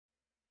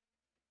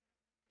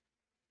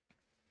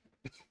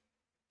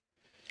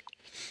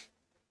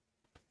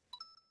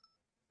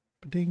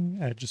ding.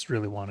 I just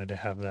really wanted to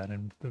have that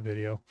in the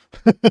video.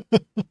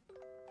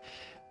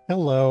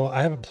 Hello,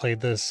 I haven't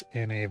played this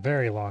in a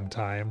very long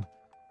time,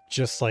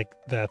 just like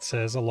that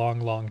says a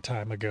long, long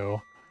time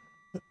ago.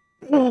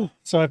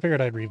 So I figured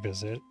I'd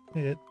revisit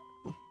it.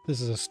 This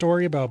is a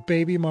story about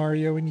baby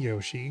Mario and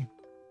Yoshi.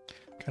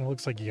 Kind of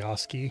looks like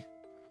Yoski.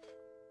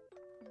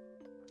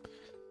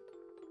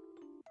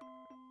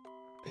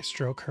 A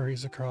stroke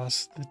hurries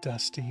across the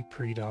dusty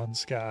pre-dawn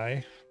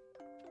sky.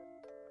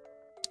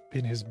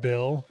 In his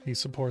bill, he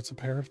supports a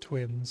pair of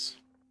twins.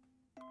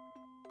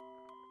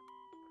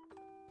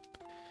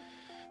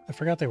 I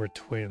forgot they were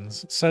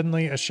twins.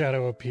 Suddenly, a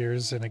shadow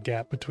appears in a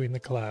gap between the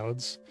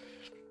clouds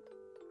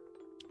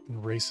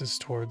and races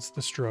towards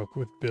the stroke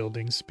with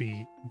blinding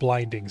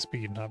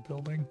speed, not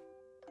building.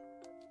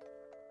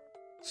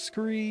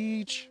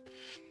 Screech!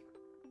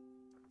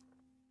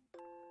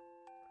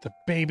 The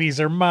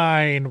babies are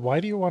mine! Why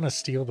do you want to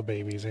steal the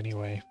babies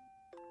anyway?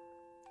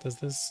 Does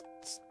this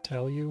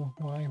tell you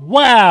why?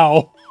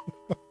 Wow!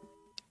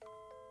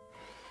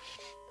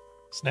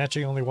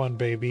 Snatching only one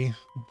baby,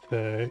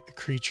 the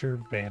creature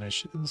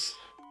vanishes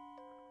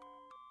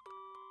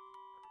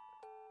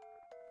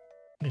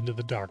into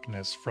the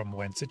darkness from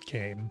whence it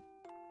came.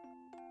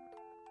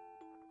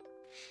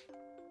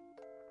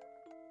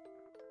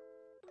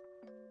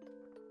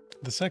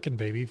 The second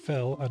baby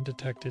fell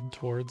undetected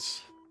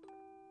towards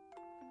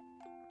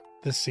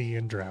the sea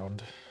and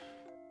drowned.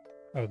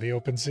 Oh, the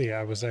open sea.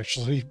 I was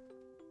actually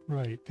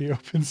right. The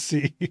open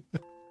sea.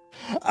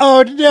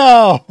 Oh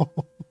no!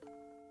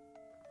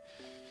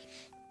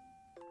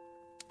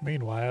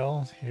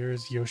 Meanwhile,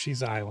 here's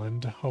Yoshi's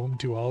Island, home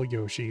to all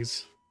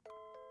Yoshis.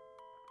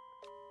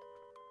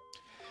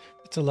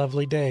 It's a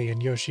lovely day,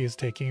 and Yoshi is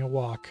taking a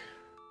walk.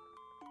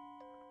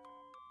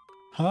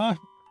 Huh?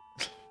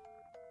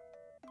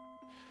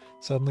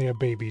 Suddenly a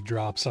baby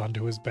drops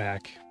onto his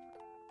back.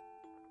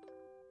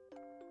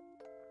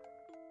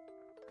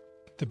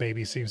 The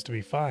baby seems to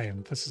be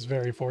fine. This is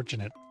very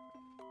fortunate.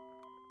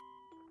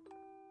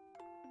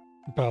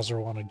 Bowser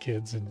wanted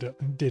kids and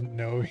didn't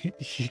know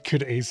he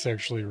could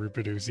asexually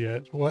reproduce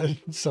yet. What?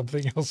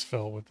 Something else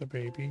fell with the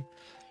baby.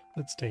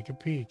 Let's take a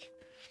peek.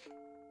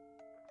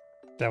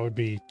 That would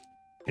be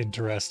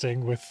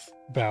interesting with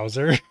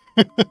Bowser.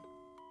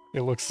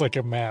 It looks like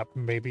a map.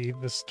 Maybe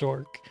the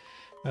stork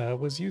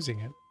was using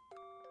it.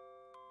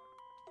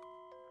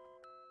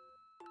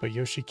 But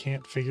Yoshi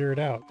can't figure it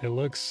out. It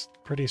looks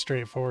pretty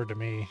straightforward to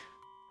me.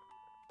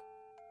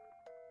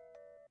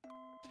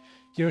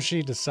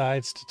 Yoshi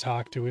decides to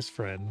talk to his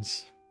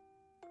friends.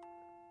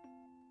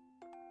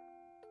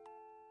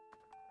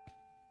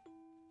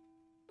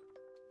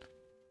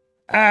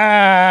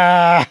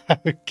 Ah!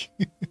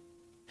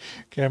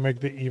 Kamek,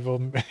 the evil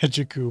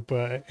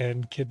Magikoopa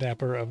and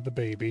kidnapper of the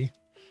baby,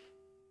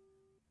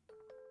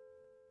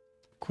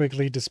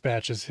 quickly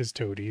dispatches his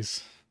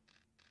toadies.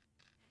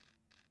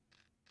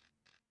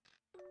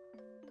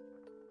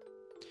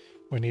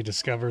 When he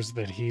discovers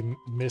that he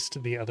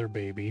missed the other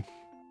baby.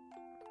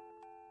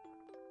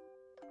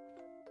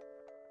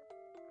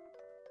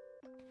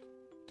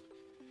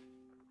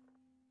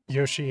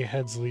 Yoshi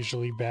heads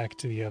leisurely back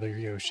to the other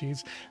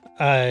Yoshis.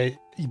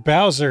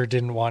 Bowser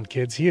didn't want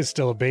kids. He is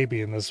still a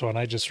baby in this one.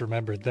 I just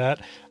remembered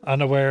that.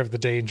 Unaware of the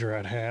danger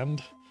at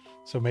hand.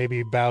 So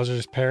maybe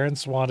Bowser's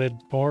parents wanted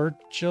more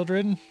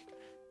children?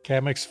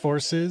 Kamek's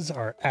forces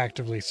are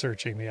actively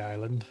searching the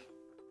island.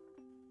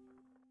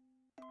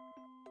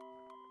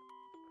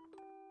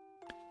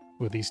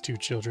 Will these two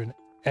children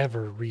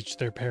ever reach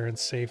their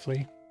parents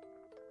safely?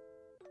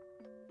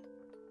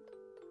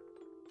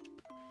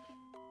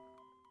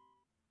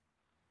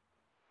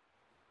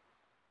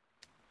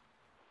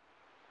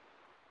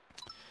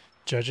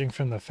 Judging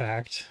from the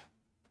fact,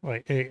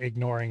 like,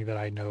 ignoring that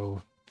I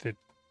know that,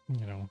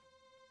 you know,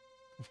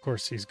 of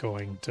course he's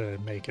going to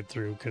make it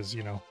through because,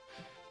 you know,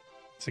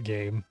 it's a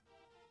game.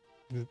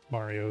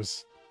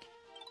 Mario's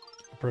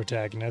a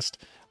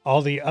protagonist.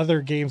 All the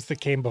other games that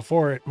came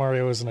before it,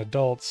 Mario is an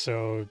adult,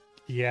 so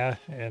yeah,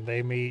 and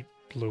they meet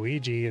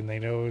Luigi and they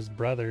know his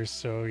brothers,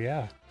 so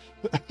yeah.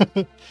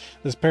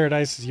 This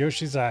paradise is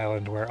Yoshi's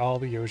Island, where all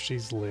the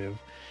Yoshis live.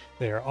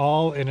 They are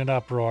all in an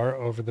uproar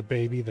over the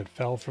baby that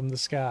fell from the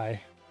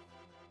sky.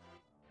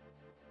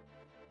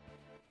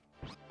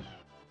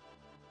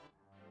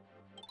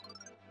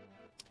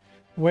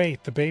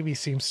 Wait, the baby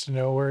seems to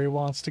know where he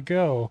wants to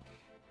go.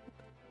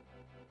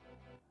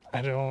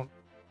 I don't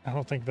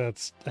think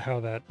that's how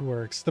that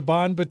works. The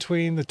bond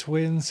between the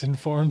twins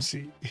informs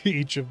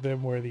each of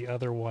them where the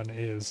other one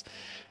is.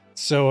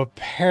 So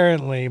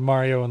apparently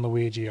Mario and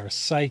Luigi are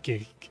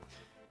psychic.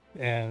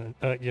 And,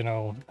 you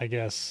know, I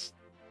guess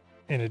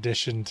in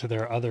addition to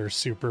their other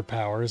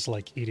superpowers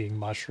like eating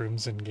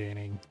mushrooms and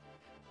gaining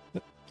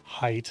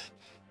height,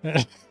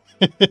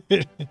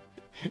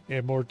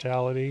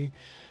 immortality,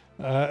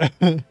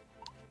 the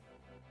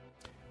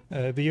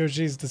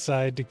Yoshis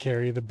decide to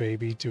carry the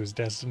baby to his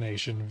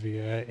destination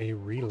via a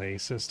relay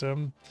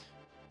system.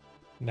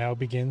 Now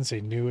begins a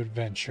new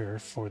adventure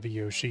for the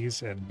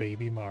Yoshis and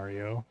baby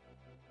Mario.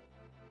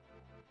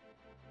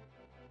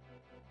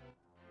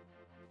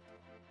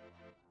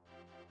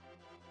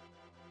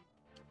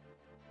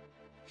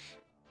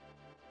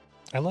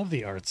 I love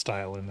the art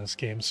style in this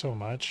game so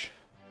much.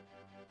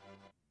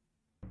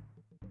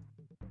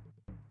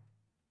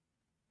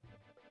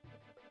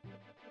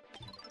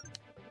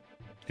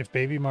 If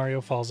Baby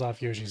Mario falls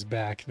off Yoshi's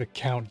back, the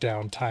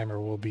countdown timer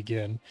will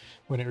begin.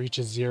 When it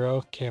reaches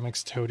 0,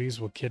 Kamek's toadies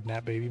will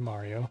kidnap Baby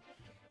Mario.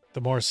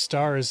 The more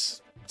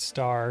stars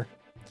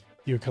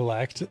you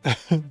collect,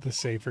 the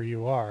safer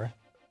you are.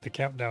 The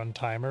countdown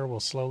timer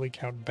will slowly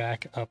count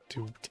back up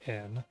to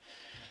 10.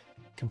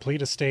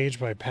 Complete a stage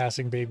by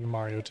passing Baby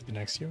Mario to the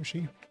next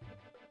Yoshi.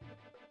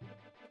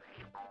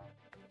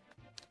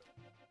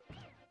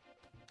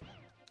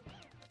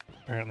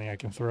 Apparently I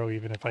can throw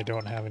even if I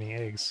don't have any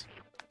eggs.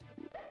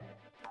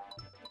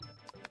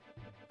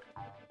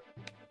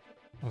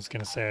 I was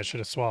going to say I should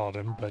have swallowed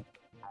him, but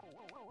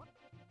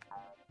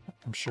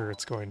I'm sure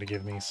it's going to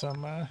give me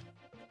some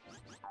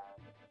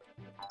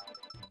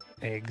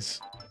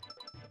eggs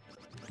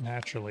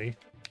naturally.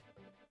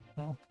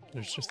 Oh,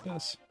 there's just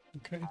this.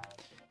 Okay.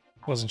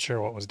 Wasn't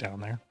sure what was down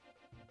there.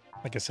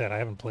 Like I said, I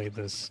haven't played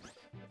this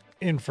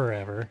in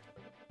forever.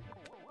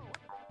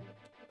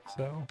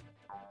 So...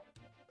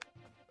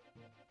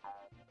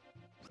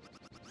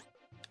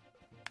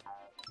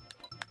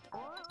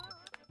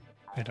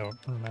 I don't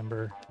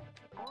remember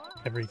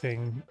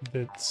everything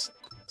that's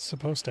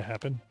supposed to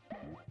happen.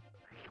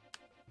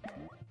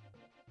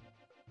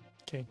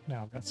 Okay,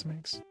 now I've got some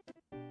eggs.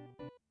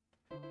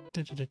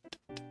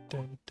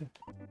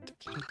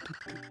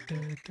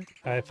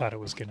 I thought it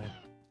was gonna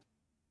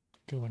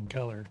go in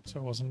color, so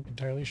I wasn't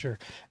entirely sure.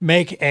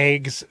 Make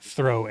eggs,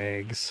 throw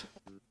eggs.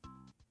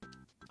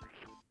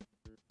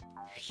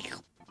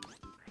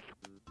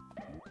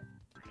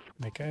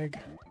 Make egg,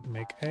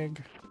 make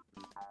egg.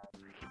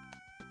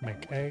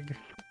 Make egg.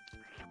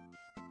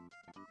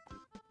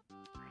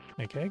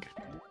 Make egg.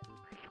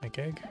 Make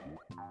egg.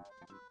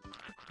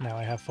 Now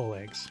I have full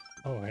eggs.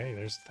 Oh, hey,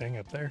 there's the thing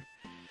up there.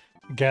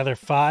 Gather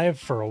 5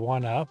 for a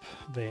 1-up.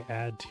 They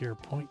add to your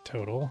point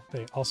total.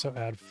 They also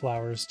add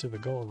flowers to the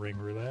gold ring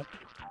roulette.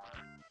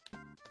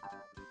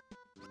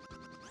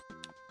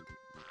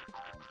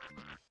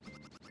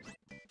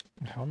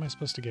 How am I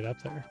supposed to get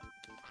up there?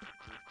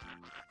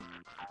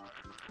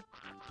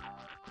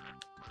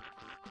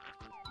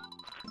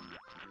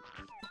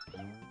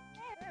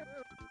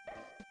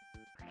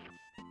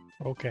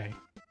 Okay.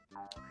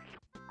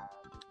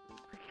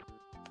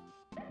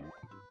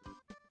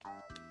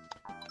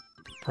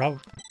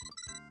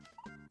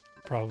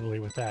 Probably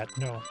with that.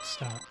 No,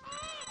 stop.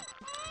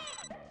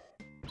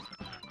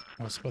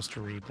 I was supposed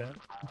to read that,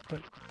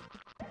 but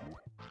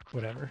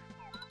whatever.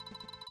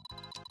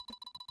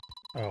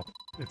 Oh,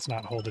 it's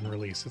not hold and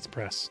release, it's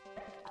press.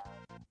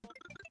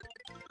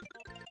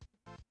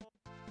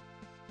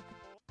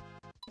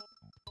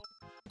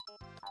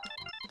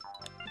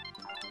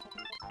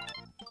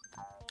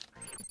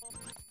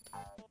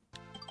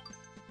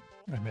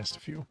 I missed a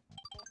few.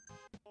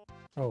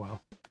 Oh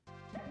well.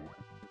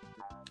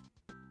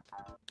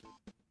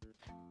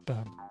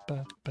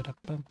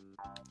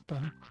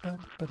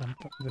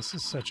 This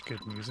is such good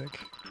music.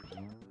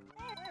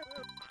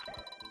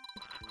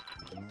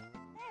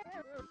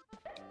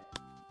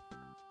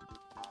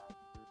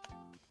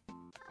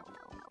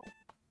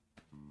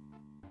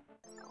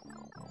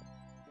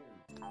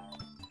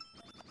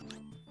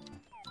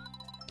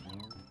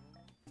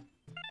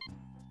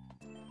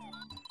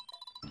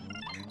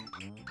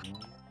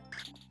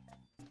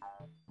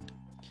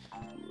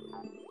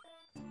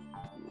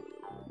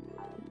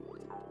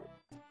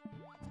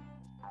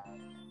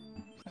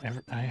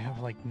 I have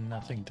like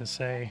nothing to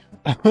say.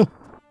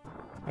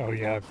 Oh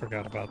yeah, I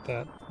forgot about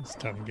that. His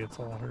tongue gets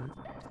all hurt.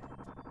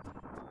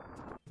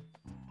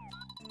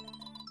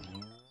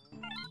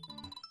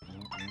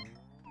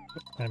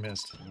 I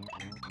missed.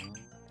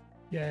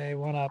 Yay,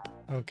 1-up.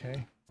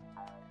 Okay.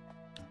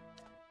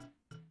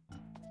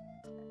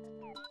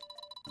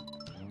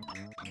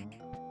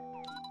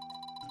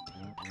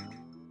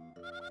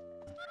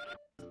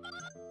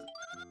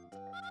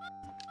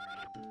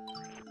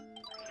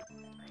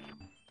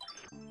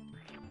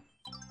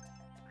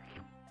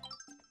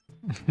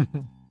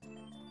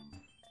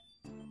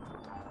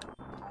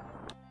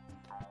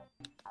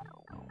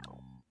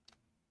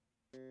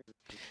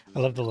 I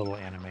love the little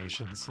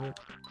animations that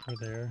are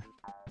there.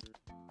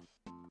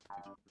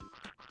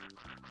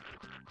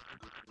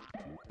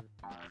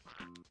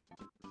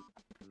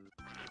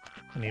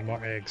 I need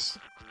more eggs.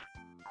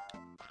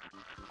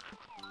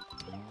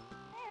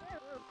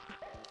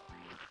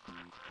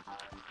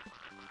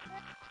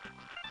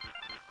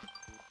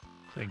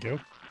 Thank you.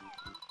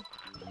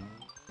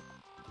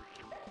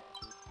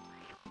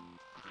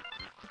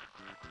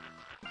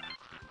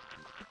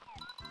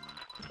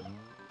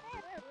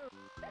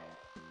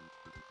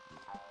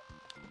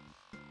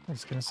 I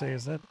was gonna say,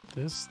 is that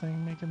this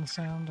thing making the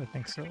sound? I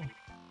think so.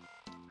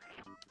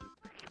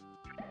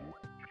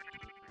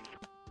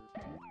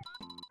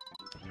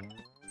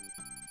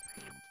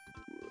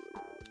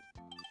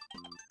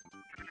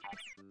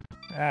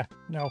 Ah,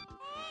 no.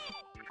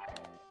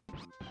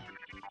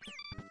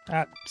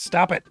 Ah,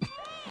 stop it.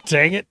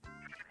 Dang it.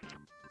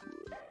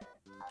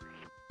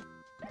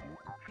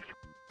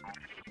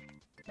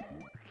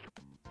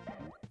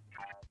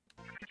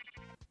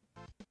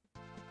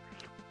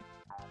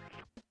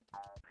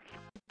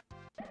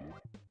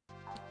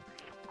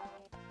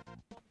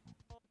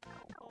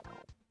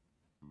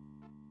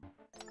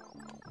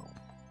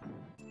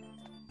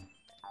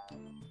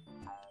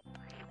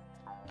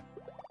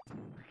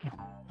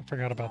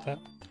 forgot about that.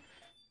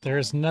 There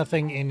is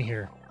nothing in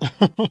here.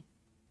 Is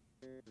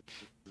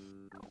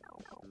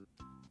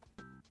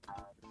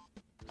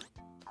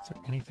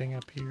there anything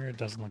up here? It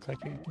doesn't look like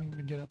you can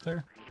even get up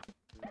there.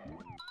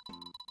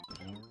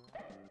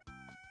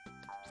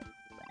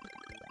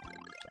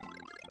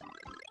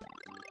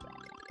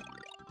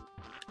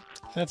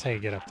 That's how you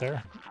get up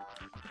there.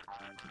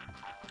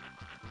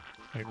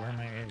 Wait, where are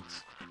my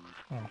eggs?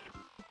 Oh.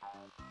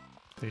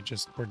 They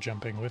just were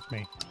jumping with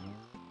me.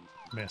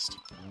 Missed.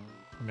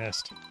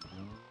 Missed.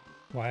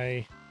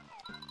 Why?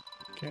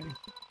 Okay.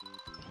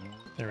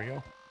 There we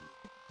go.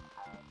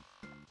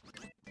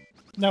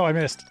 No, I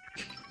missed.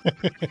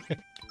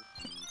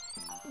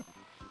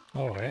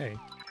 Oh, hey.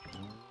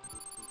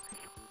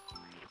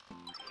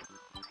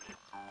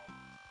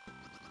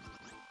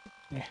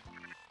 Yeah.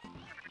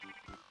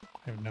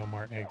 I have no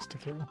more eggs to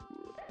throw.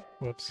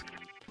 Whoops.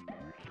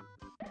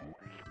 There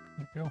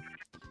we go.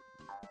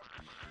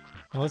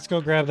 Well, let's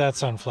go grab that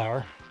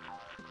sunflower.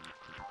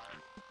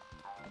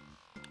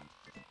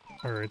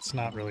 Or it's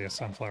not really a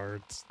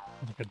sunflower, it's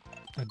like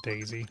a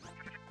daisy.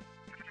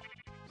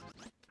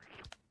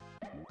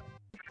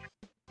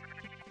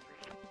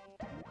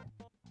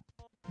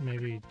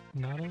 Maybe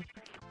not a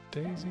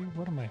daisy?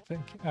 What am I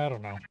thinking? I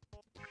don't know.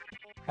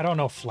 I don't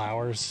know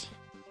flowers.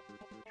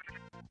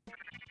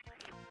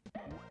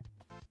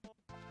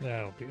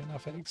 That'll be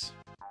enough eggs.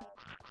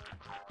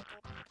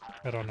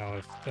 I don't know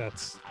if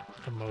that's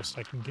the most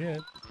I can get.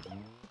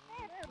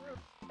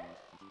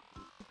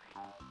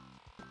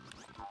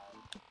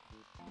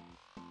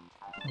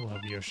 I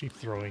love Yoshi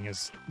throwing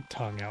his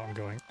tongue out and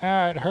going,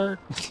 ah, it hurt.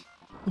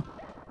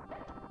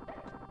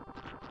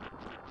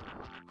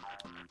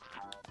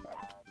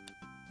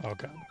 Oh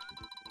god.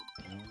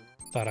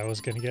 Thought I was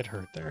gonna get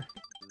hurt there.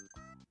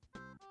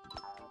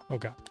 Oh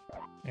god.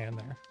 And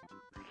there.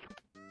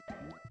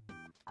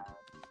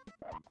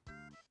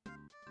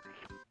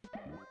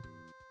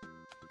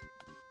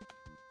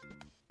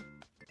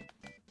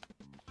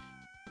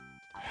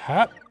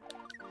 Ha!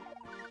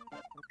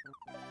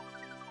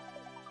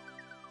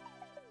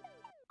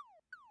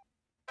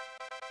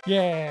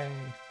 Yay!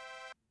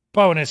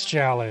 Bonus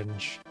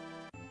challenge!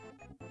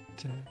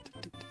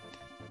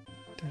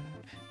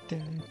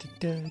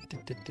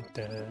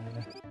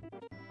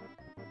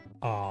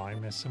 Oh, I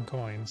missed some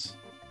coins.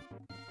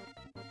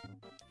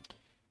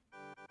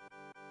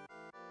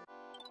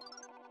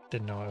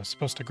 Didn't know I was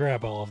supposed to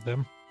grab all of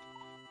them.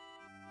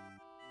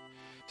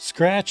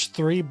 Scratch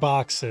 3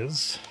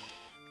 boxes.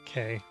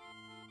 Okay.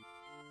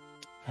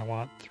 I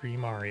want 3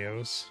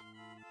 Marios.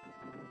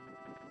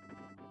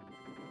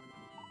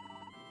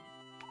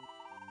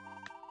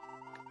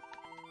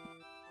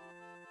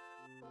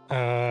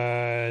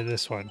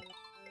 This one.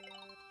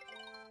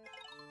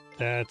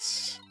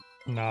 That's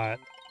not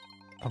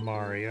a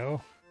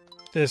Mario.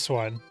 This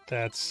one.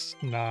 That's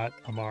not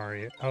a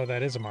Mario. Oh,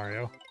 that is a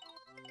Mario.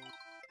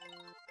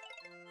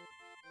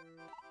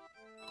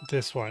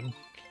 This one.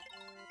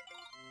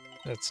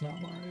 That's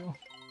not Mario.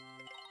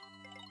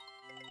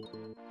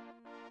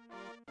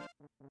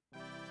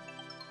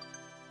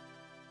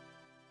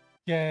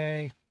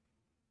 Yay.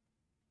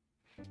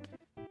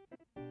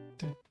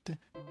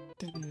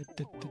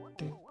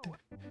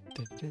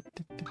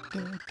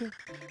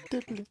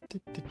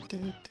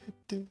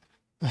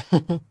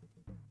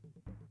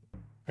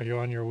 Are you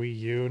on your Wii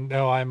U?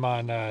 No, I'm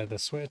on the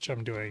Switch.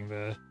 I'm doing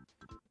the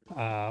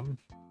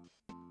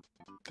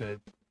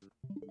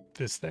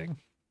this thing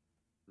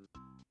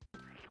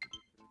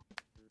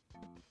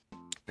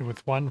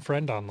with one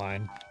friend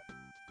online.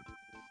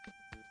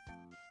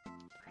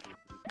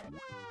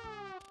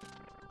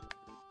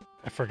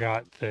 I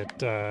forgot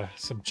that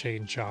some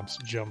chain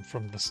chomps jump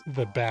from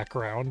the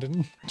background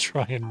and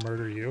try and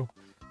murder you.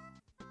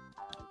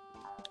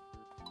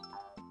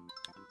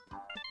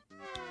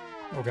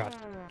 Oh god.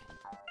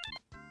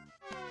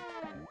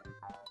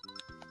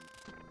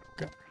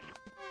 God.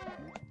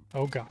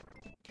 Oh god.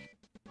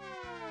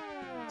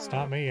 It's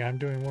not me, I'm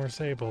doing more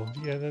Sable.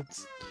 Yeah,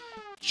 that's...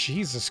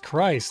 Jesus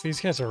Christ, these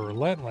guys are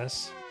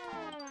relentless.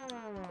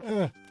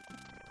 Ugh.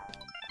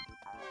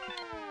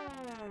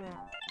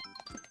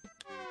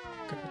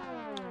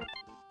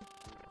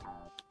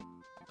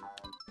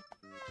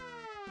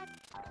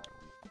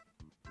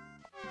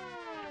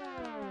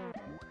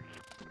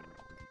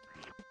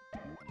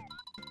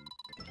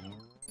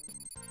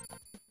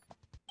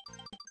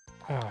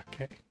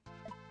 Okay.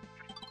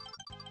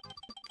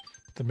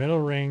 The middle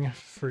ring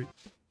for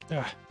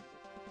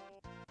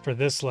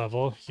this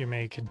level, you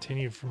may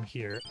continue from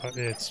here.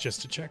 It's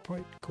just a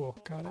checkpoint. Cool,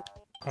 got it.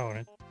 Oh, and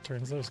it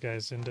turns those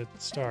guys into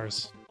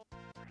stars.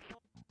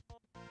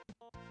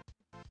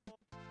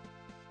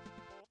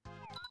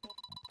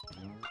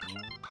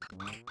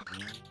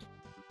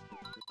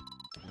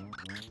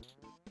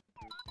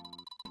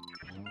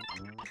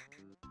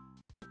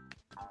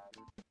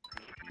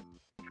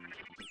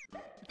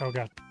 Oh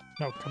god.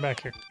 No, come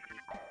back here.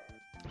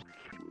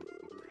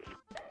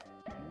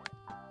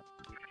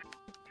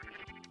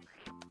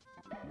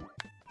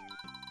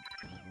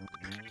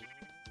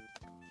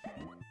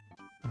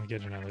 Let me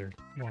get another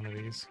one of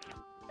these.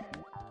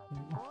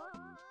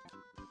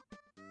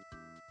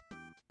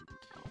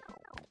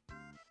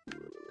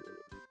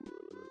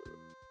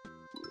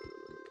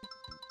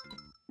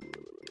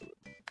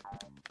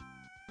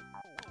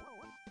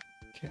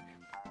 Okay.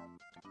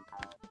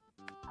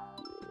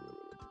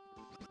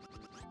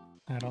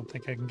 I don't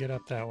think I can get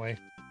up that way.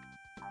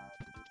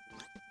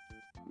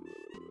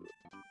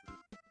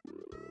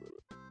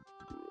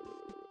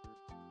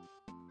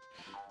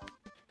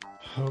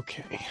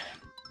 Okay.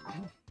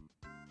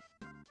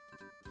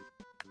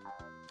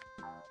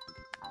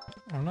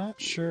 I'm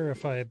not sure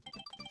if I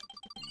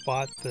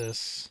bought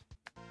this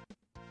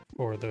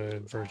for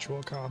the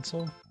Virtual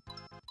Console.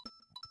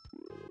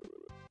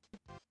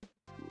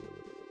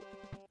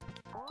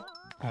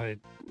 I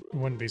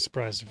wouldn't be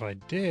surprised if I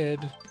did,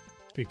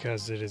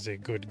 because it is a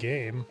good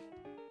game.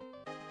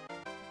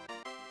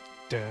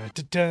 Da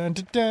da da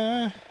da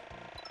da.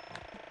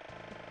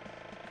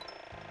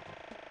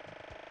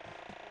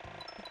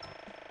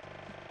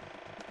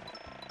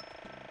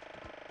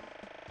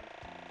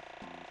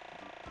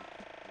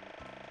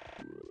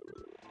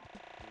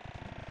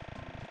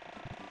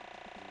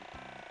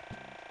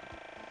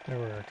 There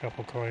were a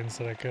couple coins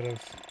that I could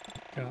have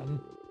gotten.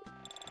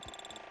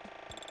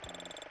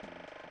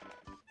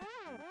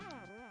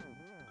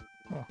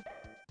 Oh.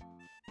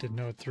 Didn't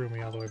know it threw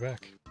me all the way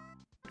back.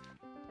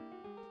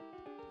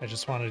 I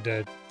just wanted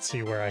to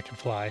see where I can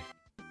fly.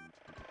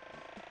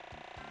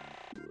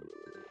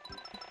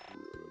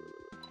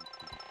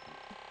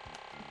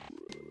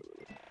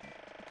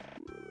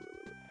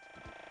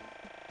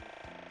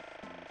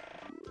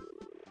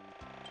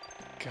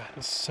 God,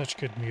 this is such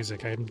good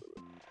music. I'm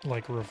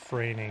like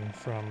refraining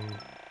from...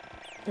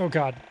 Oh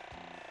god.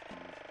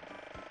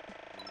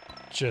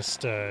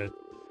 Just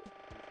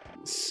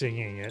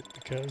singing it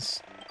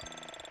because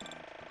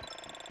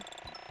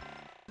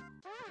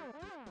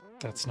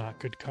that's not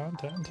good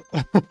content.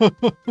 I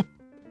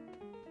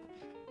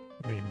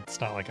mean, it's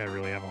not like I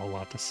really have a whole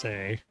lot to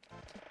say.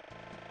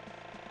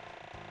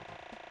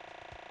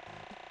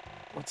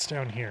 What's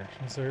down here?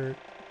 Is there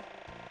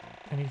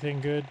anything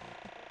good?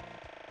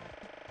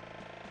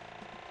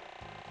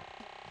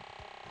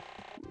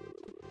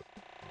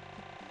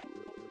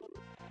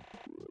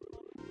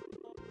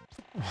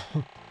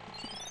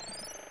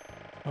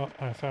 Oh,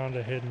 I found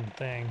a hidden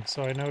thing,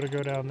 so I know to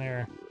go down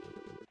there.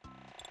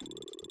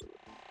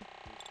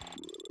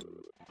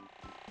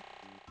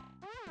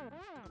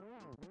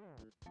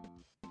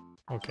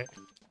 Okay,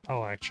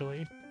 I'll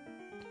actually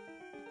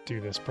do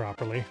this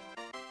properly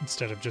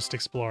instead of just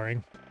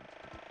exploring.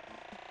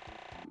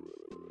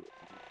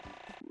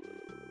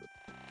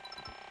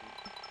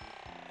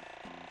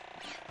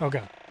 Oh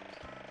god.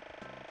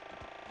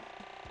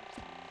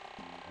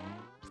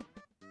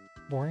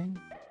 Boring?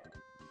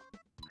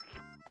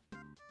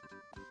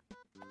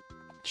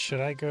 Should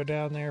I go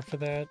down there for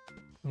that?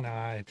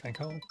 Nah, I think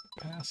I'll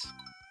pass.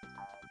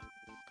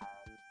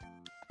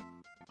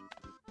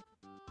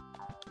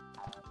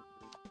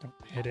 Don't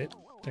hit it.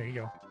 There you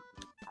go.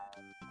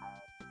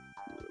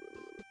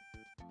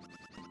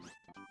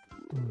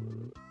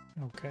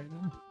 Okay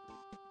then.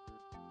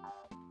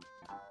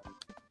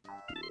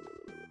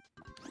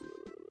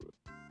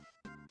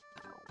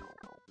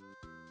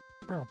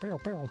 Barrel,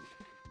 barrel, barrel.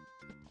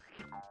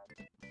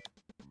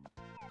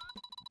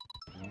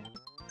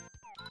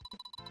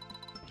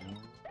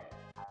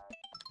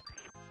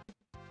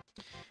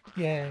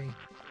 Yay.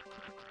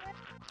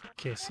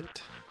 Kiss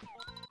it.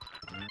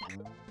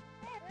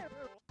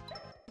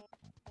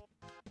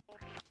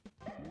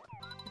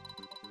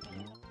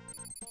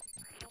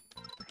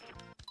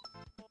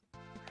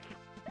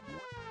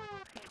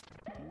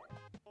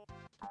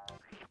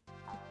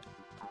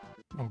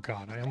 Oh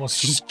god, I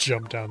almost just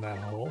jumped down that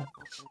hole.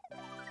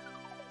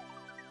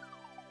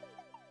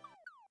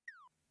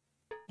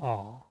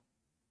 Aw.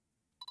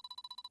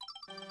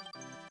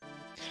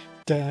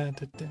 Da,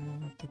 da, da,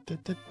 da,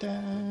 da,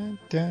 da,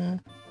 da.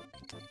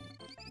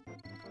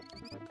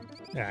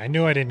 Yeah, I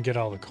knew I didn't get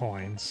all the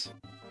coins.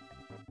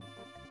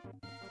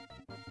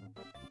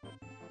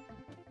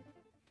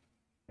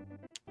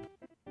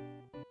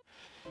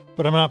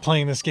 But I'm not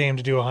playing this game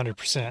to do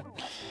 100%.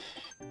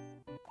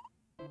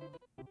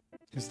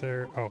 Is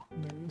there... Oh,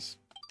 there it is.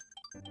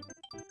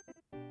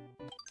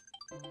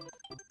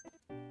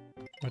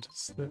 What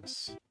is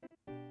this?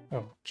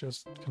 Oh,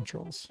 just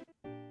controls.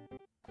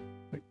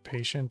 Like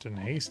patient and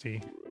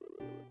hasty.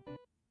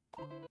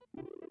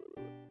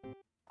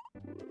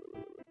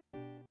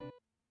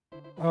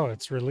 Oh,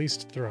 it's release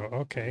to throw.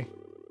 Okay.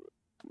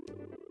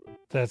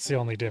 That's the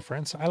only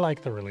difference. I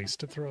like the release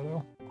to throw,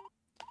 though.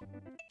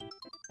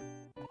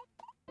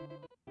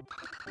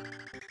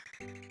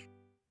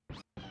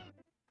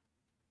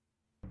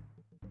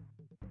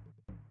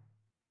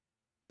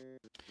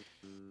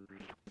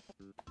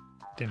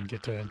 Didn't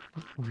get to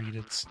read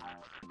its...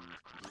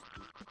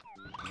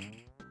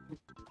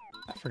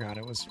 I forgot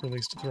it was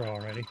release to throw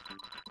already.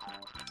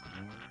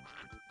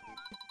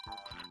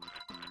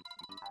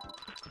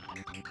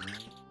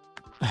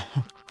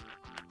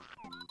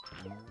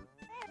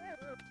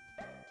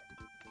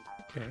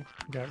 Okay,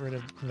 got rid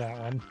of that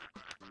one.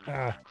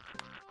 Ah.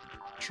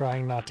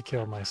 Trying not to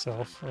kill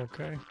myself.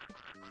 Okay.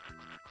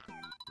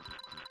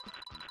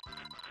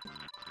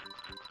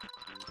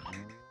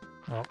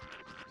 Well,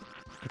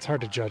 it's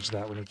hard to judge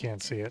that when you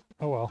can't see it.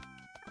 Oh well.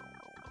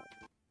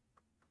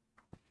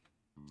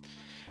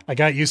 I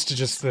got used to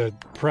just the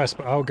press,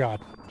 but oh god.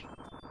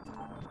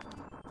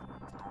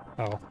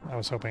 Oh, I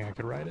was hoping I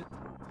could ride it.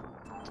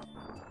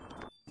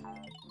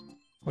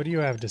 What do you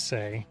have to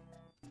say?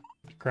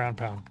 Ground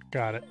pound.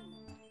 Got it.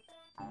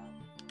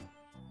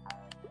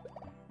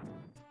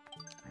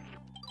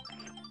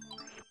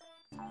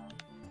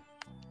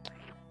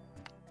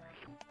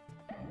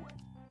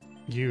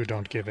 You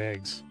don't give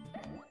eggs.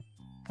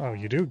 Oh,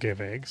 you do give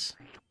eggs.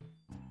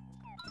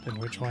 Then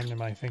which one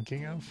am I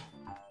thinking of?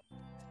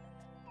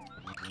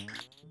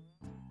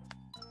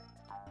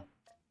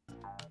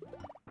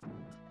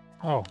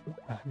 Oh,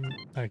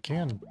 I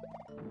can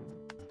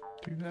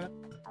do that.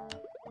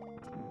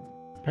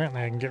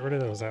 Apparently I can get rid of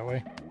those that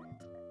way.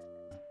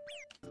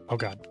 Oh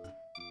god.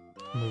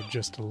 Moved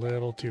just a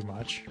little too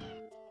much.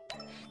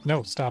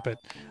 No, stop it.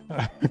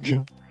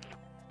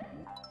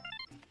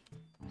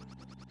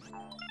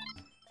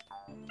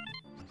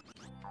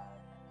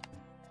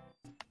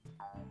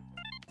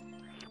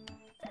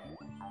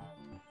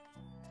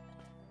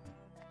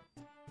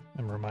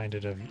 I'm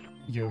reminded of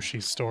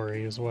Yoshi's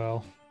story as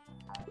well.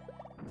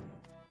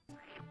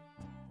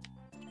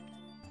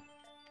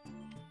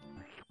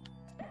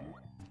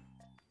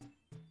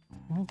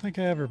 I don't think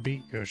I ever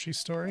beat Yoshi's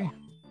story.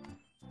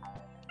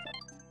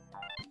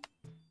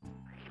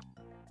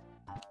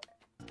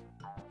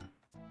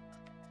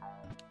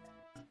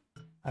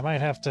 I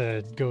might have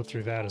to go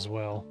through that as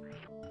well.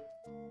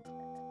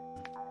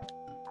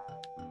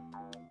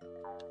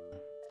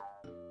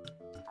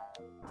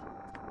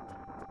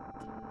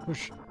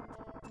 Push.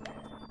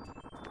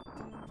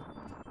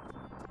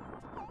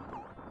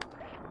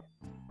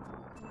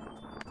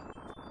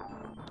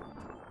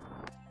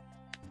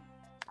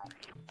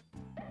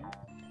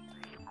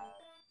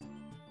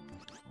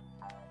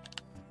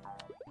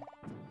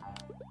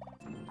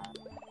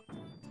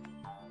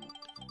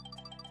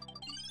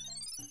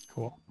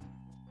 Cool.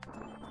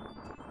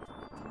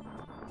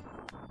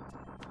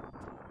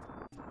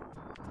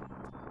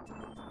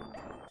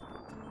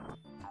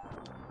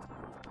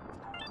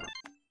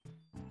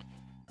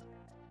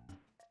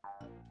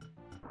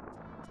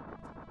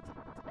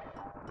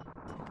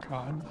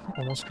 God,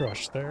 almost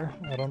crushed there.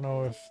 I don't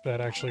know if that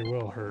actually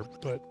will hurt,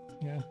 but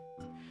yeah.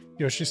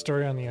 Yoshi's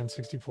Story on the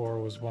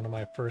N64 was one of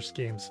my first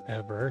games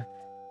ever.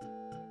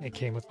 It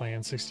came with my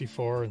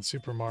N64 and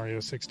Super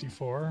Mario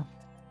 64.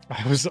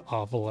 I was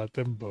awful at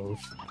them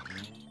both.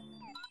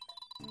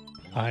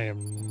 I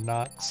am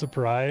not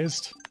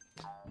surprised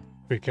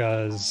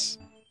because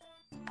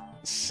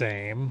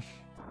same.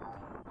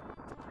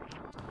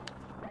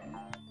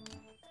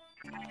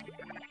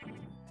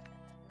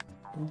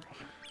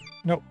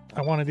 Nope,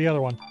 I wanted the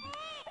other one.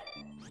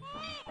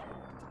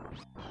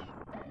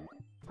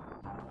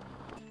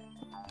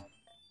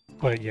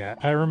 But yeah,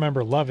 I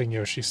remember loving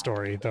Yoshi's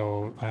Story,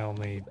 though I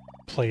only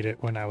played it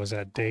when I was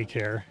at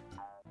daycare.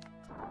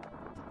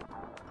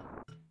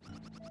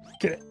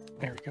 Get it.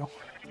 There we go.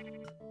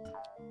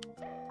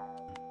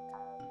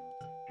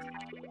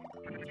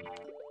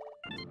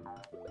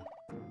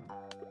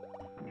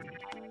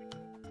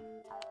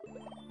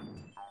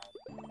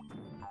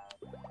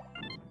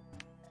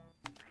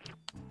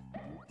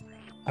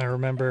 I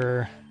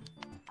remember...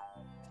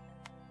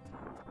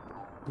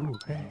 Ooh,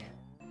 hey.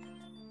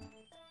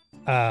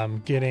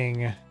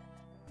 Getting...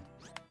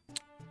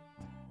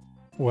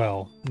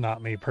 Well,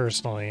 not me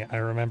personally. I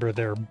remember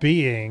there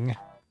being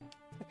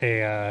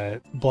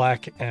a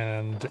black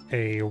and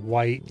a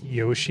white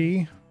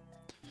Yoshi.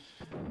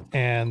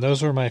 And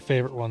those were my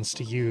favorite ones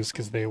to use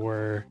because they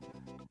were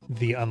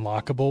the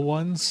unlockable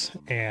ones.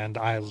 And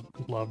I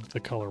loved the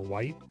color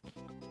white.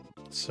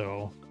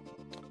 So,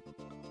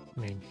 I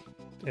mean...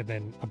 And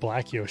then a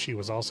black Yoshi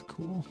was also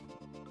cool.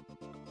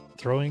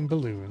 Throwing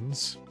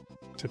balloons.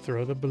 To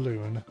throw the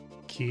balloon,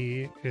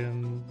 key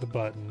in the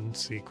button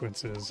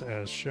sequences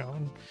as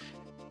shown.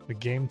 The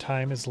game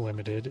time is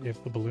limited.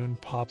 If the balloon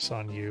pops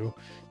on you,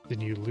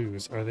 then you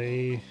lose. Are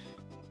they...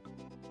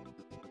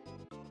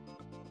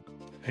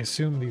 I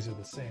assume these are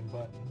the same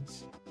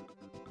buttons.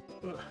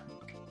 Ugh.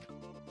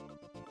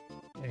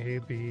 A,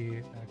 B,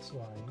 X,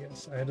 Y.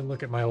 Yes, I had to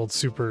look at my old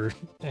Super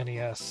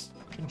NES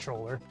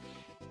controller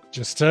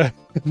just to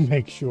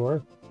make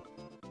sure.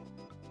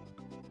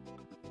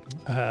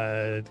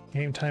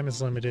 Game time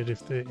is limited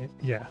if the...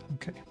 Yeah,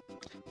 okay.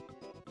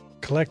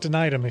 Collect an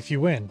item if you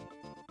win.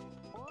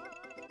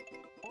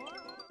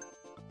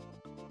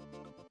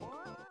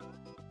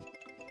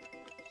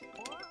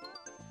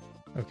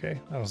 Okay,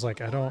 I was like,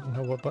 I don't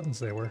know what buttons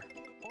they were.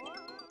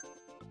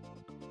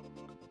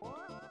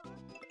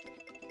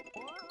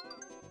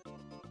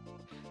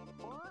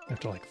 I have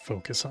to like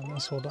focus on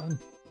this, hold on.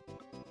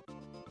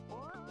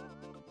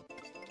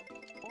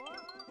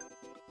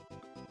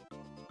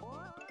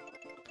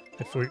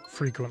 I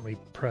frequently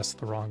press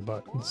the wrong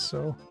buttons,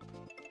 so...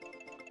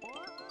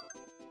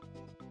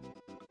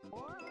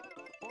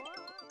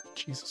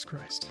 Jesus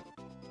Christ.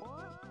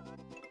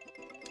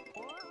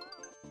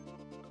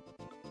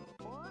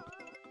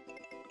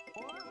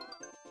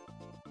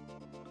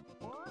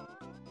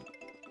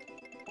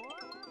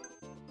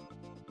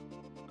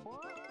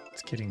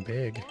 getting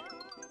big.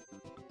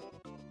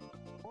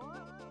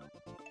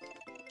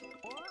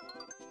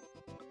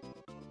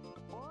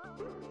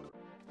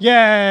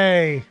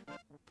 Yay!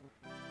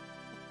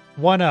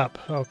 1 up.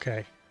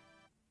 Okay.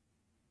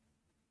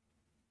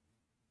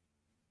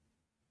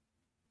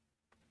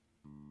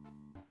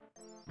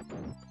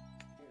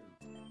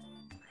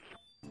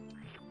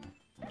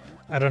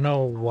 I don't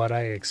know what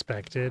I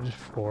expected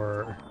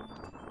for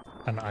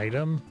an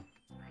item.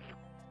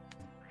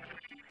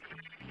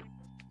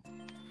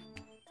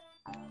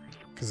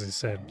 Because it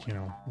said, you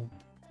know,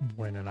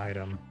 win an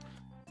item.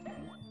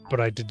 But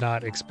I did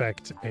not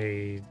expect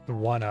a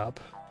 1-up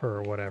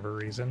for whatever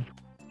reason.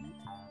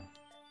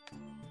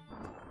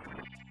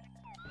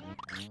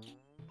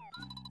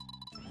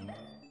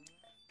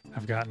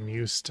 I've gotten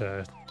used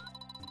to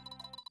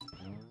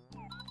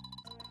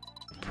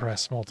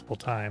press multiple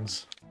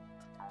times.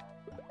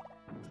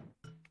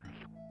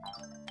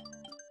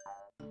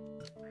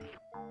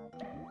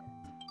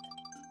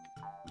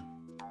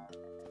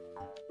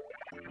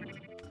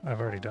 I've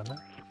already done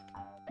that.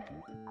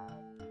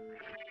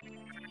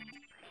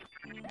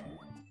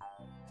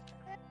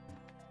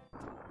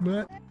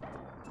 But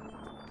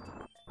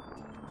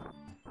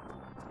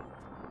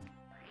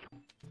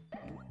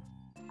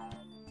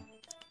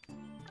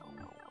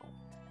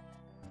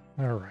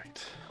all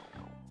right.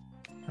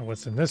 And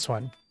what's in this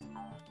one?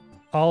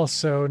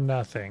 Also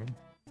nothing.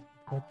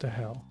 What the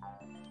hell?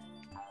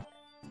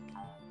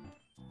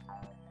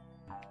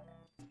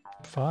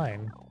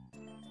 Fine.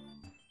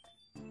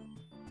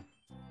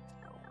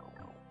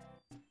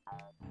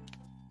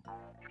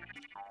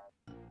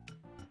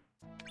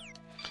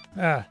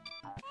 Ah.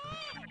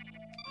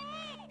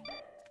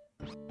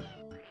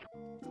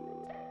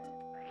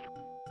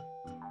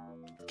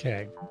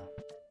 Okay.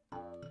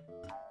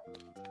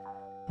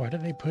 Why do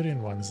they put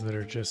in ones that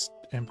are just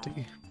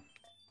empty?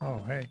 Oh,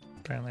 hey.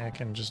 Apparently I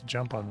can just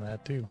jump on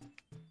that too.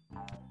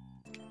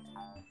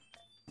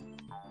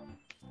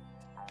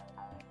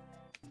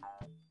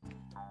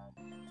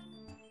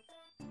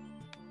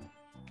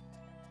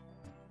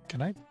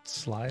 Can I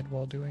slide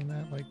while doing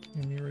that, like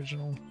in the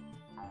original?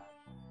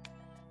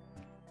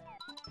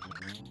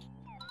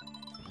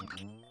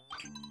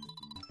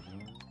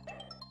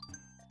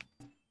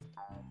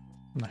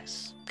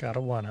 Nice. Got a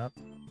 1-up.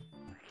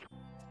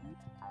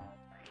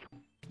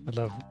 I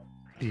love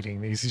eating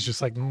these. He's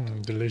just like,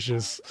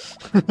 delicious.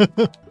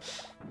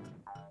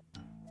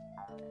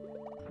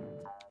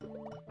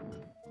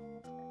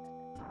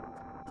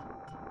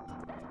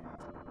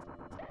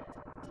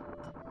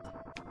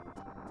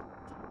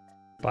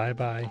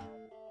 Bye-bye.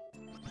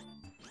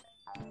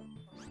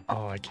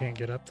 Oh, I can't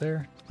get up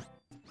there?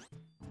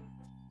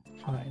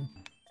 Fine.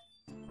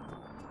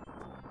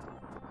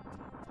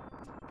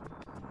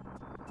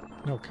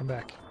 No, come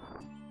back.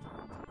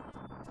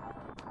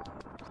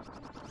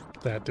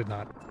 That did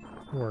not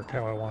work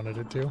how I wanted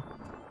it to.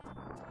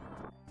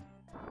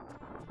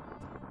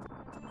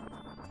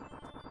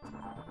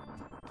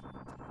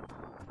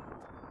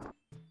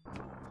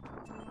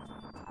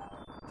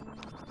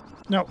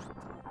 No.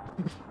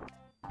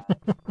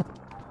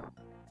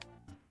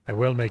 I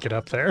will make it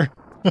up there.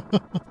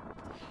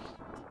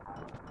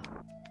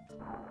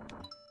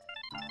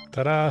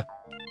 Ta-da!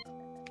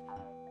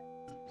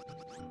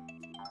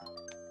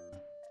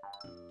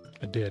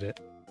 I did it.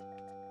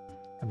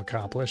 I'm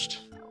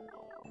accomplished.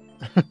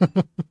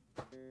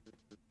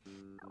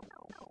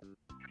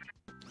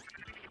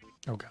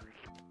 Oh god.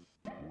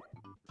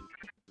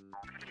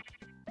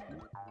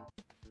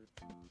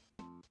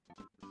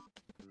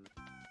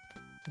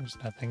 There's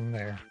nothing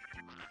there.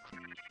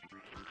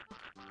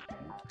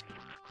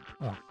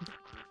 Oh.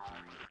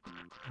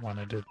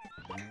 Wanted to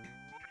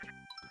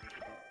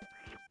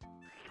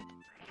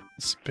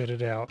spit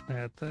it out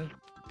at the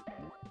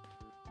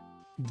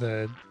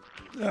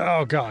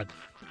oh god.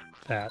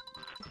 That.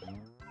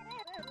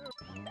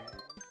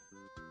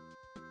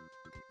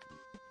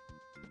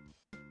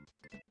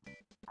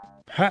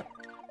 Ha!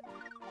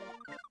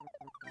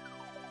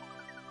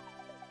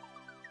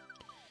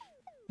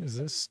 Is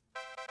this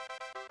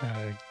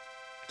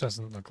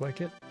doesn't look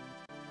like it.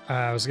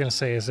 I was gonna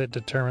say, is it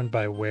determined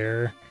by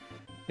where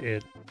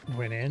it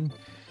went in?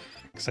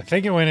 Because I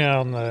think it went in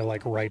on the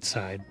like right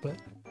side, but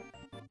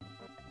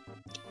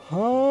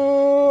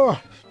oh,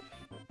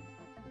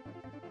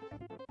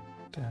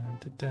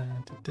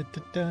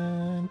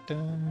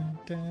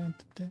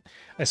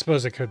 I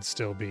suppose it could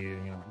still be, you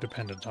know,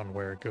 dependent on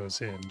where it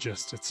goes in.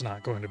 Just it's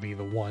not going to be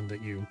the one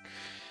that you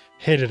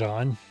hit it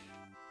on.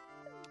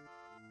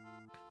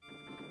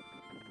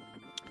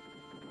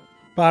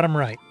 Bottom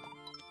right.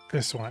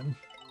 This one.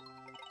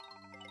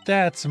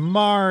 That's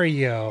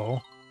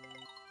Mario.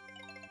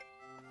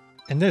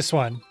 And this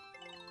one.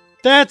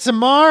 That's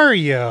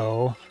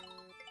Mario.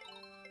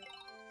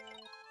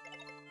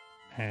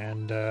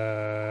 And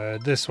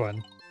this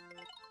one.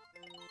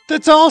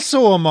 That's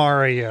also a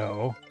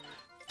Mario.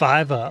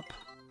 5 up.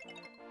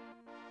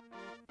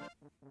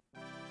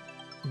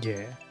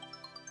 Yeah.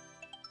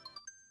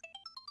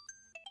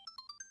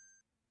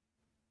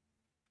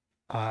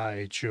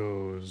 I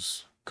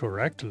chose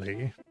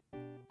correctly.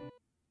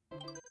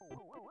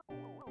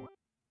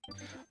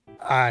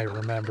 I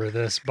remember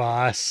this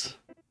boss.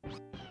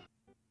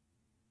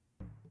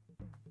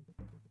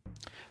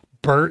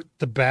 Bert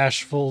the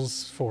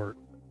Bashful's Fort.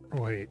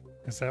 Wait,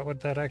 is that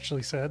what that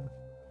actually said?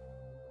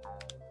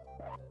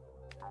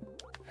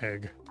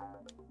 Egg.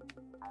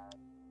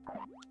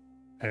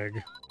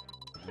 Egg.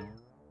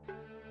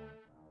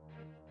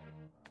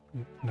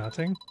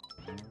 Nothing?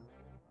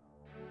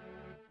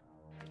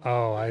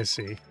 Oh, I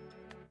see.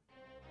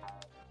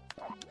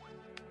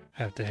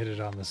 Have to hit it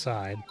on the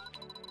side.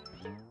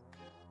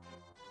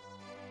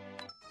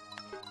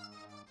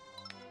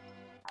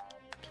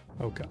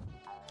 Oh god.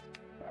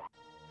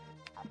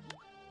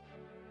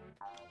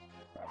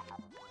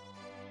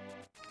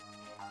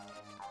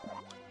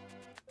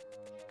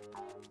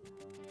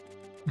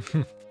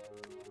 I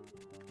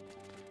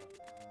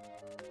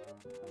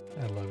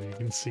love it. You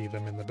can see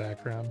them in the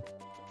background.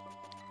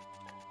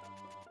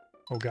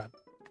 Oh god.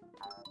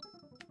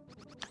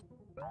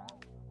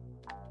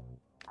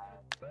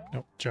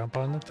 Nope, jump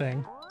on the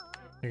thing.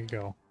 There you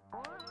go.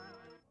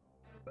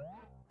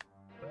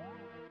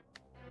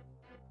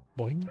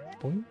 Boing,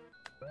 boing.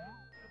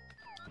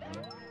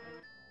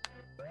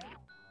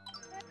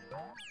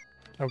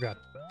 Oh god.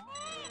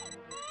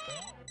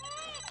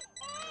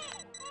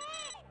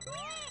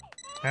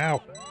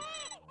 Ow.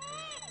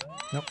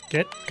 Nope,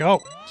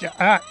 go.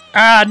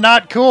 Yeah,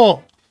 not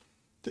cool.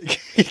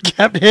 He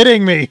kept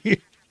hitting me.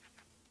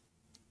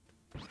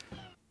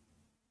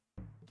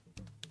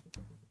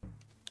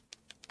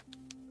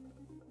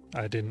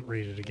 I didn't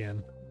read it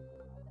again.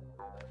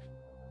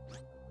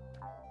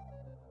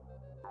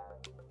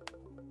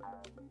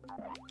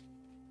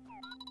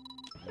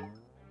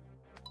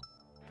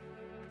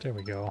 There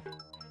we go.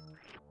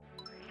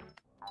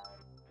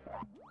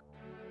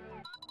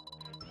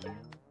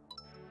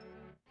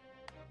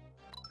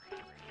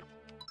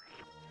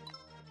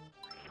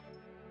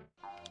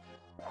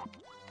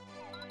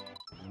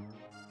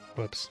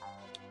 Whoops.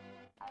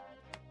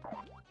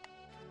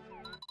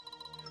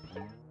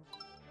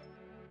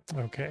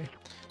 Okay.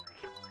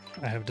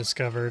 I have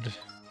discovered...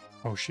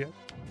 Oh shit.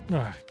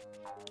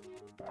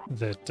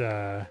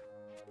 That,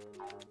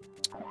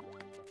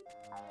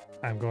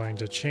 I'm going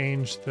to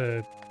change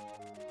the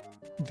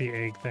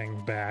egg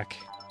thing back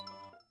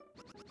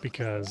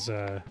because,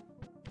 I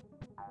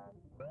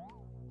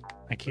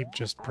keep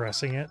just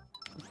pressing it.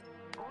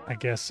 I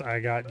guess I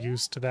got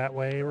used to that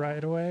way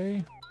right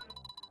away.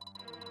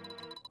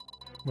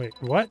 Wait,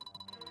 what?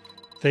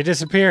 They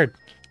disappeared.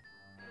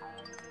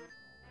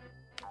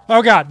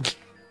 Oh god!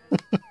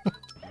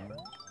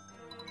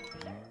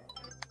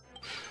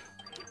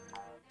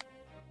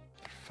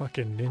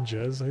 Fucking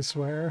ninjas, I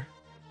swear.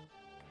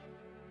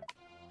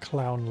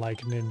 Clown-like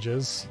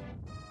ninjas.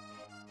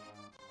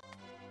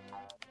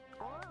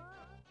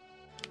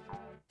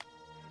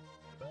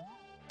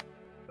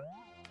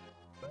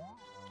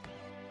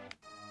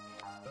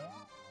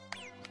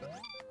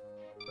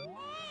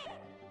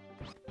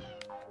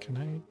 Can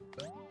I?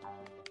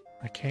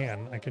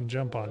 I can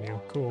jump on you.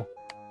 Cool.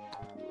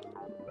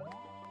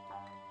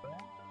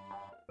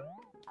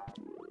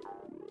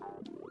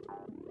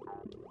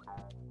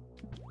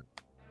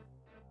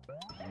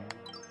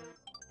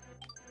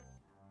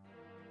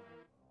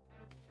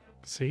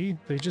 See?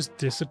 They just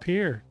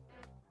disappear.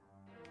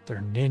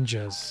 They're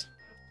ninjas.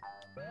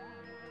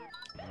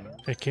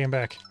 It came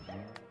back.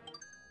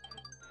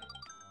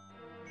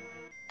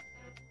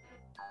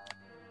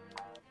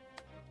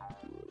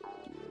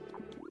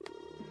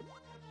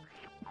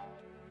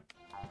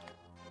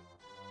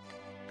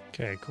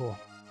 Okay, cool.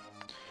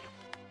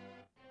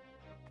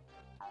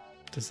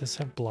 Does this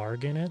have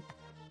Blarg in it?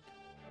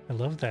 I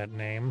love that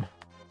name.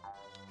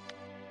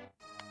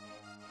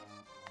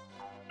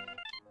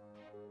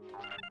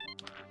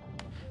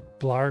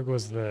 Blarg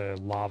was the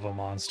lava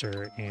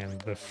monster in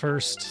the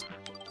first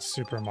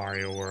Super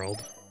Mario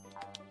World.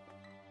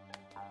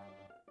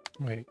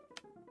 Wait.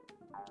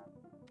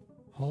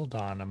 Hold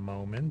on a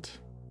moment.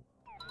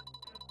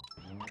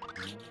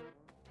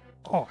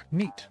 Oh,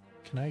 neat.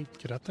 Can I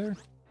get up there?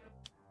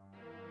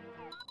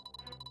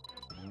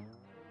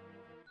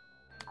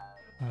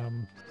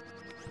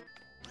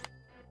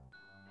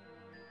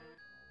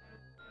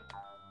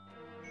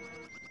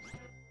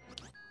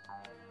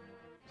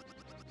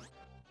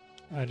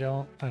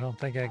 I don't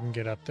think I can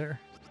get up there.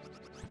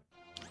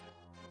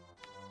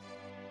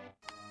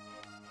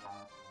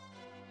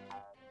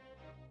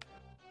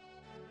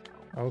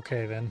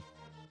 Okay then.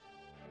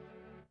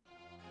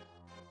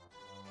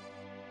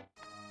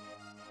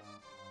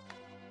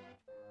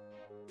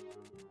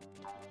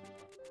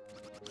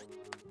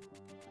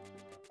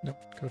 Nope,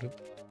 go to...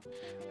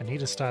 I need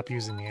to stop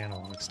using the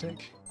analog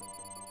stick.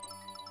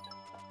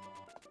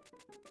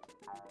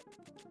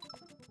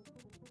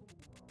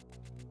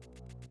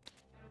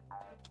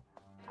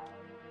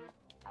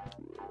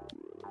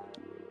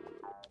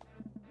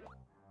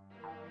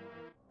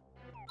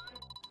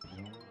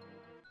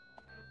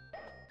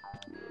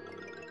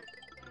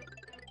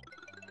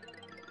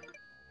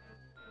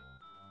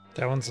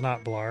 That one's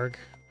not Blarg,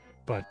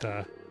 but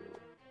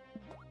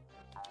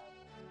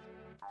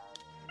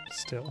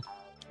still.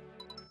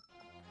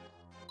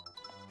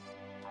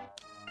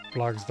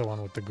 Blarg's the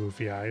one with the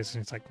goofy eyes,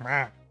 and he's like,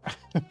 "Mah."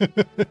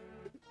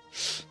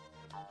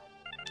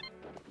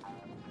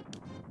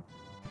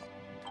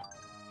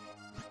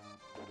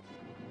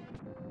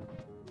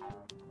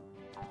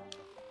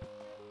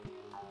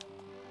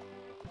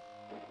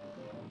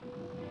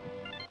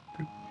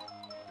 Bloop,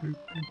 bloop,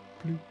 bloop,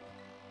 bloop.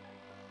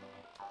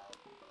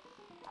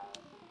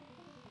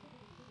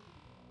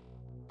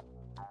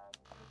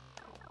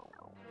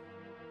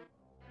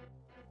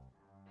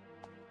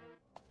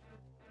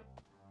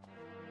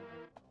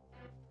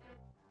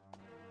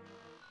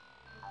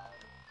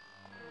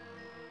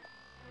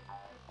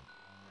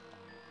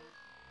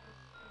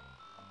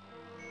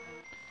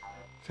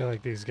 I feel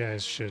like these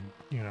guys should,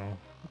 you know,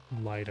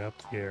 light up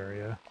the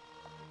area.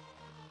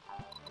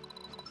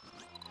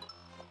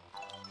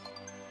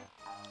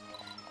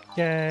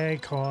 Yay,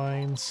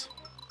 coins.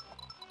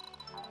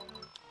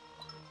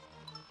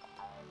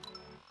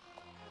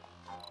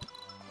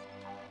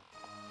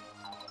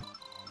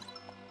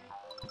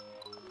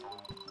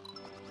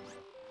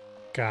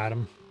 Got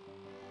him.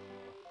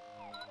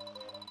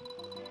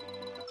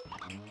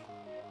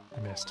 I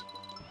missed.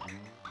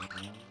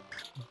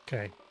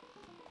 Okay.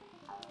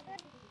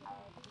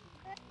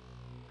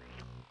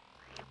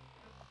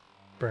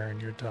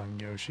 Burn your tongue,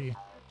 Yoshi.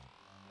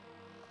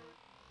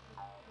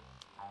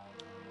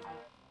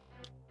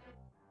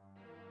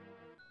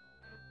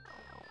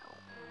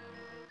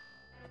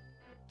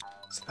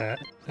 So that,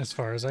 as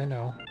far as I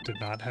know, did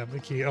not have the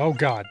key. Oh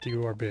god,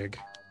 you are big.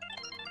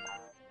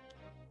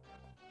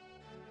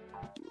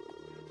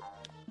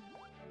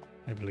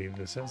 I believe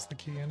this has the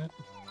key in it.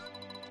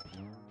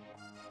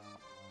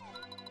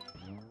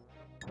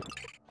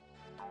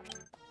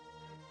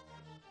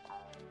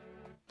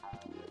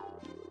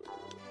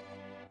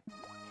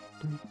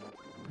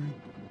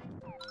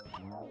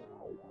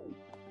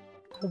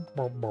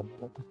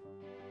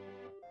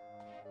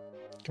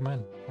 Come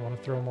on, I want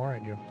to throw more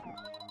at you.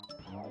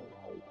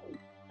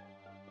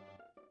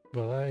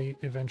 Will I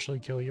eventually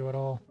kill you at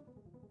all?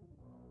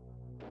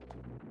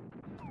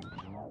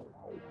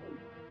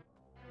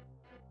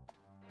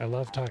 I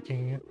love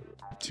talking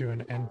to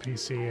an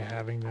NPC,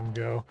 having them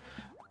go,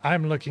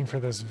 I'm looking for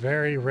this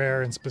very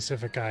rare and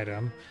specific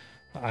item.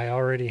 I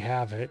already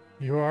have it.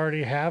 You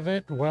already have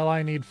it? Well,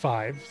 I need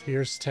 5.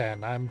 Here's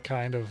 10. I'm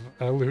kind of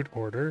a loot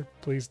order.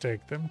 Please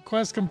take them.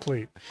 Quest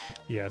complete.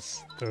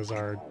 Yes, those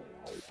are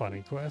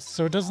funny quests.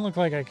 So it doesn't look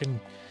like I can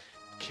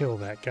kill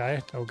that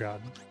guy. Oh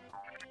god.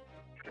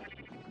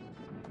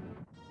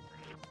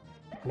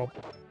 Plop.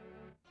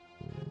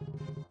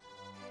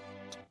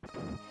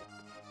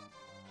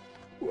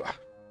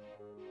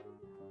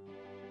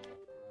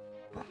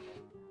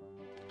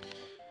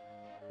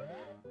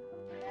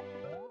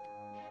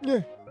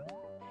 Yeah.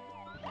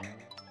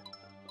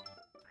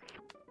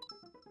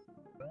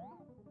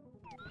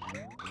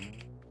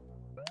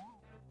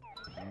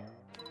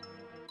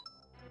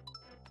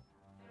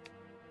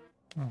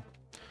 Oh.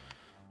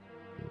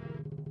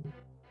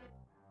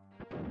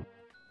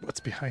 What's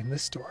behind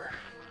this door?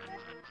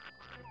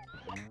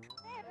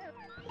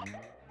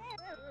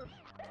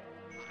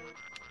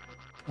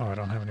 Oh, I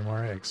don't have any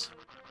more eggs.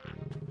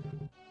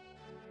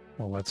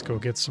 Well, let's go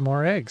get some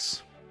more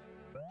eggs.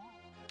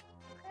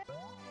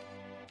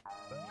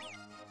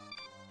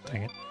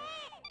 Dang it.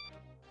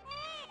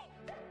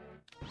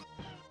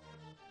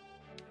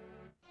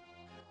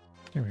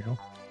 Here we go.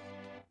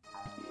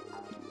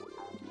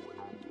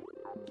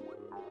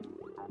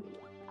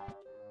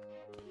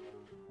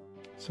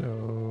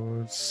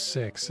 So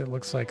 6. It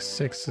looks like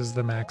 6 is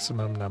the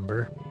maximum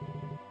number.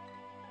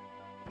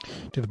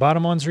 Do the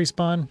bottom ones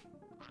respawn?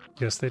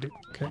 Yes, they do.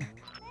 Okay.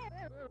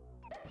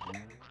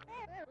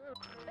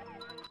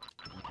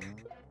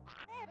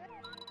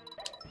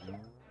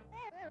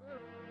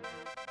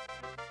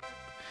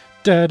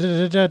 Da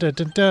da da da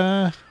da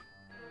da.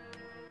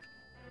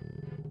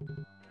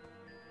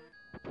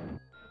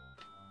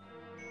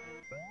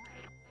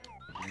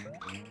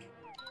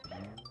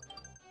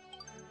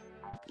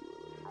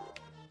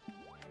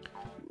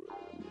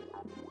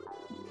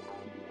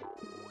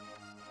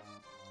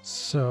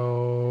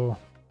 So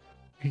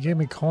he gave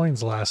me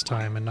coins last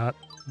time and not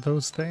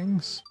those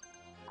things?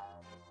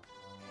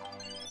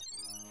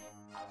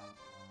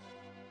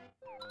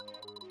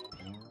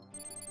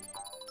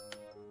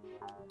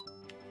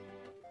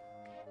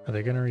 Are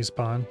they gonna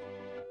respawn?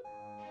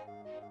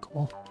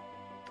 Cool.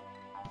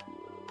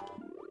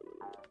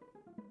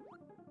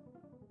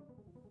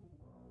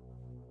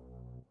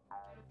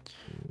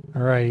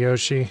 Alright,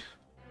 Yoshi.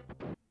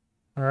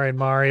 Alright,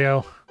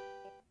 Mario.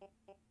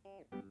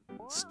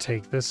 Let's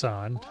take this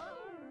on.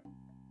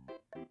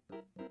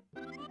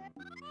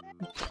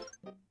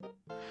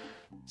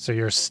 So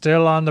you're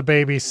still on the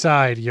baby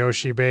side,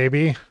 Yoshi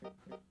baby.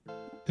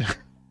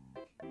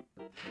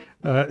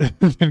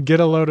 And get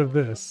a load of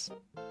this.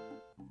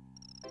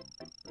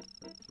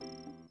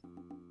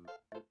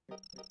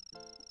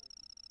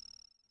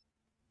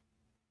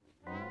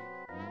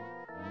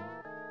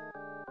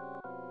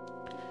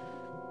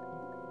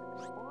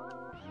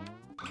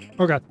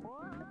 Oh god.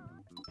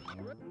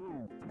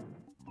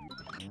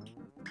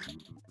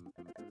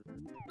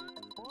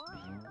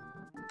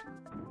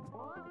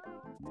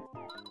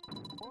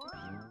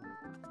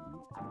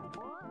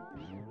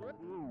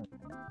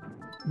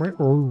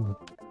 Oh.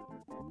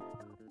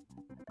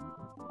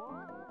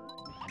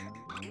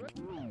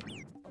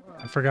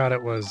 I forgot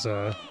it was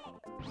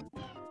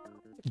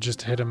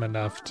just hit him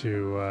enough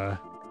to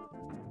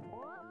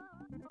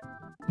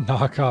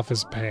knock off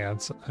his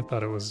pants. I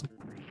thought it was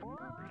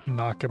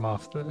knock him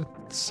off the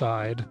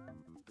side.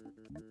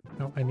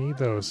 No, I need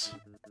those.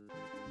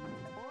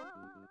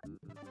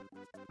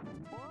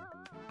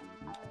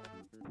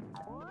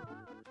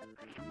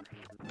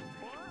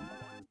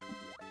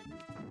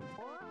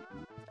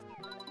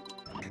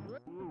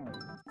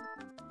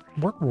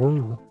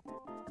 Whoa.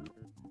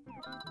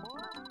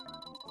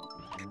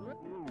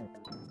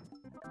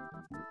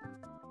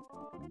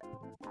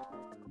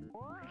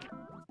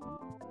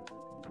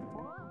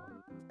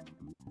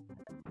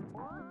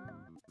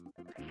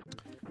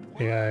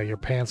 Yeah, your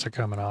pants are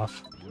coming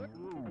off.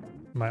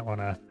 Might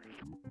want to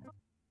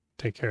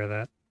take care of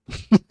that.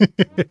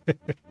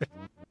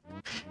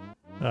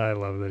 I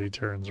love that he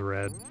turns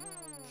red.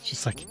 It's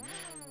just like,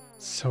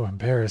 so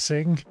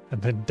embarrassing,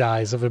 and then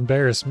dies of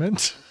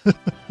embarrassment.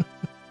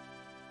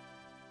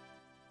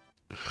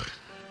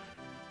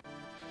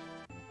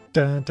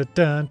 Dun, dun,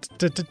 dun,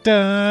 dun, dun,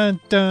 dun,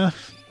 dun.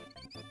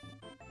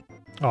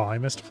 Oh, I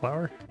missed a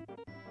flower.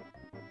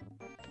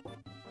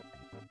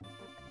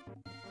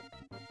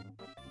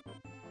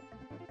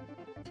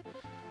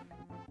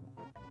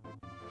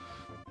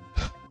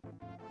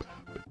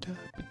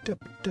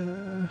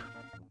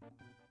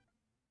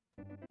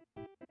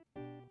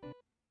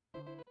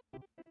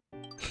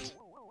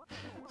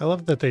 I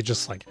love that they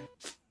just like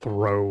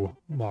throw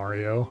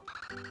Mario.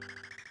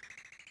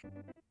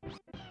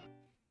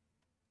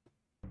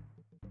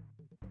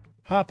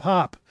 Hop,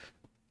 hop.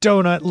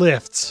 Donut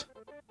lifts.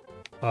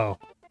 Oh,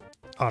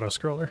 auto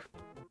scroller.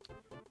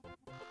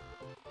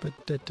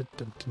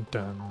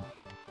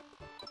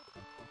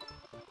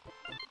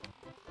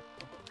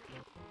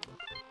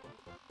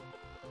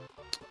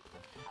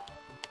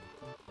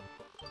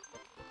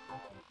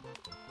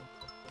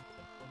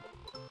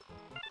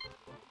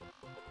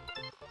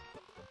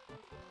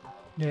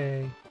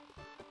 Yay.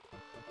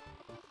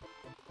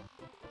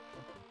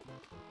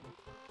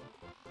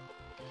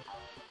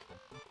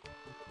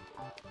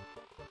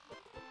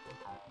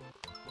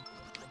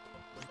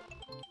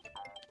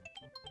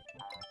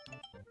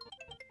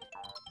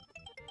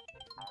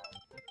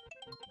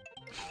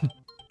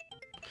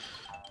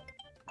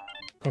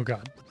 Oh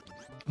god.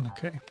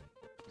 Okay.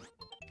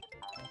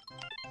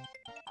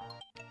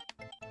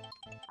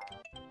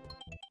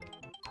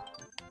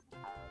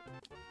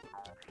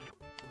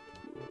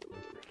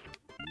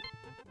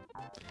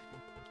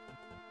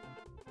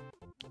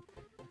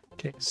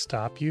 Okay,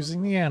 stop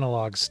using the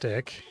analog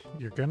stick.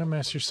 You're gonna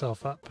mess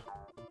yourself up.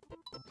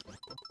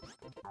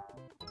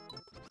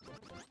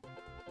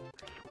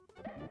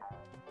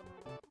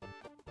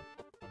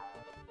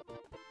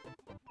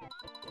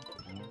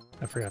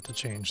 I forgot to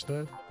change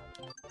the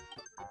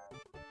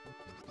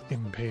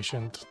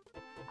impatient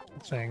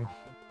thing.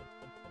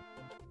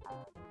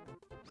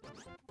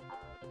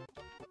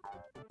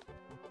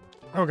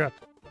 Oh god.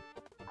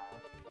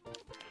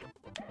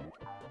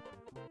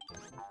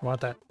 Want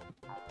that.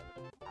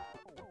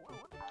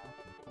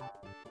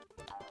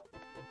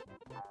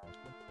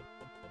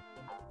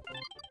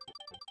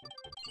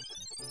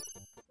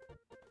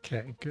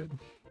 Okay, good.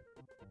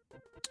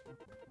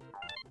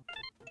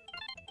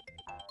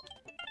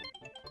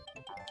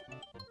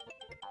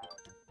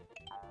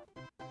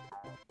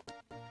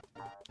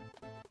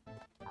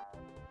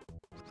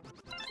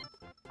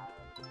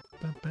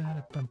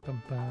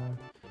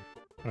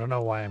 I don't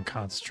know why I'm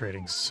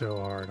concentrating so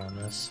hard on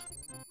this.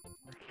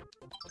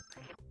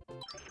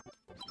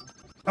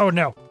 Oh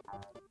no!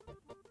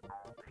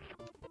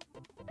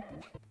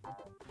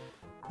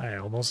 I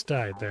almost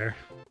died there.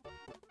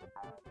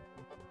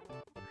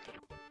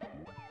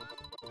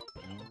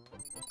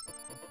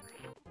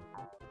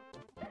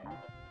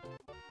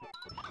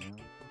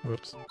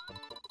 Whoops.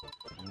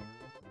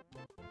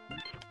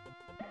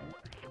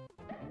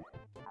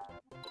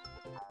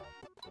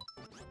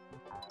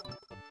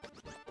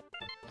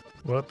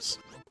 Whoops.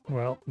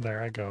 Well,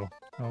 there I go.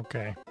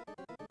 Okay.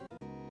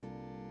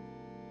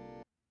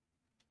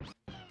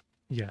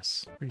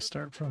 Yes,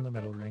 restart from the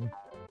middle ring.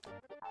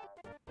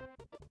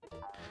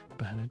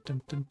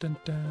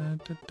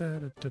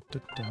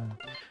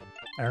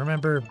 I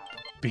remember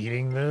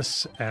beating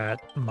this at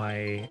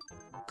my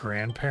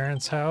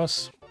grandparents'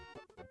 house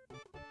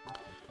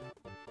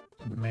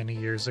many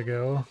years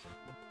ago.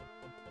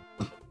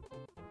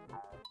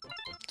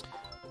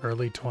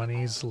 Early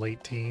 20s,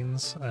 late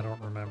teens, I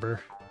don't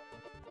remember.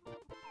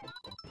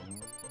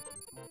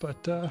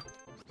 But, oh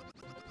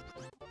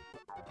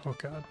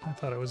god, I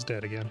thought I was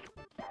dead again.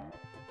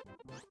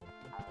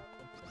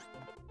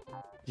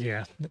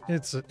 Yeah,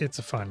 it's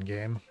a fun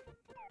game.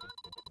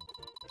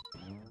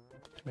 I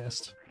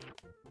missed.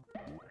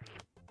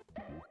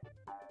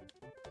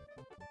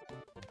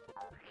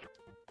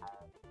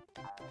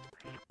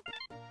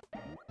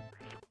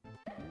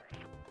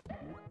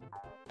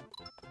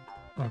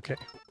 Okay.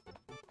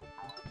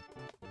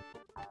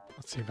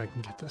 Let's see if I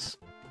can get this.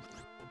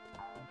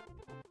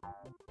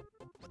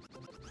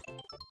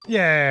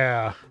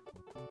 Yeah.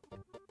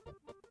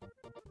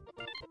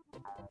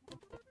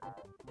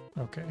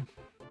 Okay.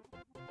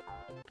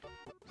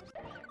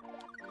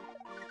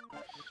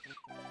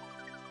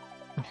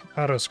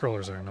 Auto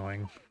scrollers are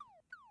annoying.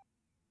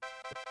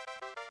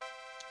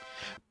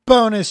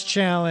 Bonus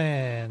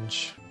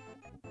challenge.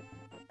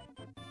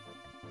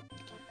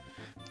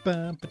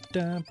 Ba, ba,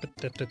 da, ba,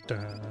 da, da, da.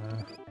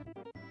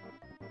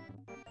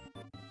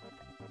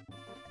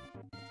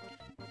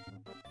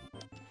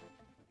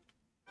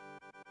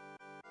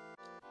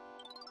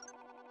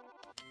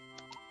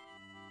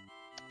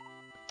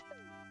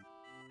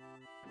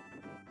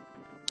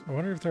 I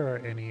wonder if there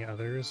are any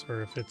others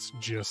or if it's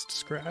just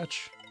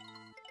Scratch.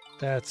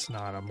 That's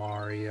not a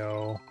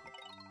Mario.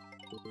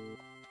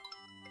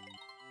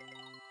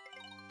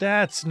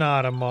 That's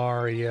not a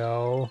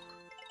Mario.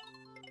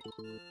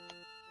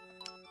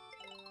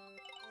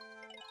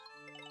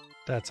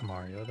 That's a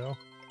Mario, though.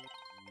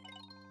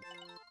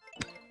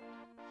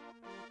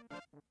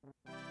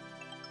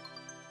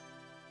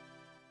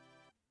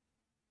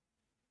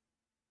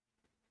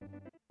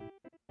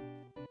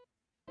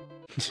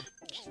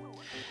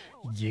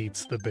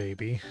 Yeats the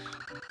baby.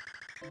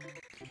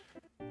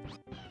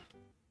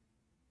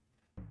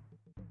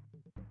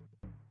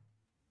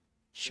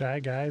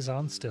 Shy Guys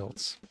on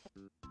stilts.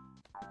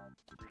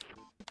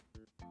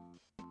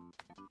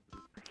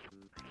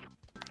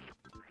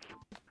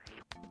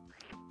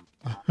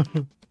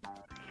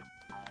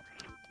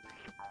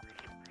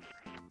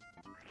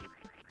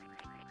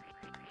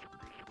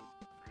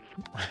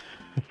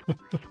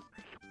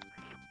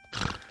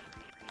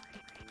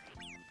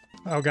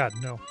 Oh god,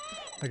 no.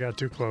 I got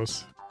too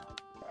close.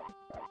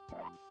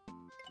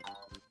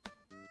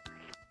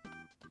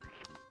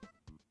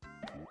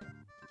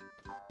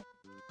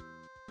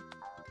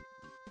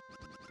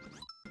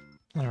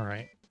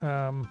 Alright.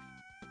 Let's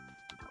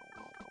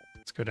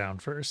go down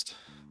first.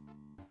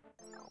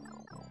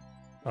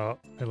 Oh,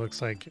 it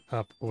looks like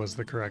up was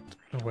the correct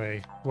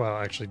way. Well,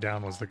 actually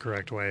down was the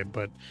correct way,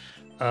 but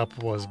up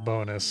was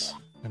bonus,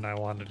 and I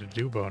wanted to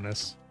do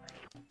bonus.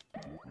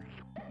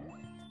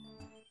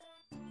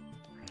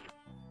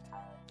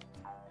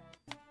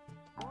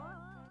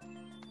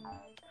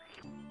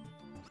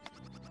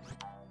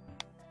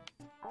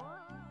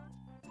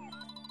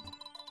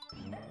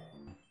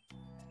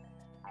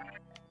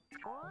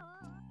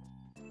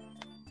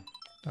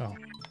 Oh,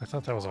 I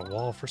thought that was a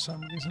wall for some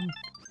reason.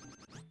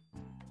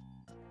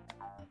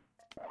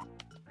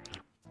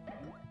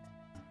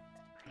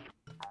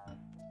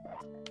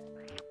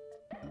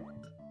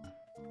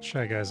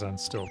 Shy Guys on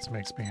stilts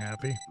makes me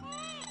happy.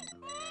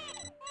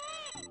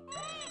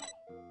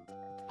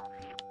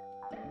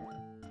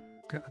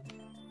 God,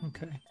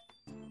 okay.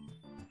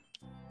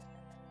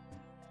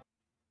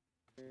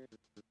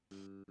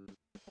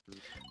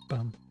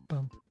 Bum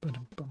bum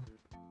ba-dum bum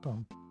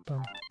bum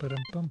bum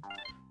ba-dum bum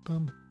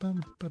bum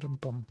bum ba-dum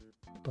bum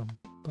bum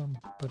bum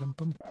ba-dum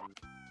bum.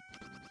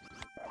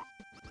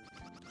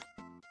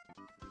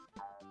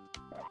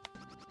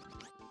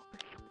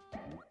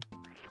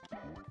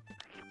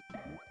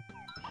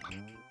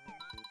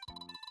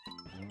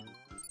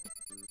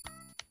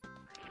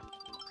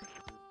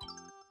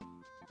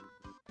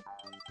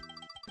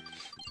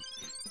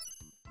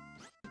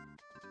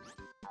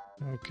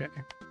 Okay.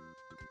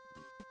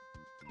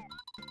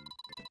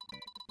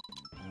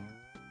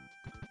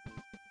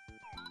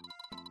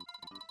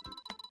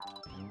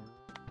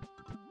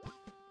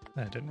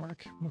 That didn't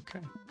work. Okay.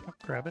 I'll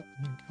grab it.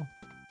 There you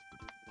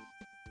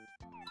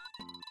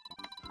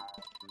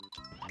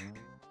go.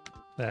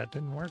 That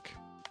didn't work.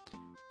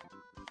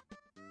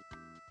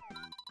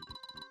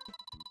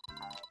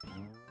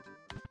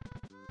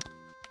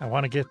 I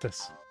want to get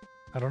this.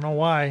 I don't know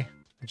why.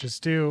 I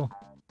just do.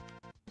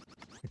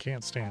 I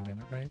can't stand in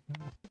it right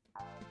now.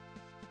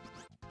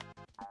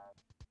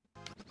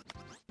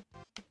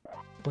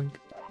 Boink,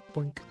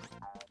 boink,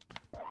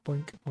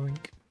 boink,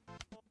 boink.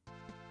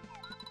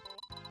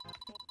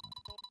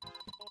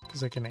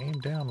 Because I can aim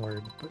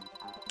downward, but...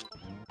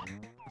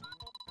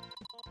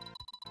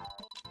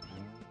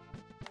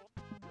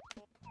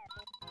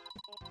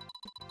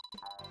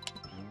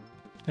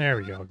 There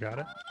we go, got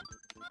it.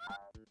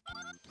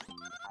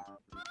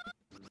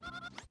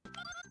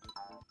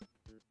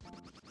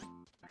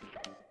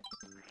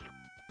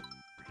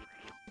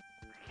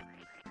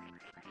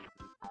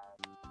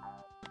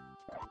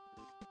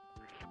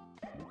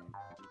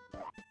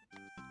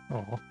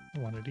 Oh, I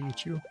wanted to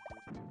eat you.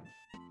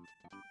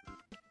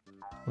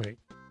 Wait.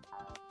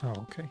 Oh,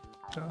 okay.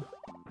 Duh.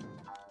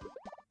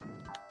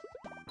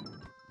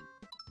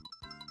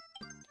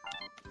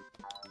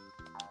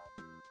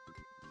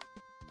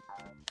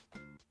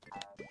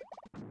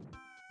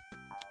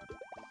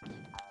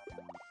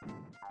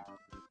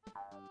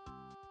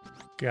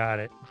 Got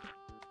it.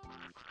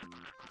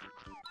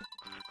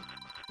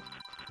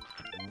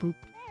 Boop.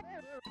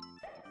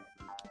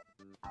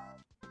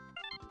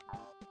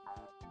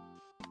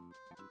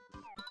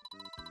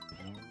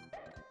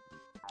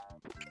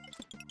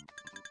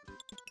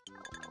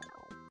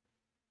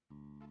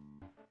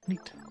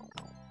 Neat.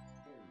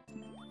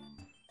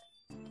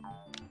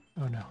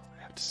 Oh no,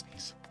 I have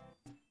Sneeze.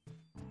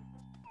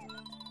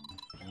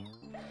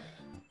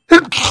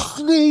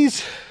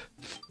 Sneeze.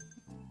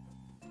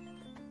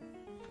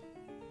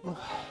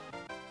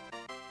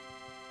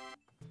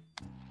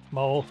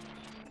 Mole.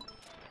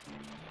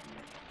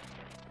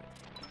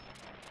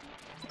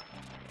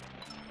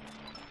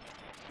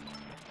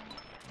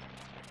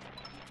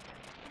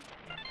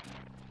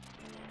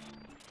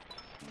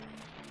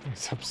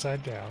 It's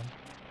upside down.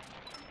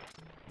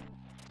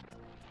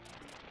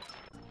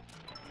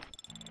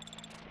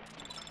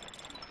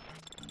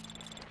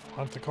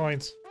 Want the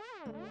coins.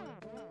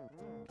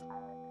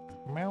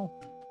 Meow.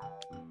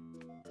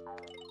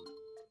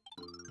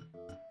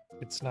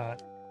 It's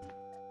not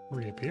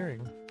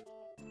reappearing.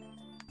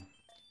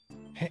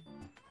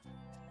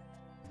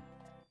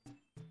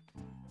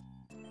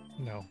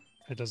 No,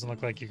 it doesn't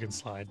look like you can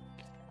slide.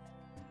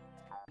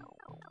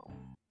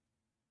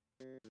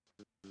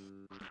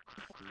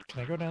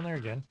 Can I go down there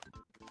again?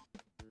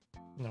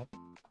 Nope.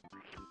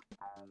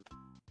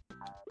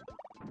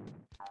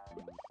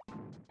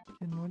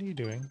 And what are you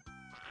doing?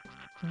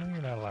 No,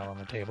 you're not allowed on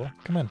the table.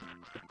 Come on.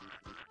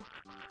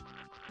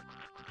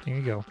 Here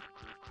you go.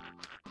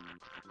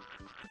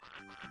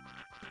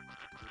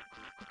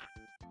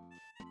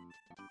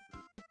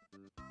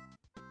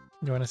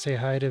 You want to say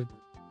hi to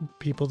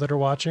people that are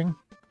watching?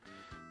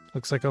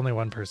 Looks like only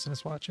one person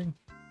is watching.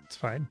 It's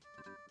fine.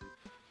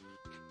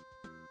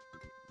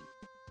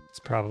 It's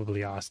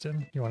probably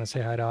Austin. You want to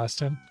say hi to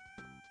Austin?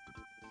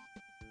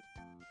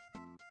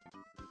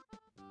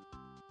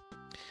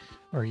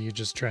 Or are you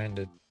just trying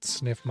to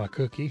sniff my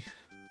cookie?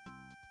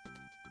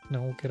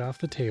 No, get off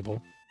the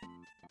table.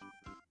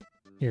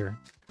 Here.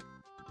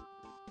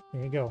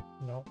 Here you go.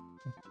 No.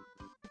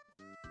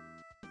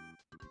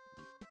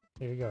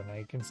 There you go. Now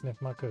you can sniff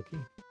my cookie.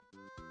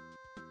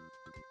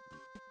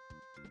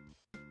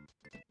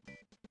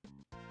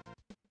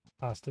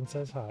 Austin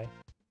says hi.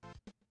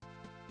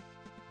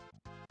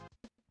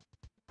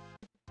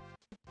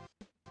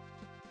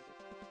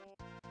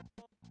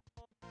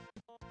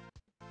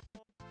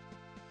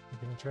 You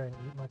gonna try and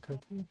eat my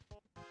cookie?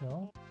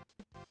 No?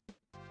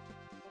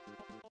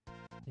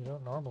 You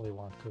don't normally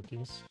want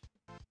cookies.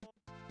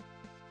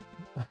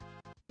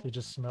 It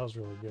just smells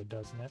really good,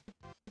 doesn't it?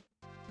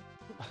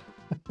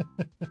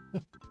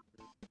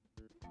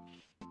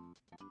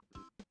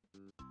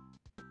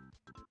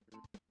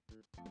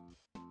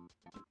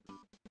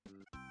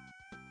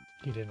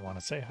 He didn't want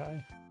to say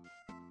hi.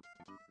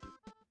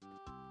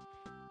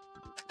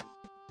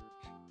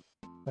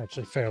 I'm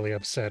actually fairly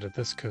upset at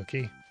this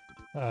cookie.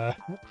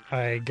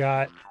 I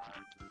got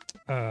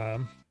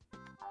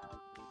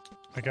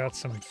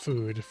some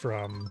food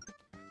from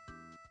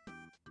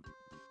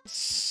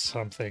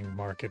something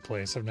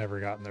marketplace. I've never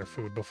gotten their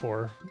food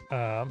before.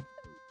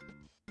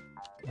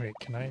 Wait,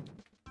 can I?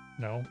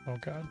 No? Oh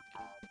god.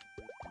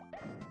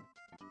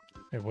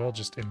 It will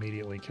just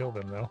immediately kill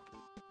them though.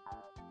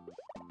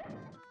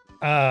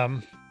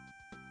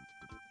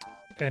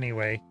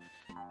 Anyway,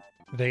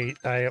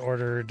 I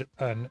ordered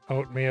an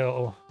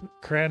oatmeal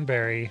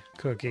cranberry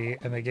cookie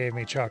and they gave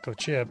me chocolate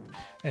chip.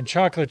 And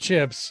chocolate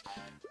chips,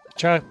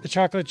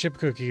 chocolate chip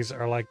cookies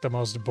are like the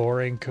most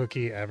boring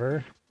cookie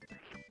ever.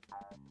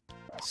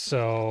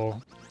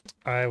 So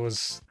I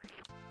was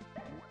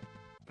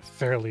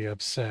fairly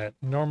upset.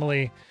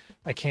 Normally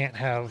I can't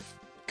have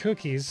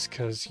cookies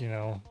because, you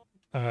know,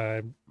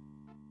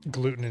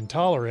 gluten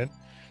intolerant.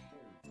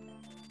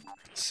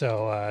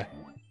 So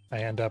I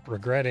end up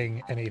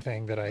regretting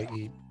anything that I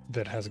eat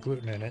that has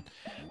gluten in it.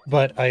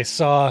 But I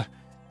saw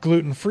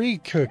gluten-free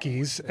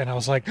cookies and I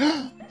was like,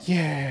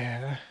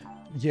 yeah.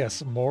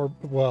 Yes, more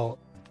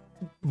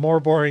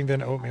boring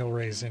than oatmeal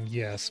raisin,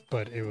 yes,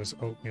 but it was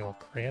oatmeal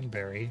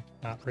cranberry,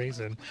 not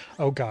raisin.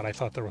 Oh god, I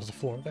thought there was a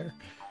floor there.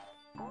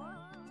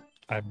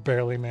 I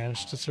barely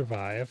managed to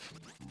survive.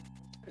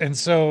 And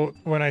so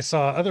when I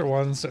saw other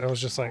ones, I was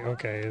just like,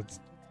 okay, it's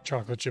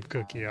chocolate chip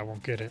cookie, I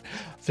won't get it.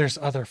 There's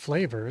other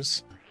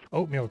flavors.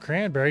 Oatmeal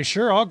cranberry,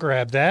 sure, I'll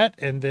grab that.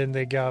 And then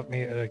they got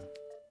me a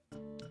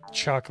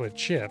chocolate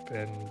chip,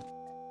 and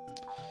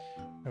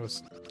I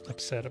was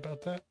upset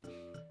about that.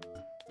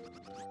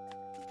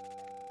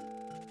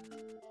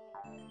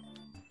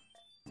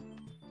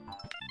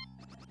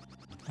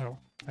 Oh,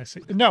 I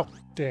see. No!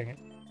 Dang it.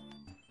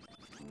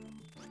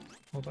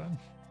 Hold on.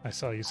 I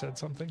saw you said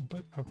something,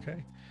 but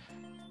okay.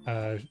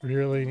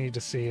 Really need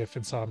to see if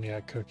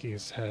Insomniac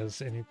Cookies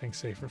has anything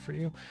safer for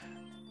you.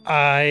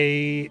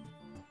 I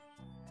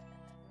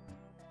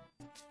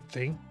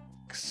think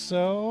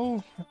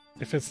so.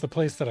 If it's the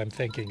place that I'm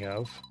thinking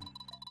of.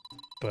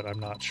 But I'm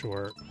not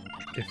sure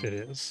if it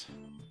is.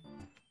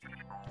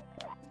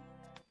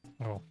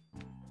 Oh.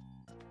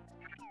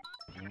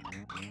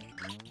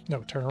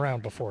 No, turn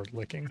around before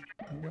licking.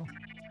 There you go.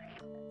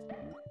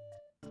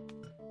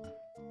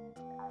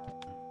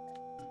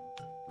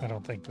 I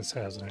don't think this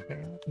has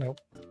anything in it. Nope.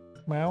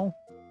 Meow.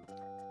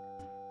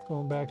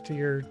 Going back to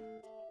your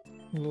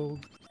little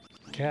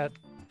cat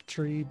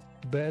tree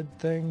bed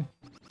thing.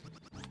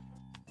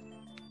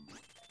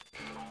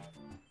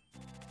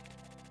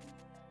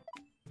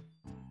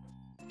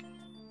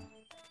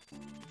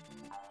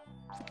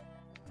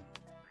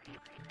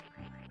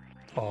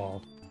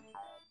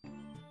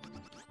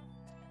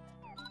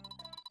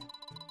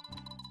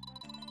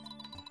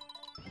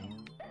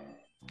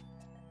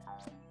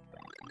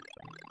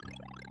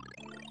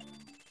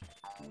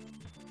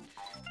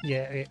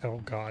 Yeah, oh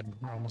god,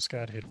 I almost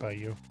got hit by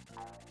you.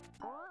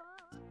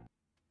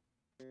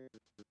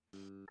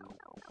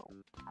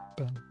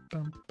 Bum,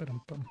 bum,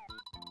 ba-dum, bum.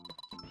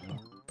 Bum,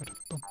 ba-dum,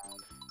 bum.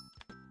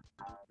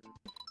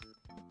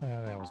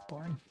 That was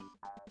boring.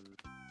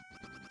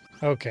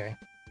 Okay.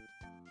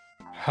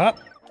 Huh!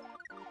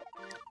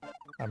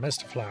 I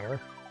missed a flower.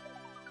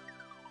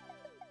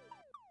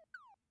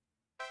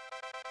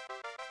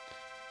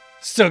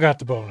 Still got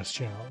the bonus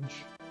challenge.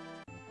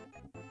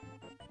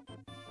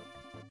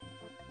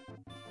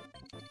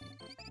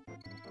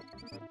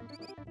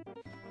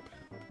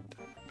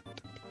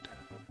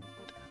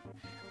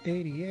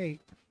 $88.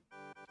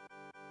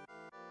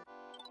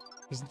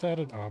 Isn't that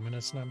an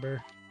ominous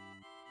number?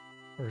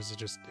 Or is it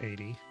just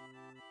 80?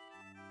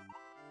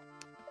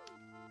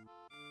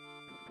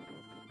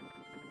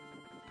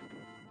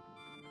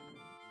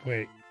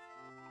 Wait.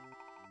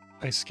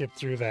 I skipped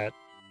through that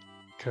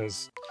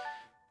because...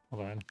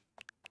 Hold on.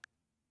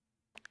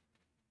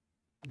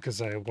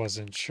 Because I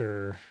wasn't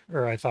sure,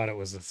 or I thought it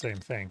was the same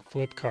thing.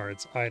 Flip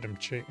cards, item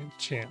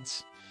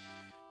chance.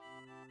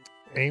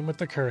 Aim with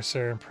the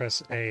cursor and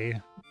press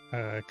A,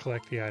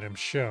 collect the item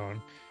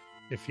shown.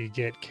 If you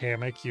get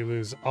Kamek, you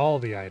lose all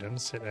the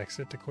items. Hit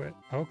exit to quit.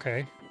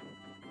 Okay.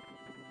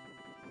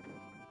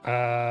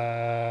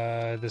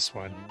 This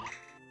one.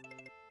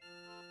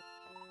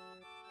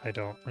 I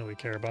don't really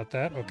care about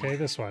that. Okay,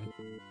 this one.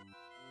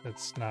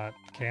 It's not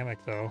Kamek,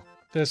 though.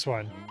 This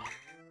one.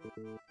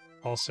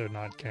 Also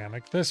not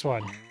Kamek. This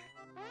one.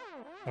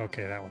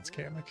 Okay, that one's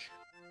Kamek.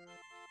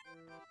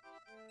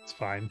 It's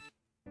fine.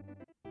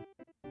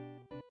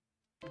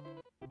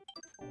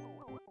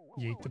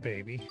 Yeet the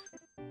baby.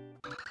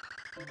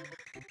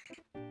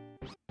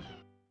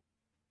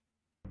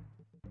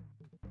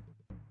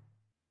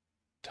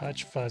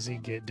 Touch fuzzy,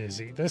 get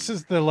dizzy. This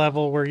is the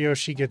level where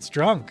Yoshi gets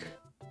drunk.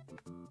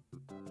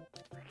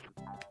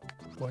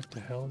 What the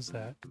hell is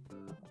that?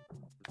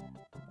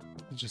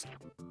 It just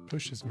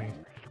pushes me.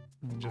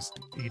 And just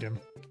eat him.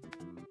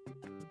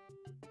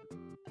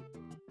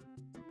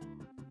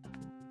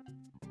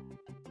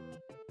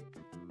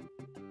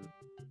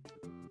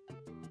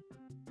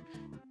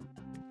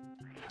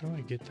 How do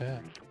I get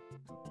that?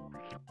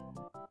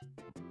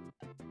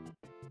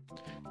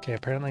 Okay,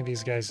 apparently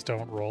these guys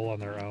don't roll on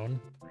their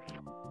own.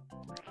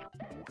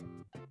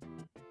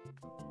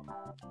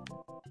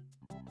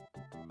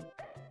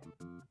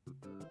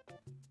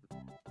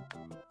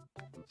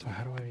 So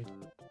how do I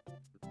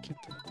get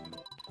that?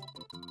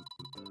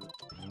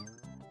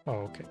 Oh,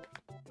 okay.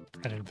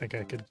 I didn't think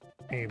I could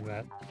aim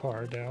that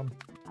far down.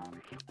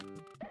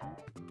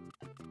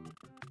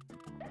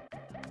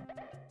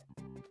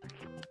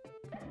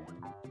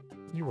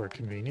 You were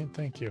convenient,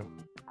 thank you.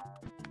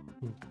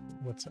 Ooh,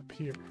 what's up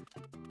here?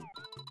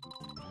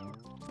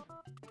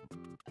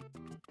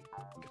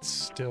 It's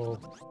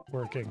still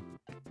working.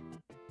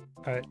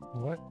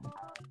 What?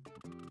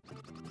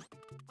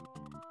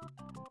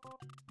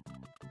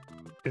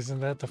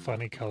 Isn't that the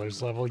funny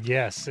colors level?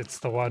 Yes, it's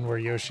the one where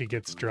Yoshi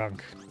gets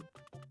drunk.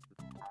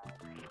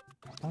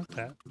 I want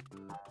that.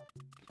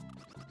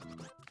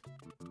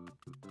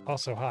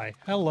 Also, hi.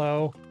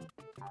 Hello.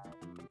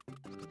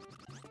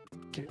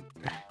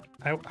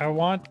 I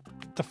want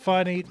the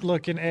funny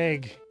looking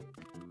egg.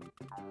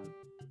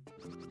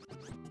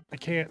 I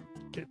can't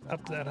get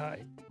up that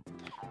high.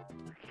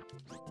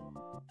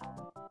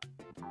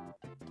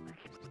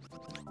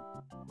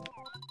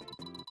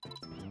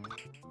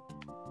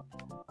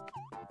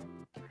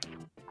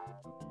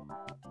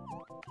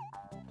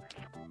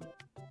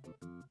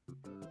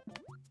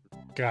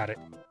 Got it.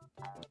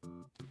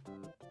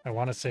 I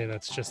want to say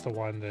that's just the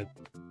one that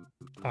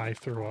I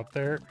threw up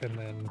there, and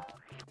then...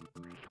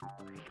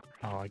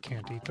 Oh, I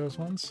can't eat those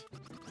ones?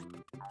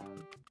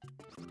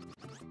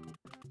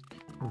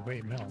 Ooh,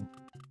 wait, melon.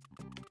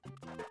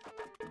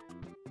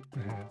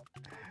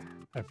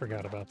 I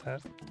forgot about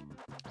that.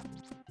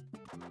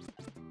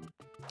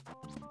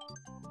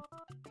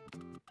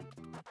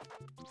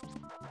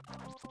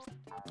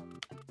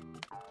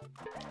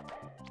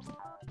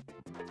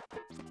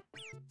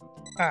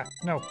 Ah,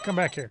 no, come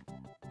back here.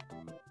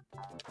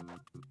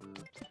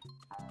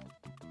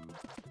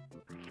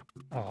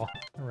 Oh,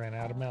 I ran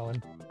out of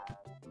melon.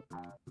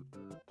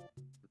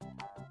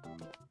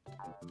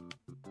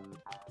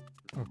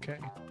 Okay.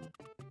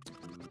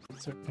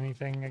 Is there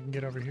anything I can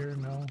get over here?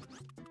 No.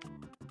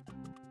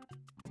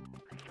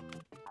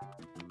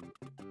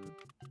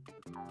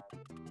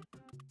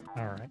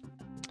 All right.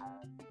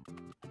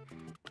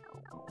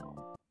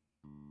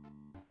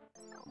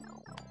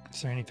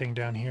 Is there anything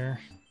down here?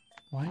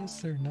 Why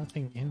is there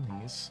nothing in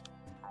these?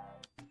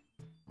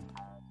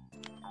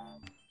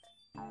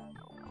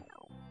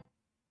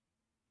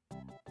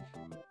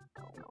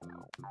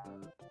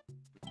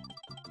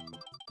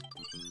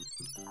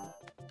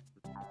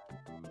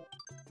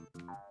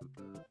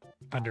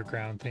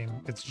 Underground theme.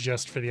 It's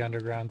just for the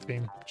underground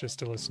theme, just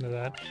to listen to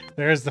that.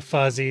 There's the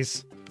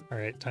fuzzies. All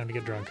right, time to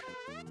get drunk.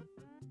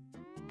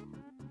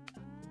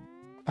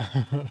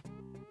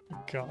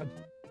 God.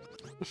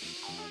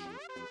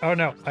 Oh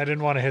no, I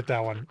didn't want to hit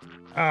that one.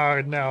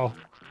 Oh no.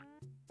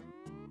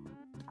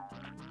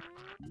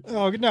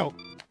 Oh, no.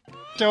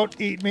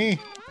 Don't eat me.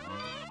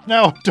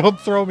 No, don't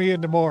throw me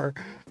into more.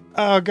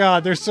 Oh,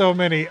 God, there's so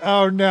many.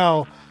 Oh,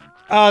 no.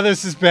 Oh,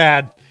 this is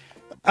bad.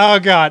 Oh,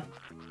 God.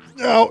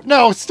 No,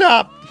 no,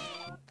 stop.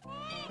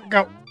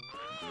 Go.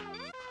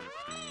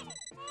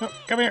 No,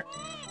 come here.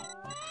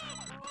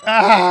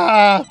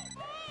 Ah!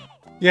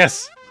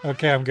 Yes.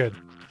 Okay, I'm good.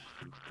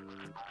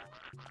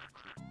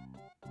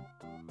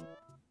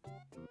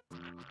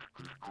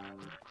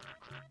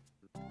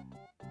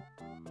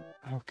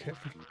 Okay,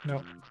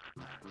 no.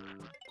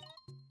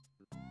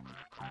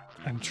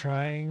 I'm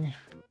trying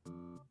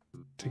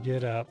to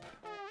get up.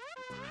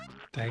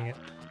 Dang it.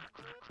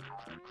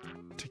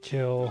 To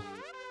kill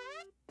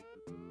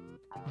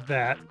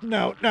that.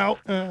 No, no.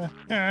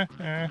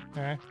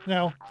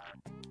 No.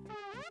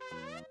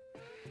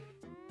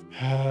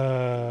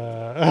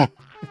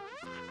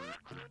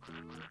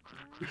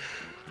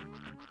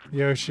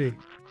 Yoshi,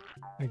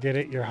 I get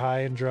it. You're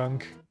high and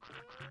drunk.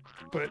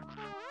 But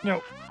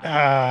no.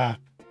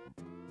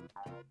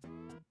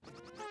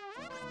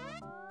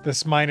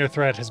 This minor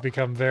threat has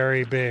become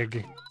very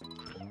big.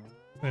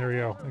 There we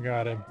go. I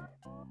got him.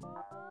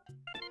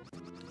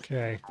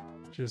 Okay.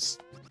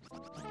 Just...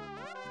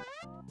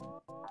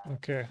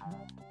 Okay.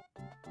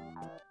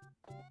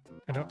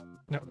 I don't...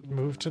 No,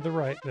 move to the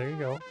right. There you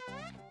go.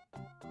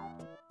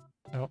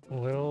 No, a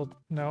little...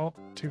 No,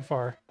 too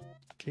far.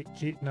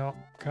 Keep... No,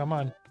 come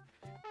on.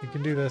 You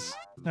can do this.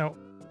 No.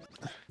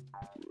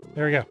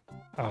 There we go.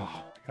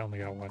 Oh, I only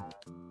got one.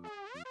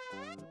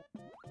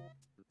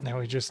 Now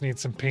we just need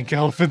some pink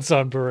elephants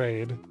on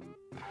parade.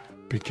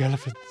 Pink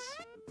elephants.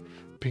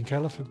 Pink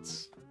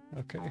elephants.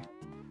 Okay.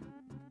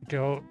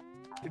 Go.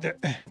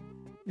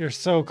 You're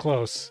so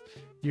close.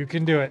 You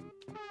can do it.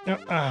 No.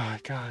 Oh,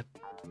 God.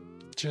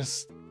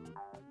 Just...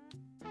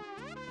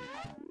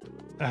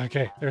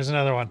 Okay, there's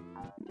another one.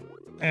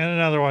 And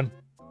another one.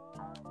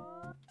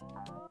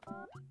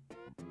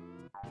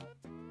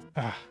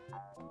 Ah.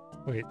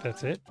 Wait,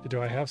 that's it?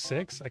 Do I have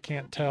 6? I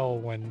can't tell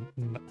when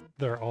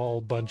they're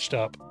all bunched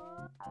up.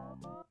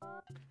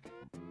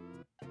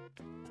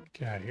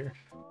 Get out of here.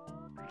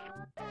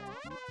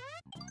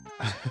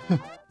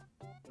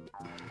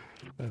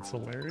 That's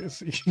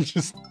hilarious. You can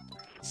just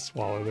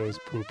swallow those,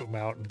 poop them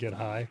out, and get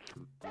high.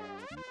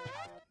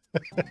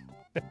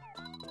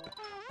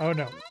 Oh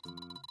no.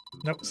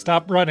 No,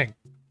 stop running.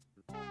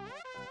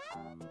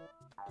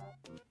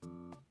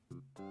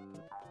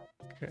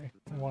 Okay,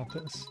 I want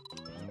this.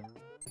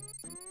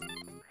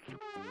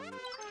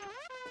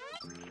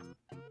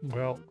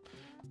 Well,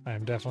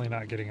 I'm definitely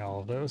not getting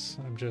all of those.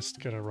 I'm just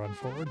gonna run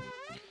forward.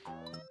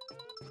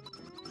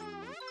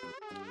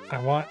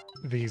 I want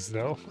these,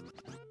 though.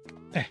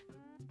 Eh.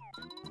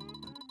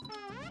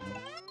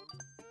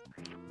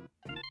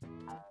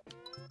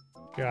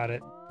 Got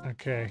it.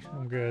 Okay,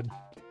 I'm good.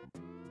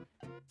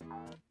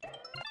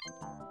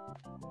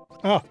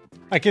 Oh,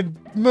 I can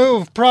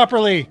move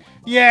properly!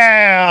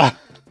 Yeah!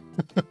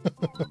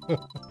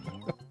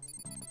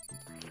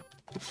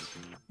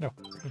 No,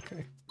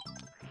 okay.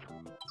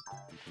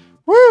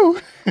 Woo!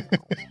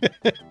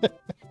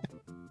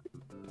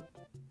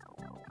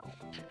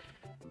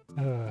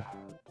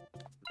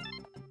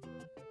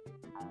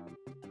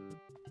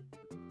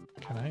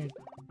 Can I?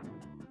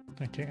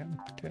 I can.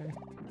 Okay.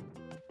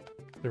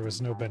 There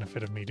was no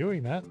benefit of me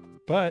doing that,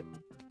 but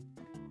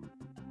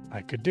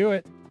I could do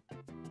it.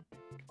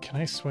 Can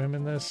I swim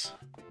in this?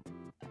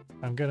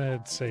 I'm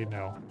gonna say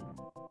no.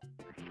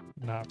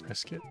 Not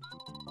risk it.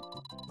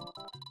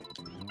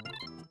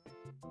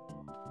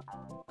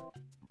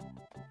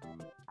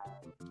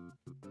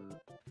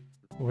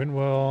 When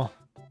will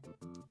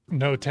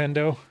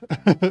Nintendo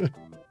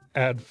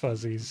add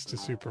fuzzies to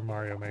Super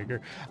Mario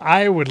Maker?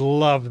 I would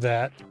love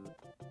that.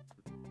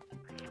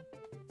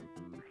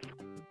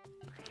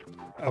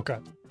 Oh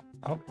god.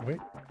 Oh, wait.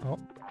 Oh.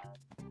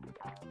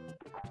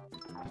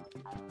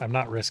 I'm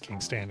not risking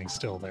standing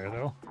still there,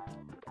 though.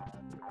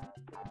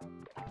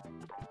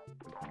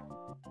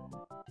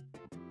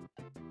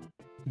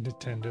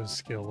 Nintendo's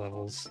skill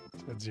levels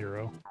at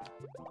 0.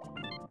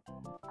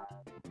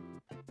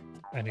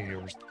 I knew you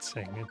were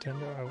saying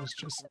Nintendo. I was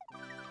just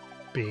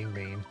being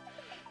mean.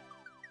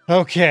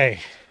 Okay.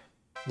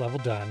 Level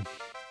done.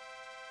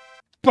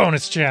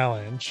 Bonus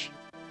challenge.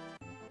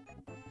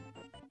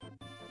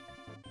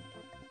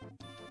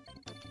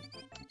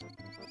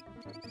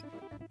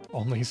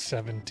 Only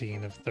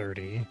 17 of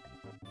 30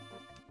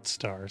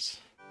 stars.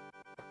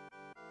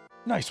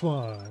 Nice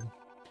one.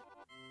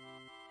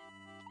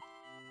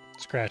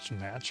 Scratch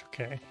and match,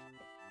 okay.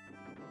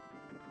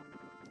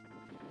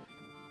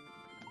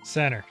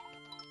 Center.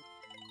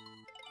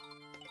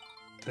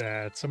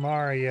 That's a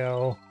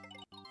Mario.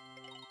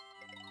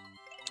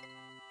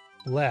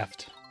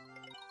 Left.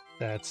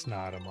 That's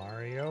not a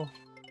Mario.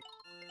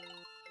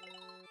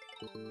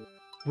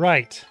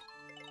 Right.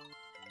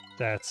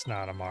 That's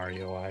not a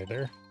Mario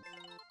either.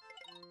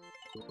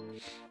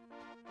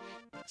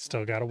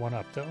 Still got a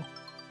 1-up though.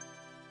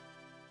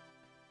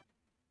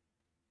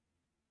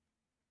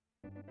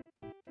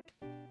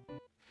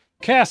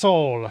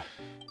 Castle!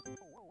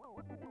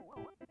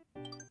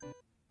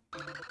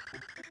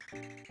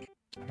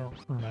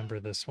 remember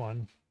this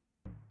one.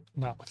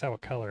 Not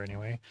without color,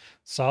 anyway.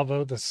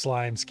 Salvo the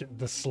slime skin.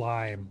 The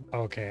slime.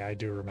 Okay, I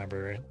do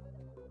remember it.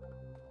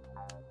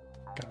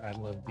 God, I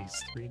love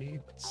these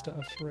 3D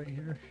stuff right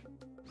here.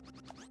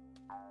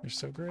 They're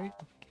so great.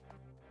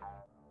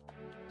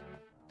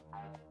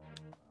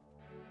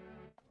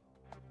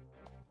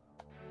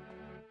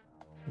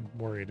 I'm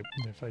worried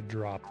if I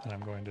drop, then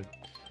I'm going to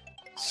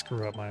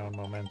screw up my own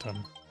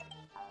momentum.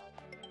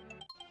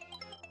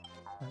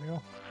 There we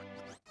go.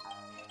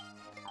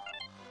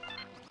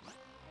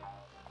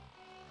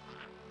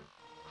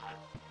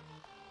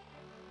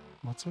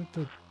 What's with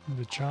the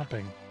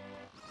chomping?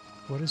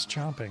 What is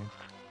chomping?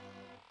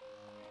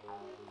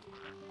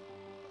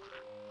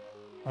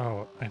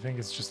 Oh, I think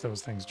it's just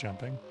those things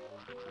jumping.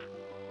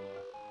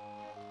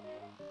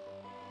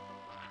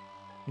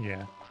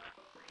 Yeah.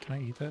 Can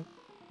I eat that?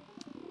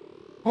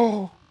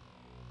 Oh!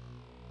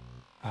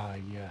 Ah,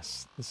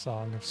 yes. The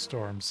Song of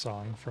Storms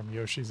song from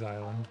Yoshi's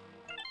Island.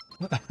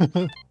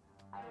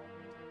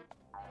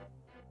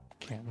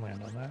 Can't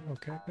land on that.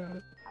 Okay, got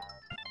it.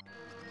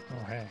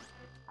 Oh, hey.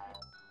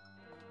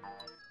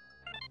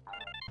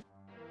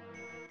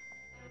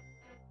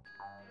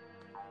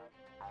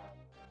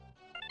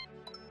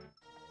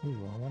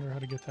 Ooh, I wonder how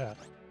to get that.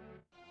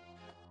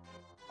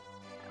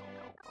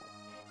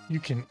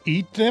 You can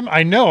eat them?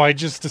 I know, I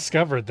just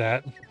discovered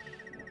that.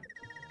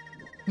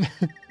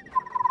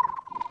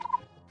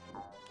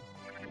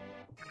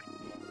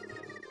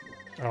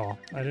 Oh,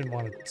 I didn't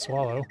want to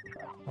swallow.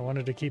 I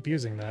wanted to keep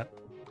using that.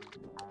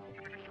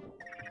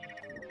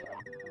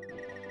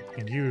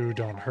 And you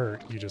don't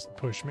hurt, you just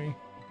push me.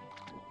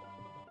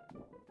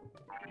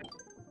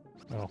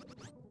 Oh,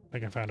 I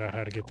think I found out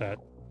how to get that.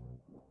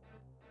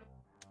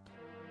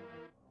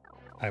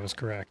 I was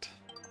correct.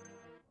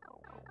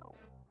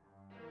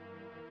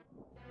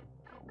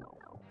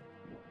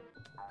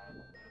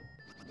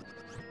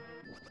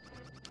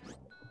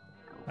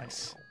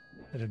 Nice.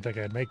 I didn't think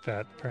I'd make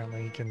that.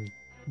 Apparently you can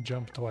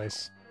jump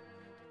twice.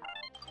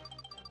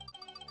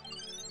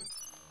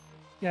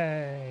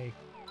 Yay!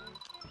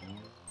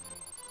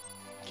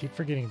 Keep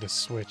forgetting to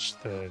switch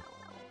the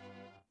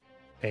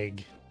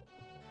egg.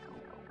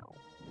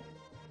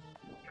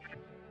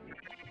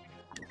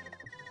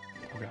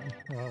 Okay,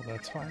 well,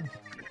 that's fine.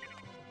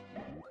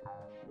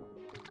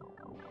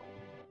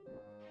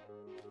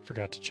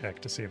 Forgot to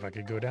check to see if I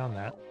could go down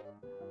that.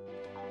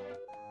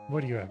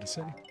 What do you have to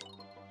say?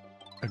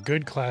 A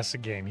good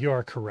classic game. You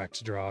are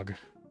correct, Drog.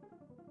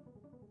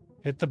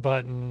 Hit the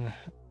button.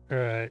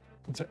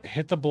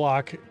 Hit the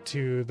block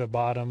to the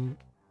bottom.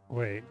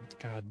 Wait,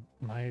 God,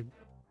 my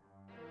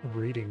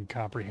reading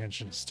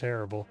comprehension is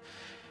terrible.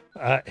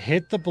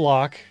 Hit the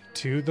block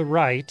to the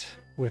right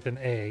with an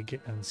egg,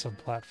 and some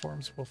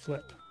platforms will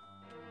flip.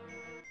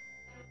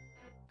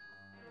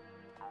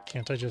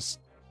 Can't I just...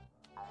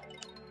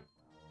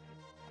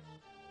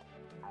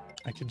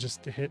 I can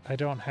just hit... I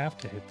don't have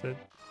to hit the...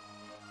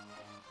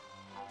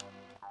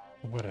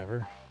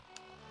 Whatever.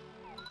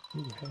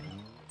 Ooh, hey.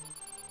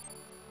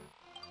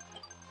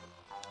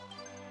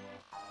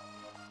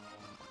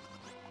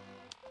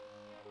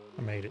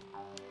 I made it.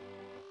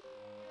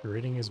 Your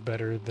reading is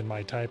better than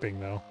my typing,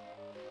 though.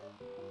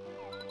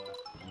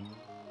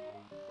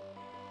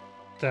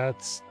 That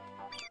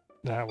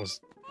was...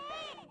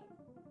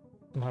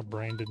 My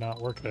brain did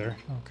not work there.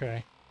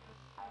 Okay.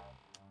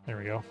 There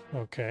we go.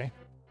 Okay.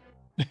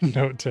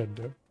 No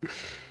Nintendo.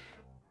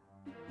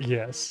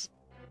 Yes.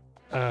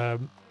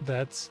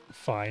 That's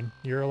fine.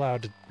 You're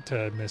allowed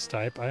to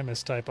mistype. I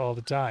mistype all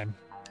the time.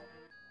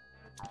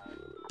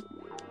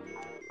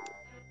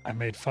 I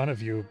made fun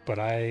of you, but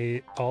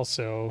I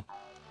also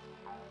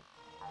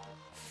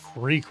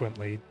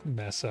frequently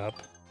mess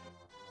up.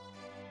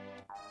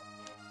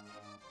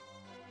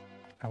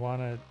 I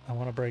wanna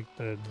break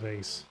the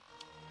vase.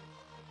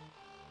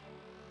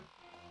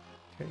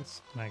 Okay,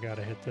 and I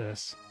gotta hit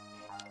this.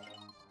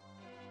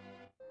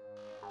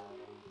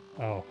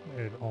 Oh,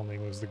 it only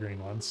was the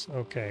green ones.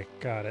 Okay,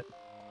 got it.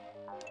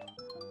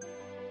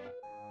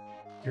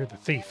 You're the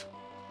thief.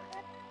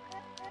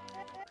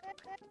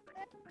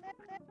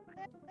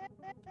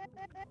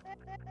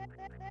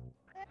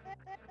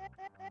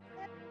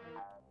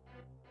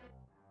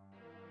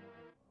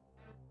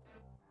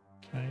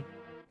 Okay.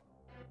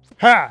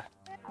 Ha!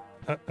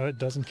 It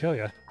doesn't kill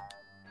you.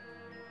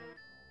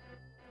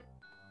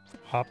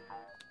 Hop.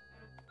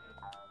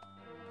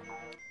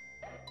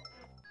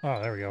 Oh,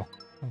 there we go.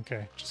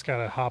 Okay, just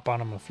gotta hop on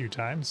them a few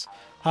times.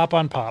 Hop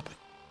on pop.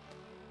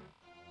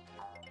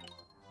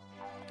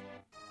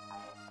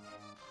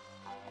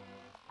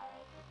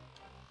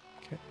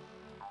 Okay.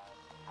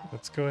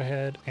 Let's go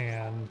ahead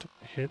and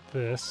hit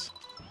this.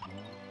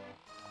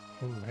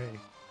 Ooh, hey.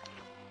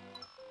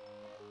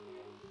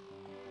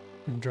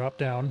 And drop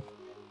down.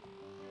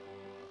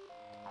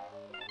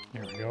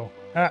 There we go.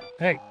 Ah,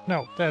 hey,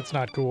 no, that's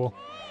not cool.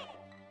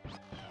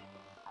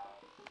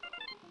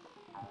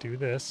 Do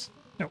this.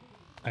 Nope,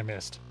 I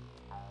missed.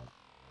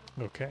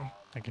 Okay,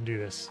 I can do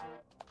this.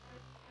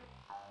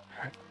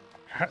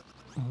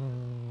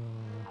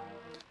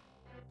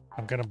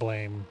 I'm gonna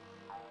blame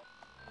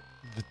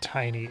the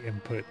tiny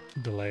input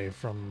delay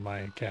from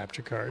my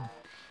capture card.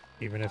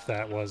 Even if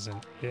that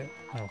wasn't it.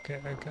 Okay,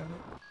 I got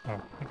it.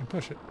 Oh, I can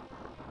push it.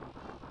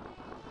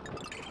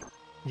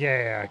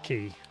 Yeah,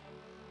 key.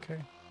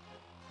 Okay.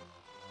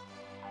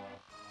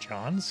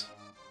 John's?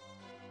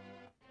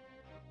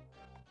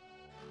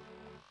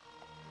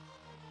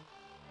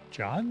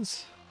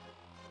 John's?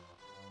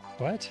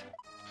 What?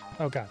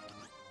 Oh, God.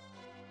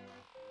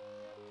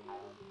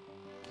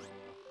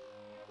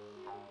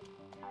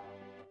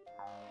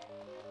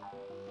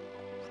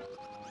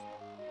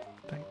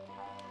 Thank.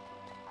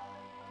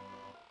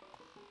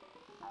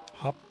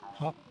 Hop,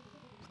 hop.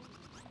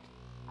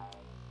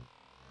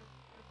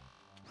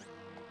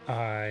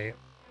 I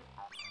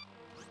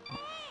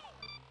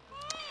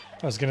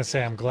was gonna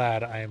say I'm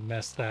glad I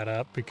messed that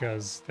up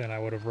because then I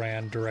would have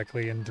ran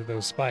directly into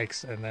those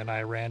spikes, and then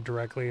I ran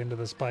directly into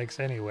the spikes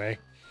anyway.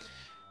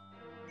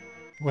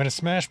 When a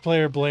Smash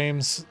player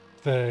blames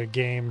the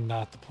game,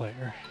 not the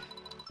player.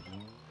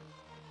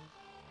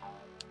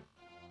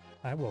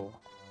 I will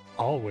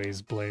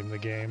always blame the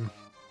game.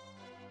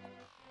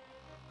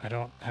 I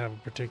don't have a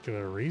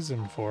particular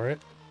reason for it,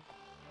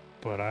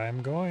 but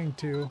I'm going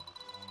to.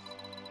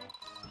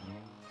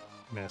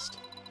 Missed.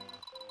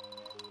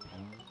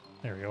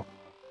 There we go.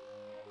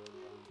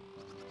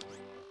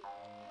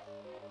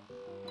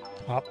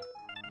 Hop.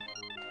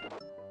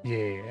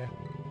 Yeah.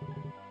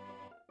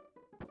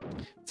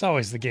 It's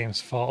always the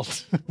game's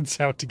fault. It's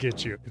out to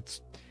get you.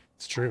 It's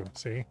true,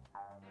 see?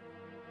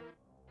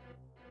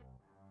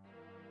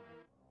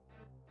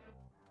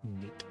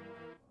 Neat.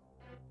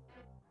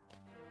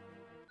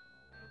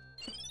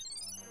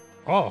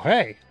 Oh,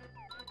 hey!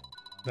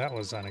 That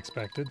was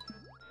unexpected.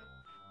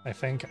 I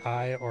think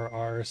I or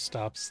R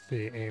stops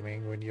the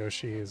aiming when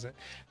Yoshi is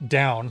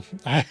down.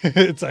 I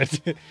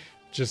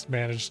just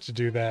managed to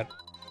do that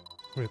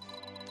with...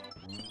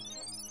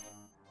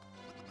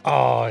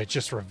 Oh, it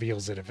just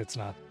reveals it if it's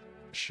not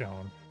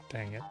shown.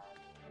 Dang it.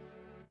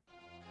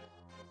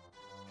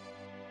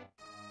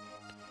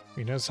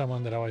 We know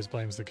someone that always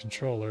blames the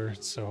controller,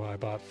 so I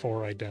bought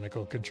 4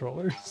 identical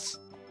controllers.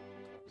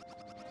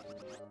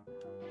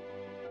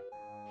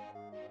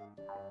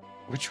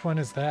 Which one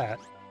is that?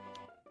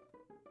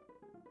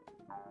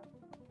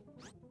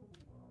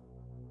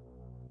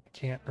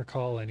 Can't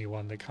recall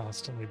anyone that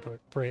constantly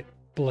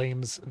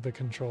blames the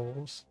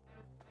controls.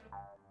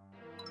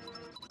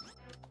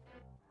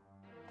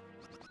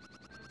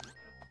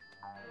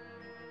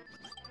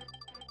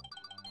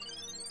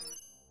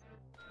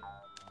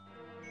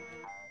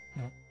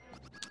 No.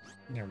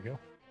 There we go.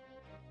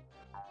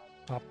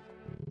 Hop.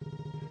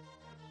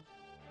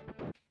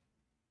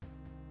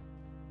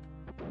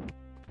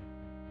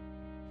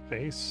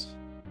 Face.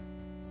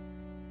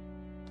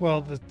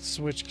 Well, the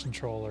Switch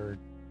controller...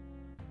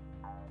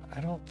 I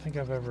don't think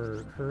I've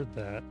ever heard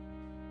that.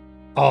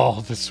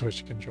 Oh, the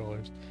Switch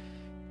controllers.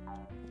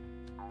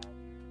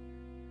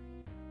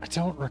 I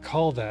don't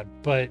recall that,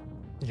 but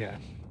yeah.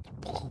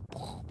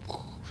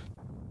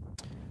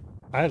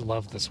 I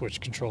love the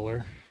Switch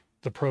controller.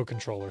 The Pro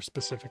controller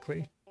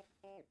specifically.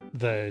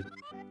 The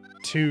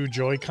 2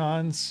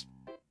 Joy-Cons,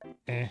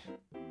 I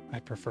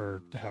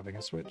prefer having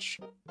a Switch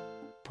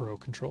Pro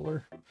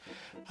controller.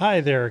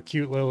 Hi there,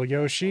 cute little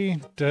Yoshi.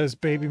 Does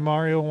baby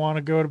Mario want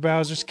to go to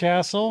Bowser's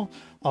Castle?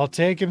 I'll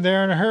take him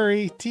there in a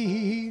hurry.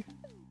 Tee.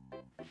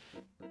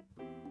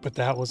 But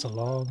that was a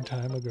long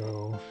time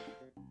ago.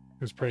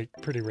 It was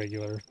pretty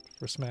regular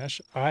for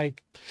Smash. I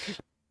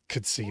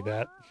could see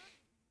that.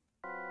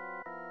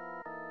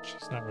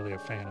 She's not really a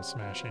fan of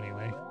Smash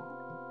anyway.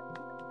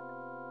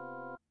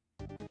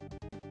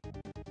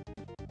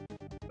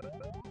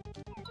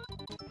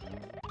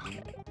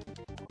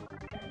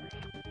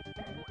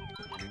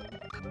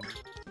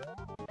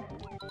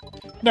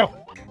 No!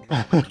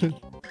 I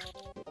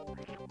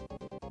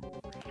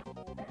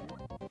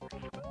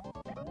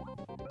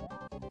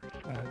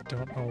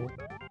don't know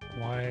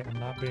why I'm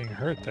not being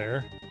hurt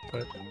there,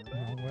 but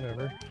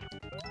whatever.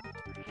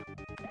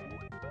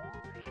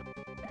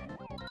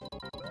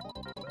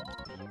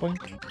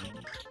 Boink.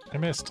 I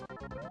missed.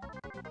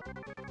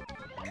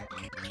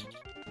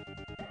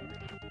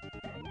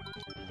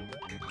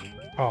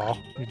 Oh,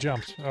 you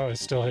jumped. Oh, it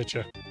still hit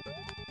you.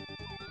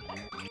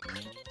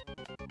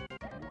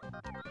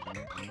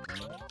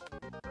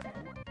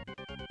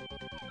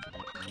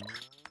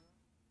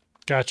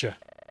 Gotcha.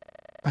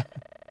 I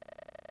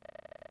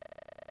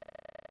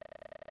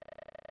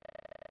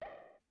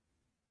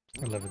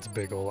love its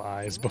big old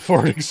eyes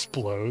before it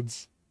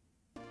explodes.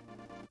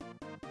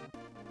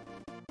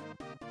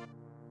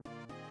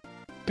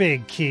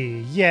 Big key,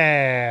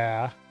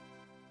 yeah!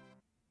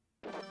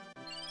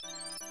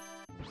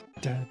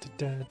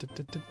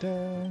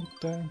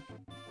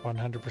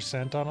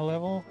 100% on a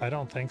level? I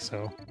don't think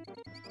so.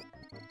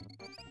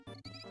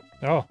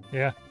 Oh,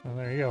 yeah. Well,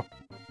 there you go.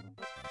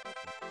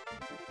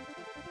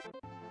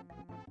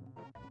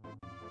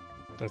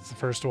 That's the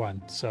first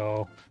one,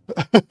 so...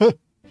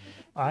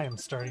 I am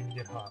starting to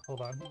get hot.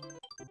 Hold on.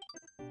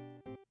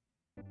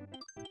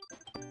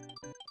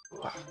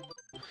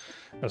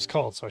 It was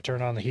cold, so I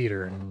turned on the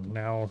heater, and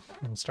now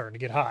I'm starting to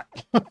get hot.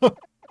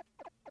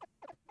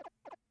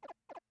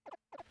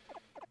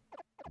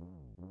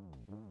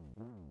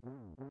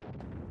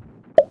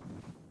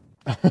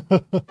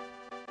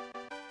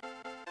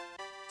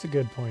 It's a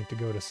good point to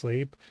go to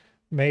sleep.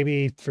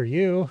 Maybe for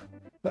you.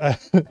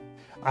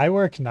 I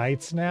work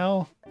nights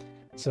now,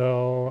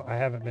 so I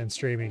haven't been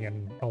streaming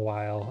in a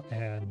while,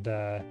 and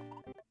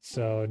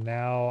so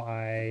now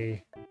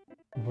I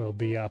will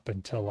be up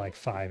until like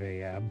 5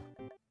 a.m.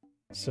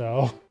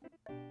 So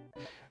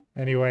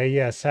anyway,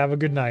 yes, have a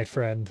good night,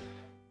 friend.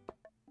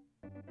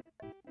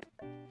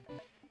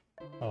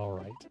 All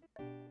right.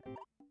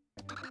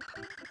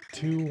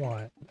 2,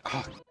 1.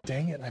 Oh,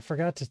 dang it. I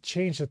forgot to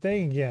change the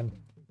thing again.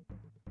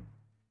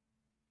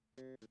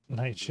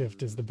 Night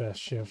shift is the best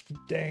shift.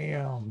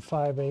 Damn,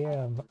 5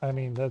 a.m. I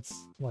mean, that's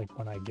like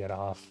when I get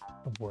off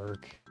of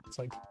work. It's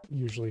like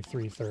usually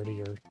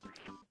 3:30 or...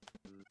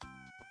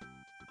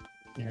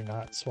 You're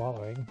not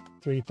swallowing.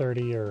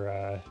 3:30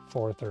 or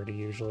 4:30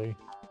 usually.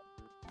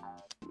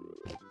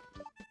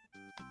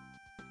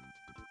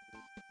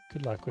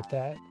 Good luck with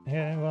that.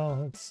 Yeah,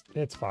 well,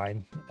 it's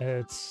fine.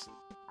 It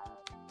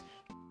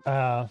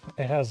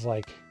has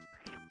like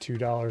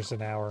 $2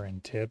 an hour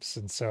in tips,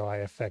 and so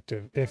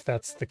if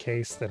that's the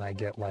case, then I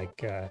get like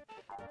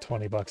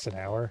 $20 an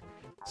hour.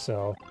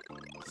 So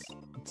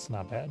it's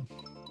not bad.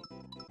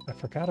 I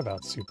forgot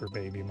about Super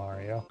Baby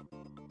Mario.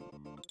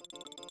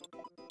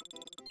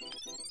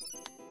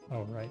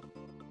 Oh, right.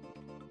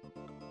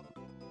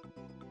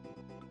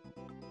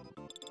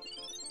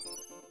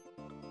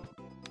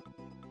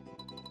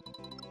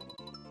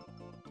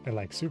 I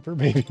like Super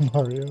Baby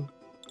Mario.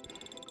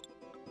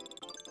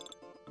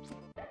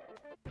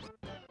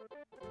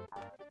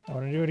 I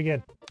want to do it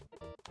again.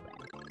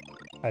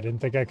 I didn't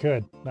think I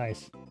could.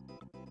 Nice.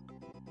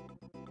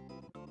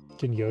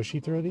 Can Yoshi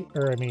throw the...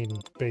 Or, I mean,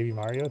 Baby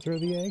Mario throw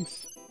the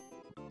eggs?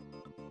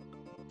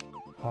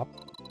 Hop.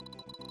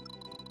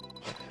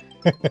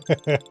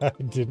 I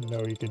didn't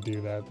know you could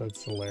do that.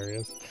 That's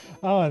hilarious.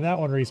 Oh, and that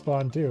one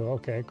respawned too.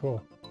 Okay,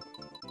 cool.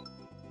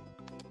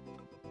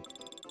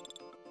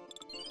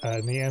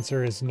 And the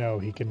answer is no,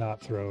 he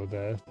cannot throw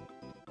the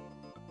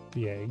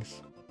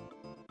eggs.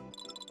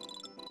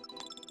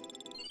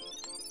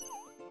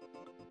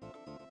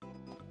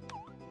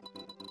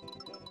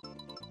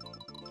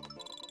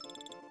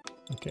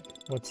 Okay,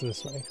 what's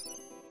this way?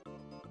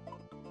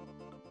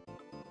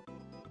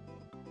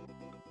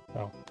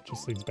 Oh,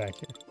 just leads back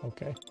here.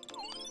 Okay.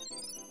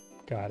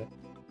 Got it.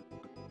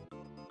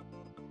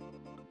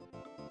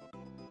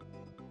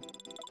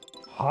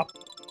 Hop.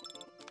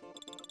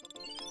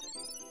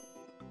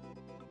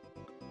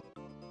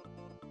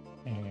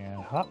 And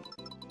hop.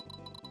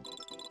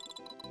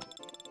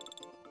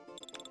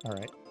 All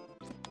right.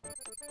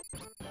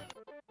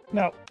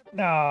 No,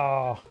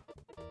 no.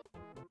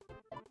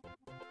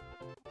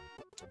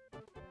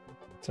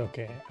 It's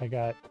okay. I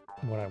got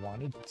what I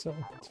wanted, so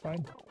it's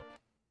fine.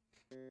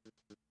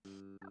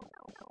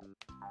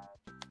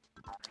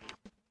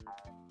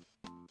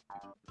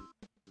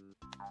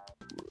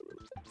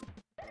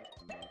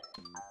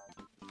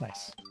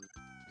 Nice.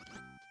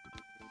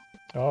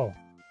 Oh,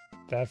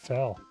 that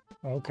fell.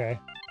 Okay.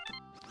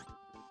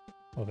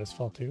 Oh, this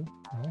fell too?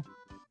 Oh.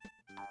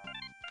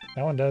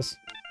 That one does.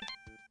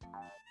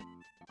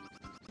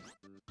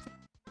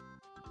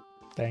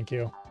 Thank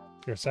you.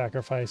 Your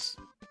sacrifice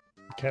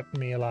kept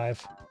me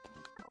alive.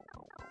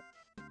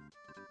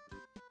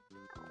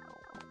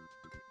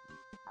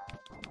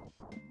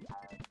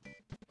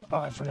 Oh,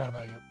 I forgot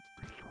about you.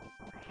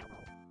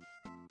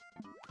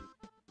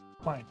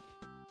 Fine.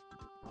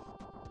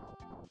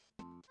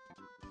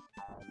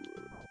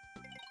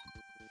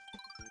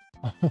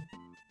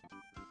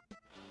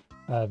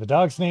 The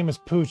dog's name is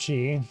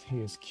Poochie. He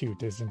is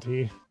cute, isn't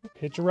he?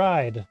 Hitch a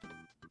ride.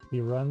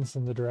 He runs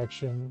in the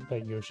direction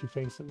that Yoshi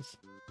faces.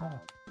 Oh.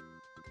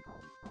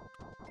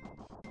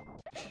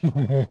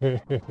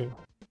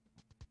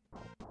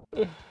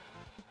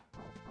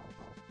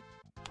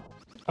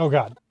 Oh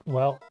god.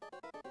 Well,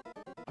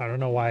 I don't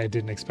know why I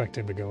didn't expect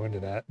him to go into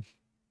that.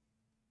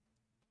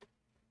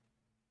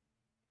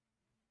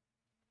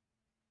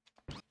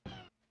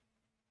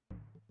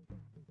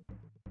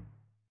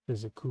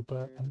 There's a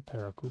Koopa and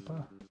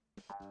Paracoopa.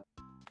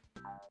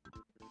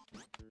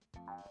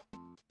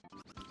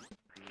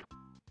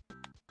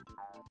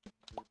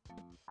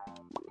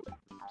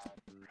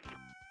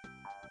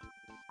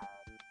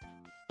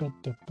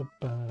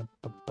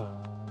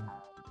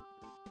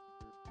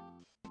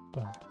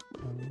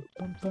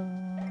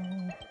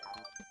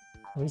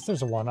 At least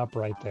there's a 1-up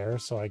right there,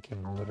 so I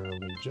can literally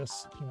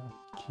just, you know,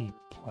 keep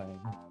playing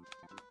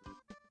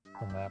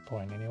from that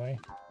point anyway.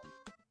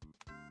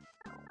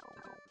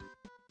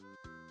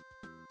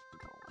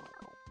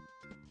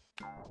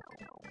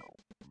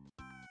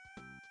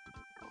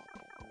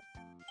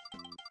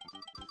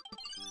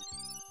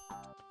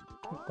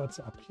 What's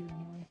up here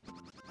anyway?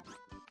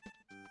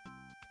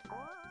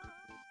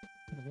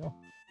 There we go.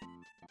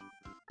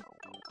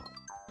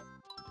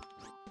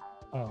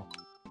 Oh.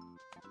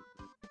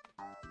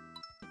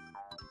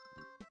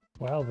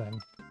 Well then.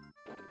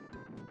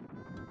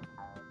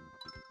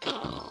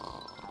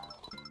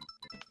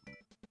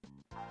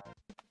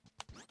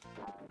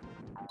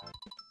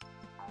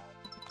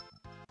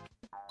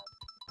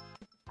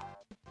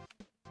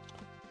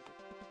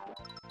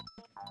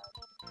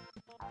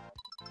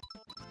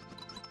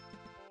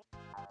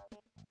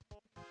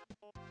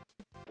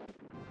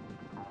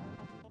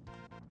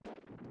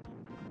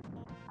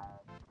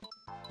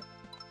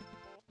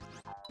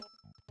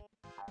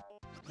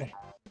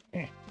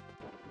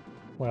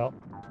 Well,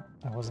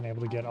 I wasn't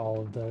able to get all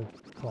of the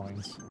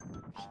coins.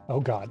 Oh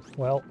god.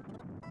 Well,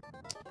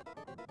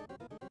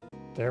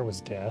 there was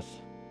death.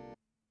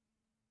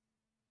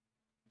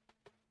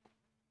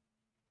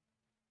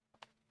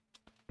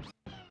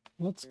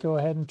 Let's go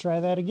ahead and try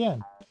that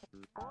again.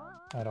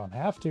 I don't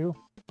have to,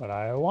 but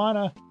I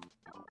wanna.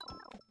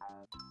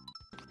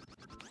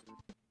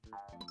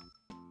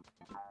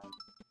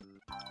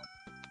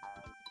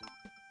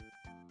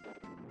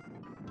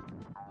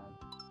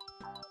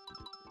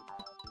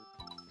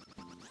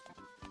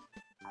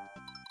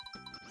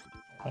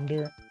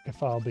 Wonder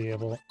if I'll be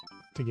able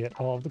to get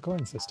all of the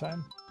coins this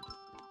time.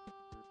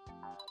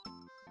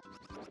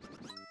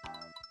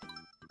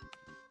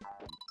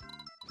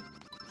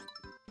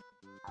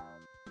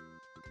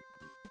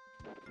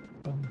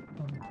 Bum,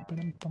 bum,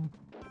 ba-dum, bum.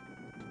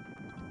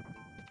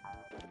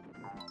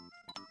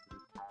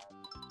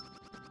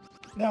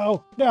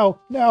 No, no,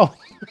 no!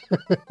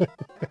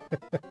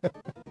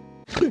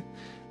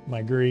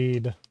 My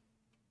greed.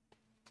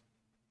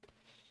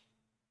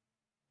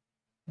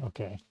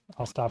 Okay,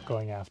 I'll stop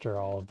going after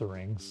all of the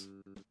rings.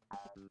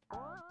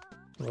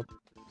 Whoop.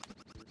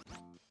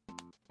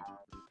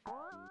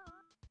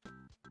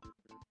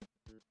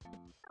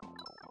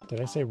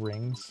 Did I say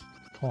rings?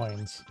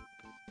 Coins.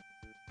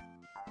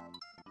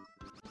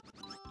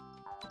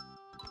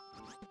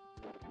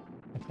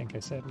 I think I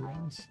said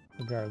rings.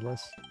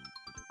 Regardless.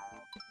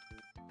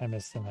 I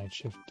missed the night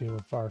shift due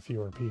to far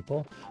fewer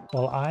people.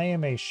 Well, I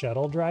am a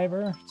shuttle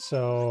driver,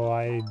 so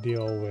I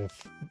deal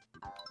with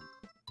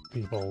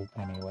people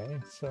anyway,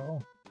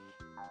 so...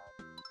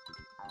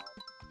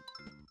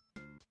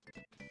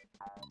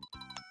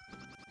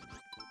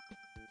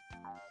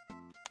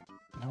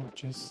 No,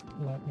 just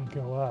let me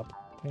go up.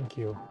 Thank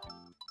you.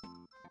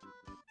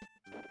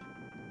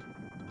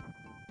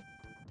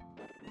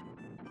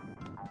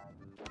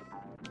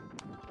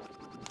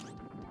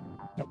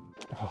 Nope.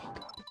 Oh, God.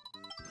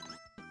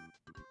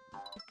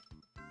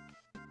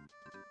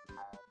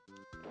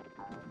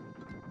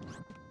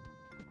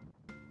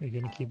 Are you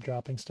gonna keep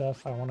dropping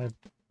stuff? I want to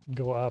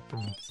go up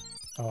and...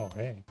 Oh,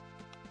 hey.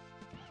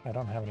 I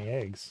don't have any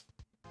eggs.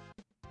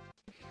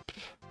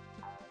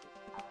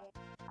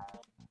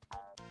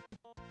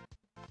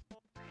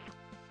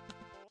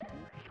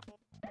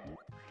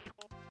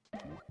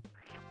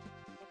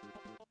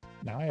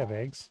 Now I have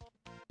eggs.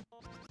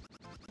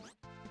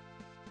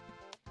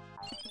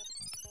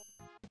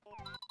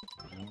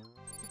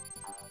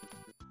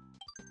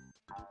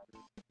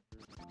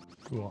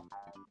 Cool.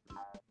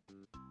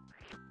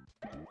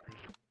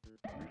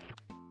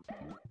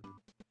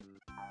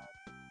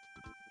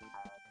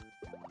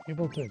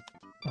 Able to...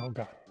 Oh,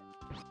 God.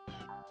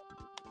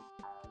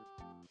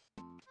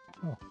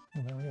 Oh, well,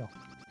 there we go.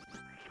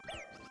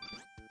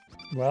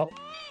 Well,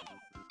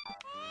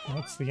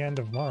 that's the end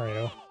of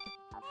Mario.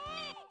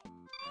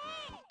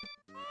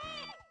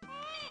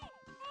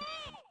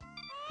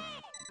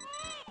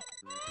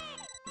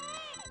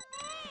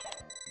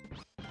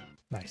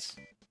 Nice.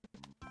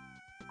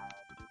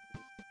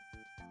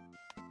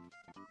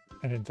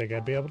 I didn't think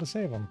I'd be able to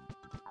save him.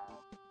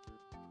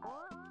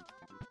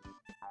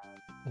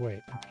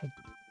 Wait,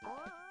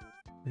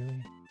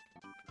 really?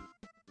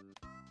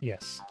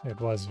 Yes, it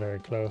was very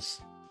close.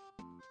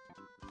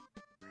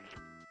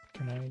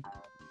 Can I...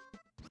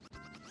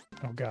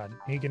 Oh god,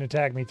 he can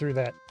attack me through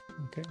that.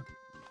 Okay.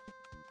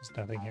 There's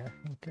nothing here.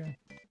 Okay.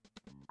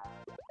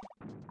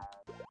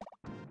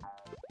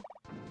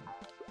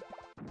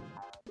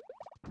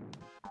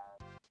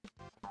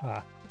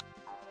 Ah.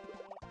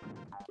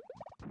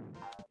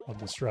 I'll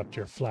disrupt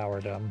your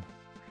flowerdom.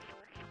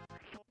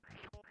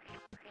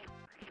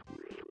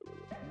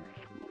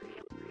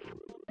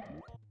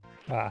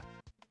 Ah.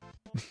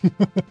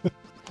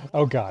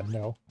 Oh god,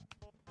 no.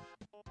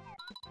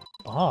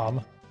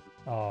 Bomb?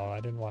 Oh, I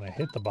didn't want to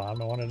hit the bomb.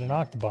 I wanted to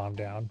knock the bomb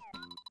down.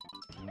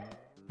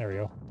 There we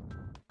go.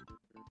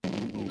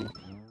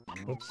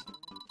 Whoops.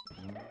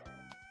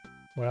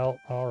 Well,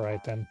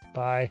 alright then.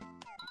 Bye.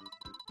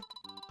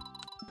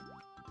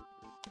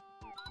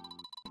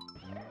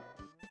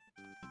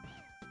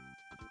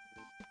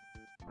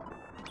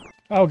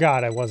 Oh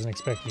god, I wasn't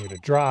expecting you to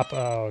drop.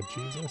 Oh,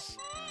 Jesus.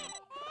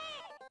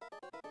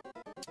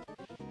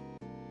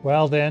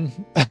 Well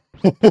then.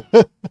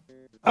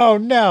 Oh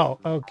no!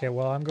 Okay,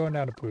 well I'm going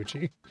down to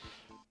Poochie.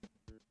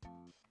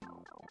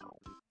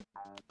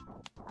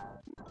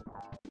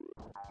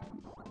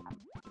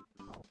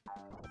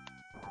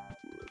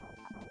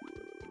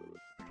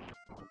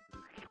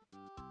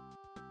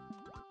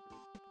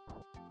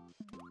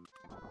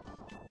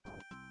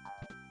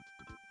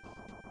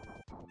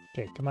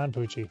 Okay, come on,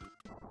 Poochie.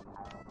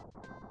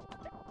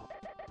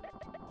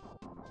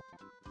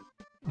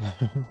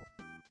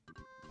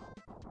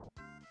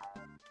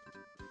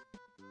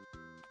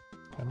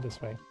 Come this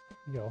way.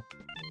 Go.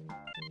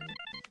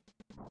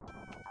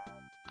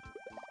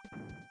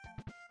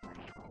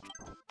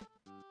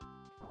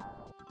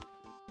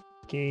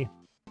 Okay.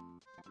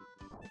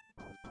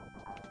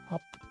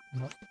 Up.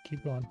 No,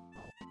 keep going.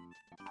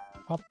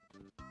 Up.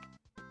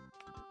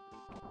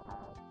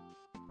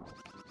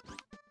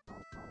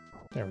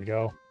 There we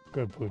go.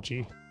 Good,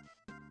 Poochie.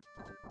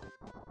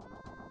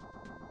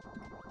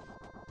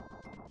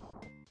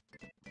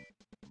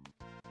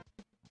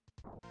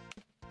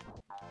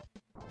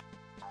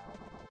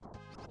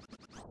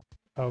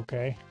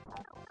 Okay.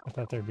 I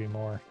thought there'd be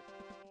more.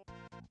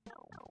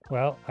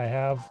 Well, I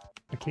have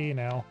a key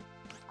now.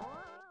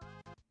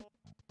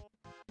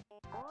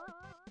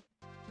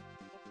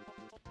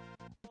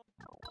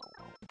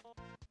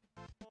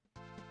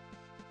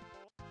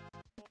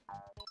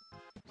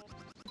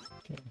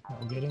 Okay,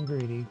 I'm getting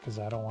greedy because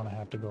I don't want to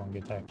have to go and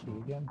get that key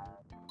again.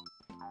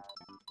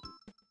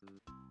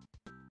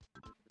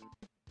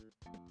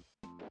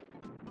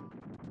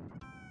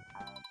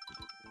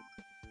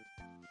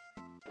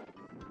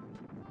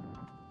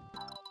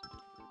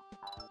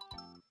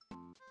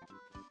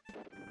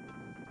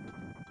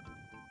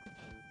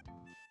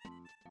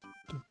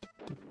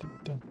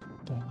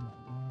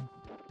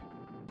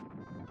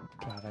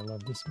 God, I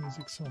love this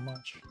music so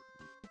much.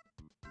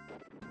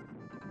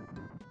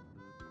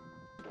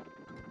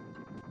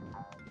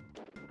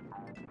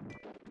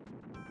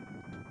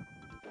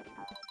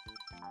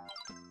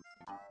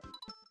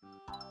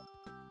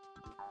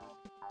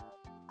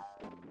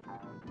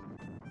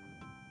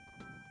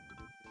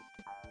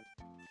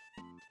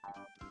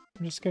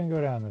 I'm just gonna go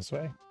down this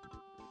way.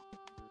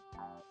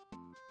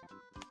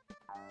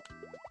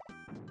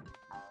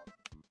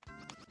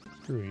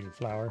 Screw you,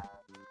 flower.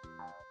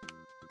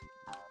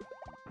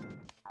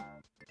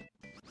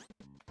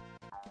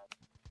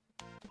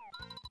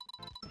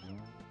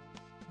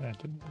 That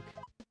didn't work.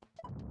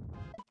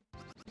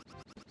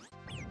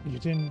 You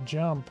didn't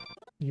jump.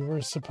 You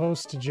were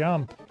supposed to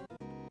jump.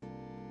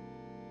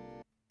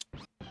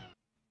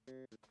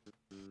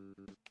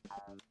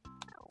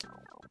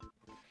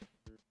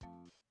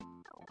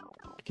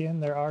 Again,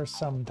 there are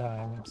some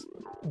times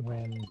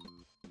when...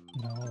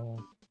 No,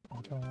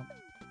 I don't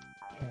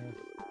care.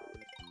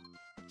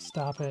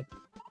 Stop it.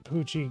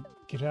 Poochie,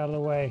 get out of the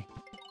way.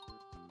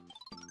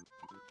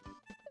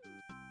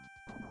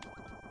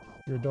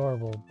 You're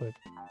adorable, but...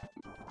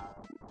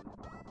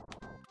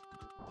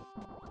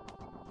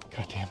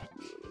 God damn it.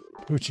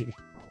 Poochie.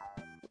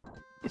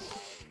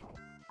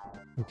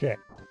 Okay.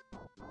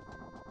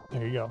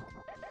 There you go.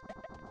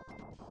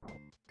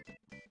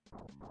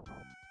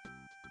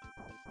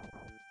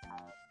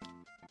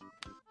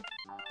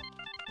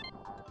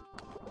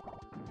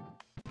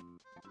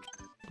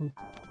 Boop.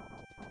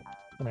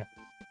 Come here.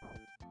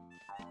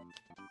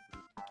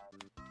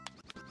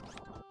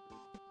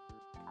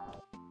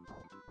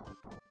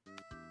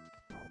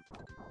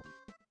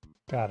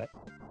 Got it.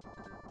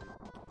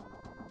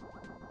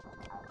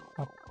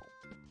 Up.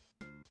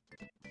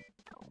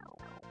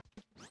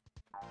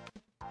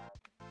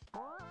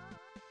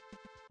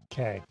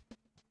 Okay.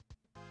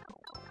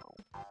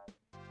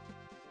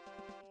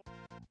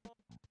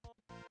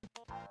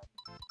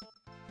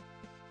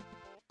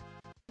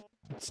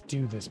 Let's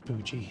do this,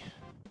 Poochie.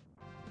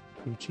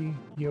 Poochie,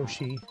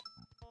 Yoshi.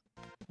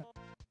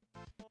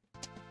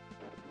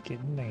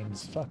 Getting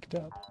names fucked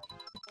up.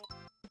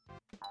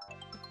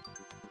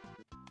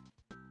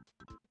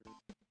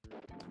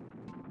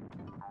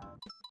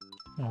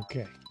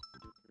 Okay.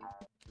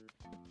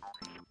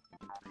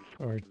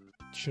 Or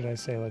should I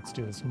say let's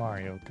do this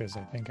Mario, because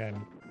I think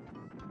I'm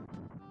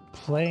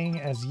playing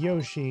as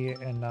Yoshi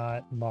and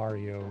not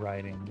Mario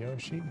riding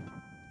Yoshi.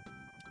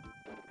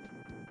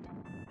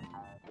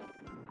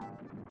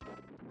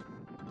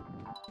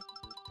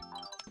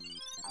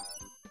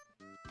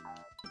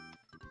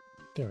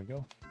 There we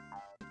go.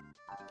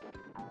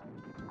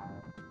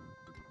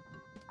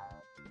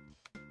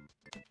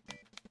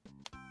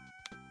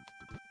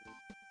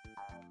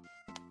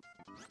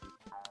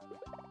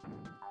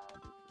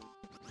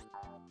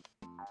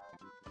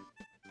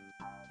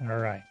 All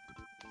right.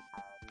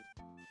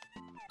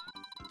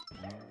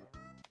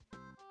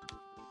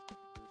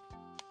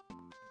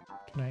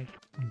 I'm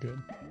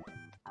good.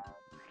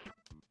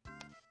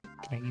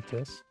 Can I eat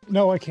this?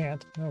 No, I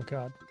can't. Oh,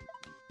 God.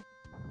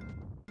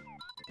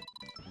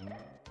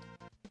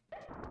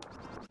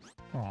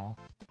 Aw.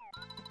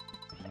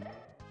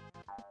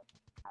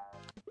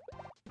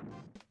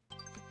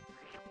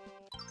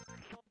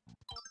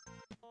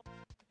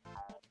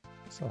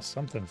 Saw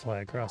something fly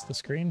across the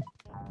screen.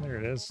 There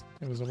it is.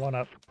 It was a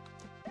 1-up.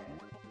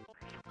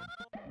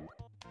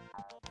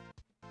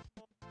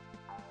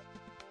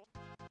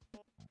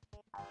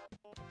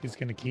 He's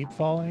gonna keep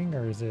falling,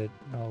 or is it...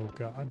 Oh,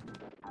 God.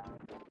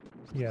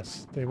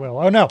 Yes, they will.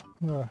 Oh, no!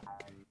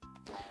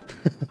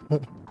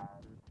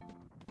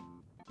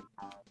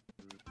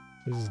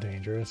 This is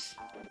dangerous.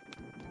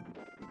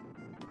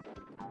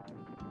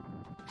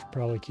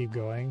 probably keep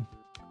going.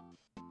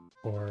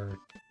 Or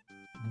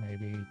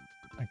maybe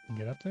I can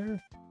get up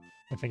there?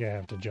 I think I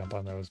have to jump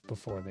on those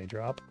before they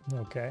drop.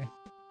 Okay.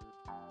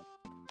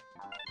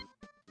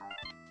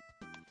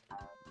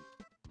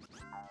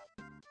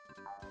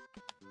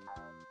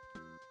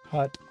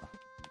 Hut.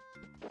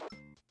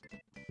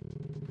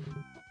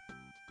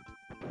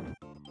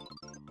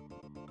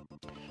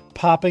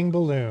 Popping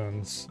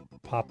balloons.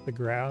 Pop the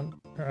ground.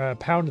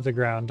 Pound the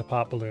ground to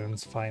pop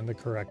balloons. Find the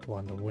correct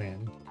one to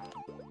win.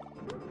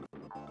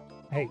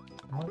 Hey.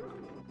 What?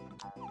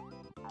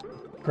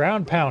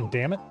 Ground pound,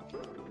 damn it.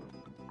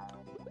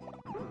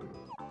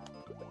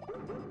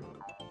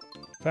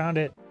 Found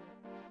it.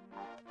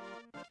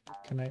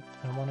 Can I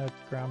want to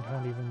ground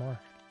pound even more.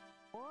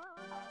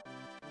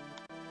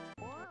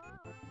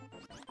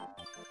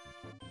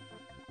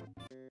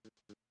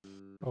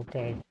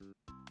 Okay.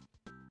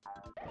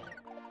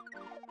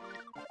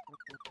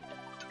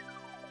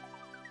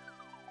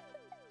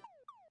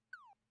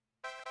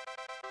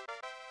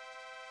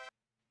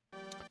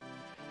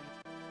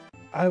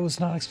 I was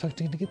not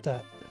expecting to get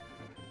that.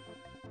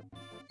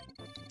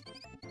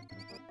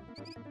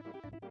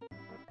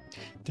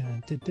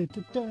 Dun, dun, dun,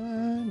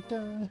 dun,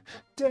 dun,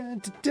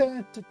 dun,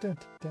 dun, dun, dun,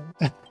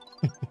 dun.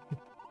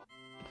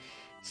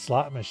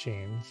 Slot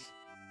machines.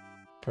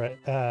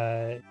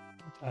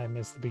 I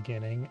missed the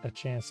beginning. A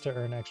chance to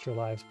earn extra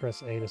lives.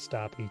 Press A to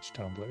stop each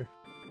tumbler.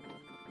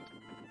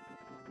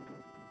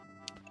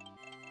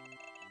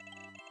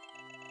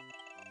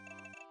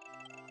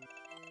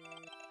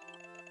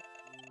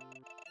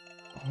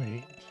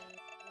 Wait.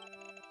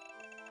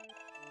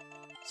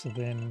 So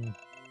then...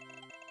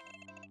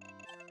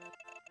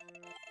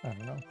 I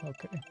don't know.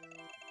 Okay.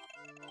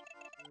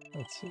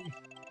 Let's see.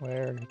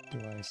 Where do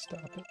I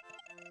stop it?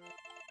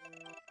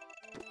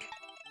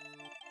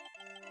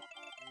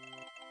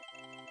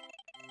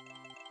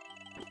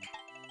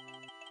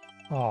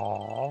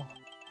 Aww.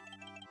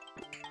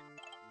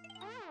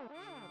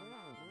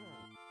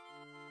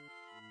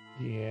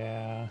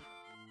 Yeah.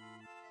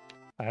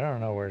 I don't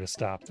know where to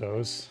stop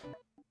those.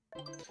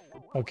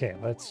 Okay,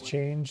 let's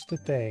change the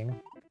thing.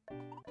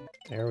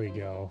 There we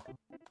go.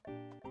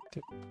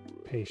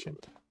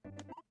 Patient.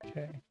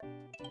 Okay.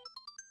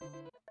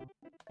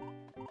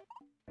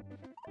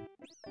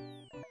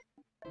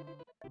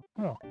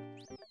 Oh.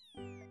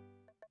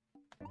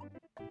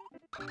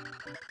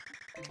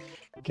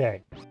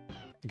 Okay.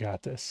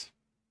 Got this.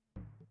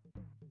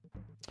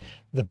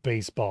 The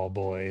baseball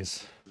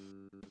boys.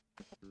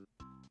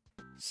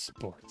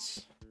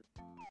 Sports.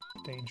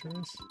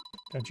 Dangerous.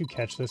 Don't you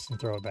catch this and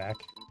throw it back?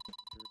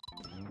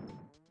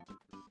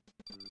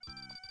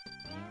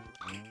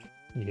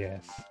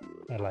 Yes.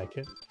 I like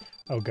it.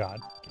 Oh god.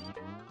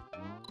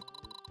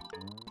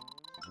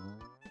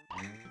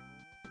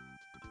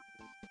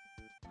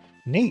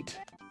 Neat.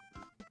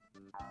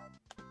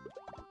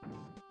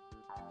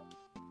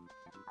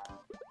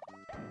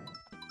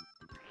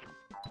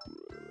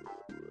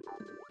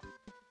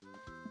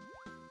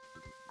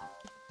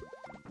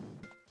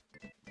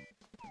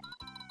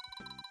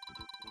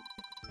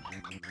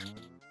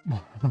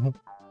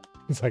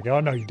 It's like, oh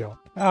no you don't.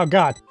 Oh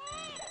god.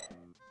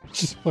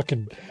 Just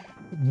fucking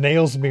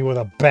nails me with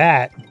a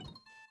bat.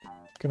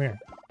 Come here.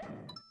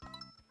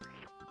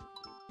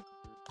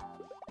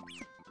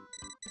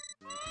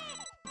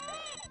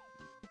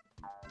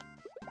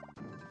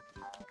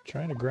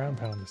 Trying to ground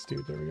pound this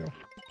dude. There we go.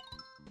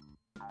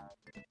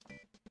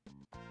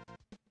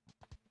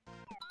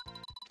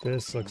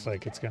 This looks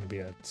like it's going to be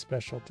a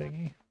special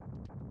thingy.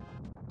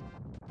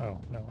 Oh,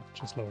 no. It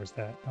just lowers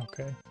that.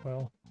 Okay,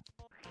 well.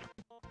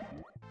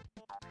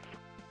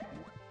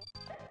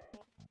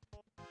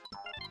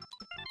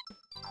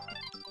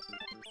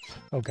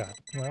 Oh, God.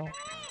 Well.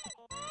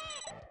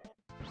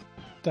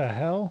 The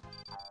hell?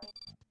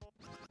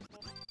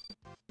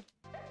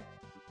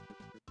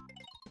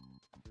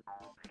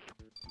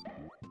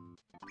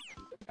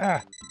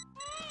 Ah!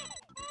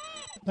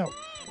 No.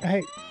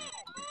 Hey!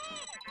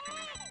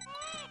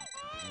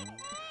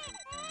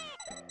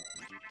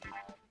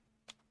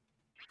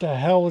 The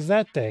hell was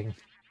that thing?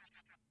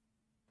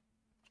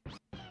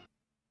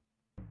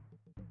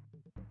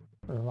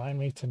 Remind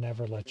me to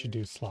never let you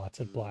do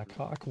slots at Black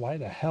Hawk. Why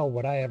the hell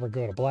would I ever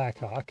go to Black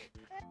Hawk?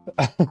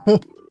 I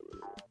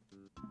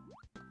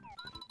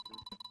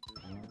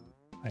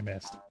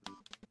missed.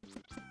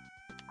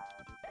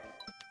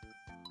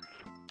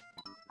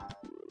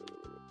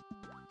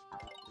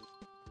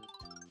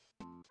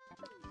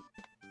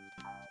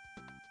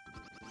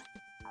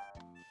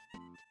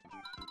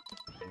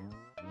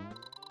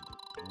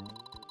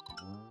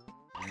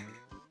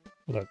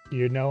 Look,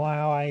 you know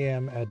how I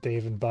am at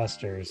Dave &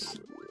 Buster's,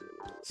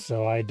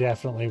 so I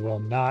definitely will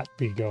not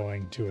be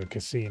going to a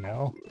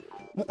casino.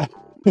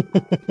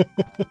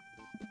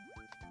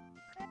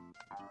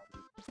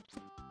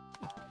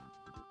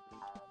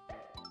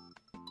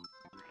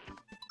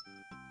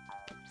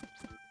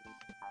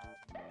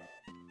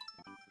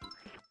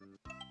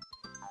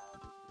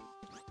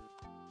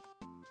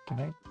 Can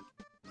I?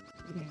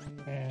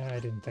 I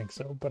didn't think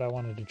so, but I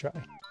wanted to try.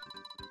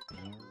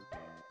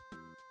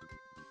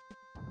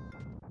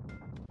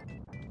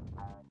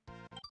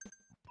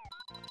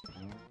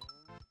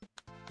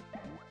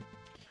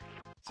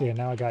 See, and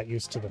now I got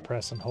used to the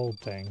press and hold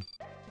thing,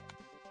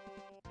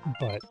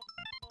 but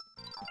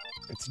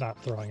it's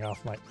not throwing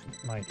off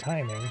my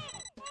timing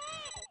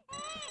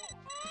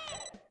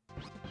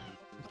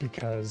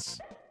because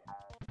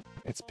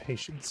it's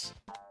patience.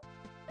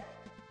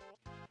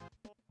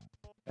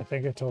 I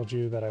think I told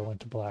you that I went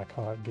to Black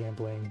Hawk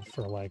gambling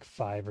for like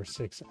 5 or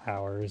 6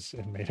 hours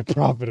and made a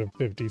profit of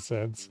 50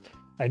 cents.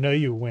 I know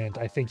you went.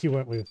 I think you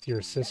went with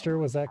your sister.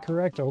 Was that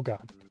correct? Oh,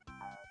 God.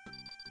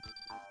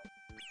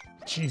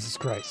 Jesus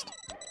Christ.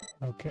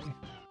 Okay.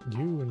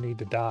 You need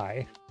to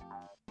die.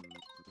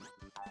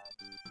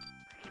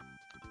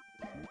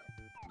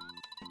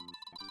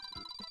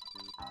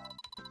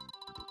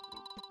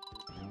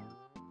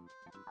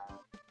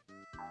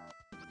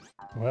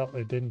 Well,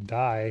 it didn't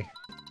die.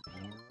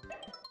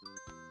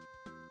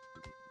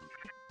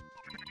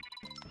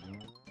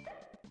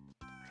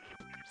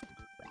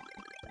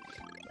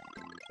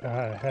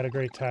 I had a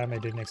great time. I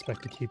didn't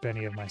expect to keep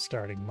any of my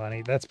starting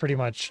money. That's pretty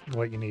much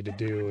what you need to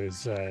do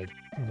is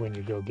when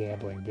you go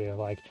gambling, be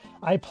like,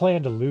 I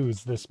plan to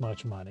lose this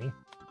much money.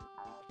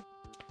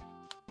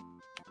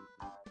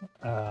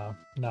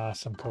 Nah,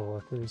 some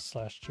coworkers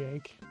slash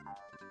Jake.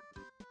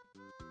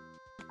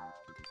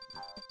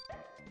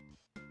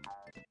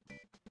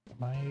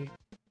 Am I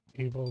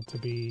able to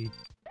be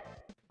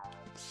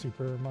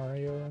Super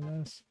Mario in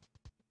this?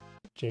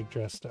 Jake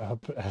dressed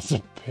up as a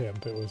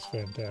pimp. It was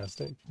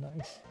fantastic.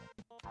 Nice.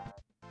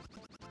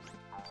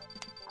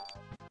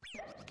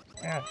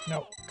 Ah,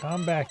 no,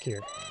 come back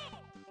here.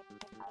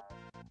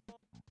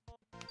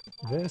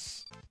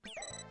 This?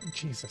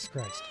 Jesus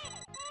Christ.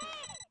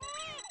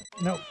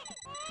 No.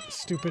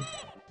 Stupid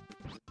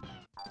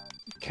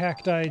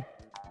cacti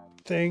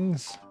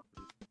things.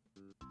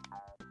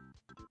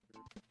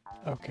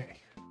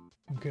 Okay.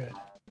 I'm good.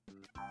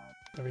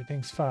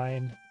 Everything's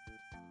fine.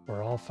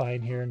 We're all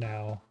fine here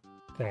now.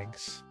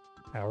 Thanks.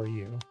 How are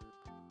you?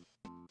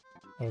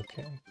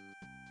 Okay.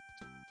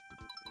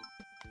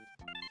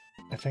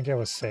 I think I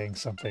was saying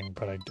something,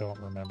 but I don't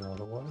remember what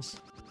it was.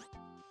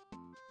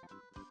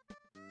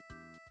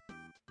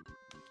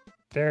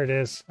 There it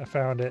is. I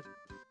found it.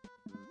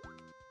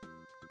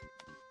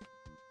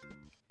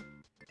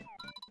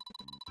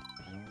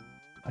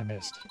 I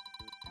missed.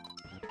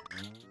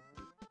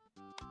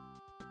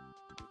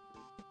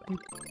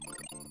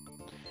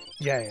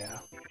 Yeah.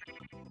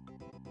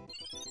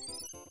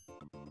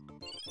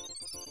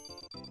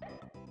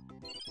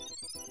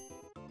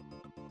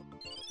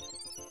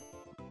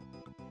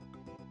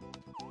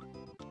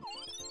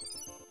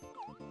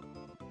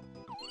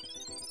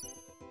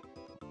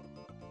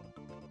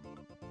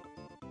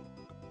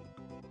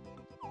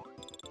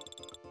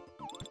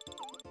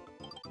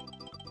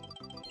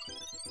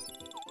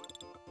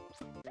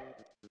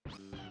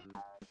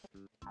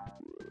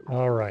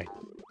 All right.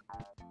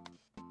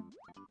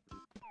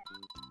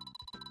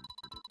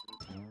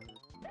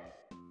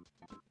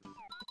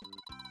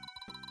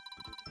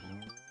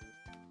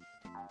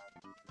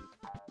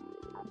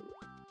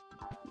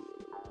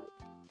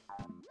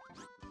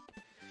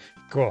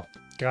 Cool.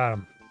 Got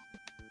him.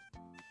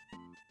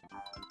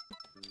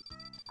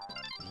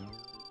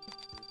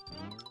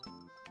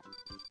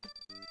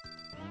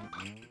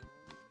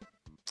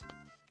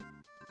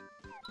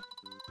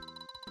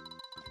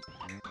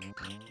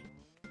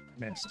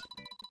 Missed.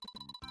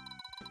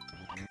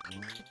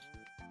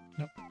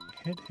 Nope.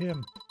 Hit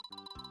him.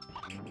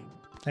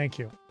 Thank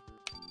you.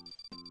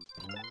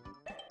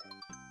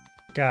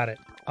 Got it.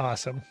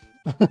 Awesome.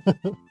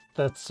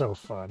 That's so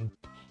fun.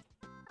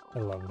 I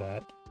love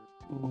that.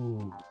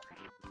 Ooh.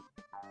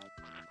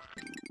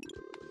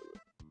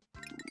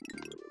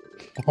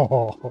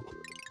 Oh.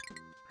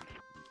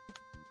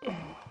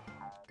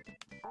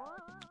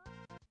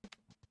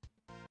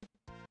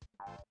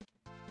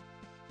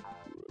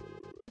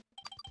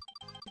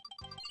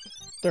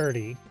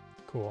 $30.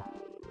 Cool.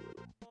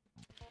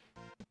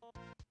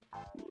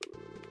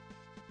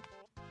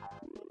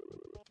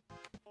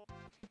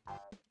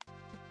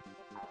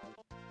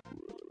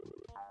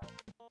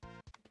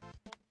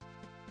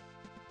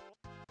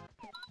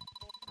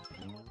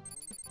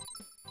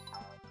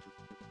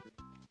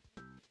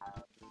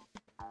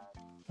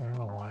 I don't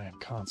know why I'm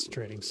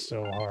concentrating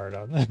so hard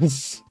on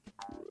this.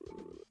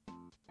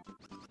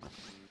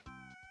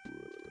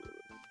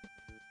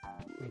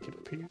 Make it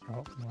appear.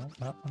 Oh, no,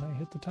 not when I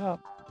hit the top.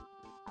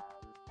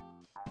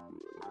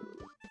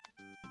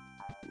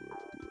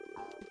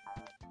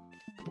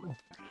 Cool.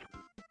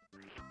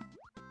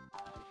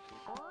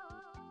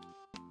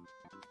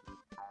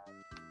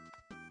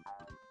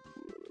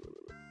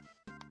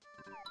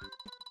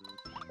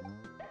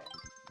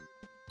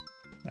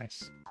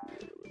 Nice.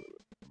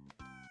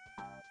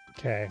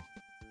 Okay.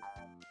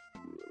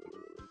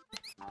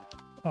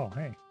 Oh,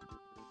 hey.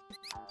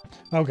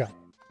 Oh, God.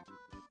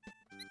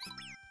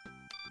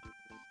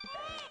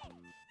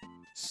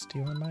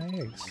 Stealing my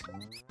eggs.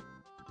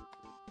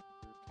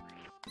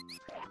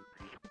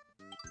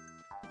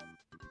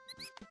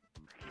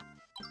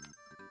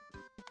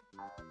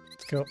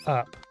 Let's go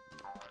up.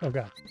 Oh,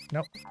 God.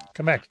 Nope.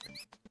 Come back.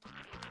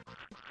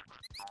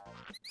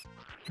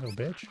 Little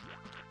bitch.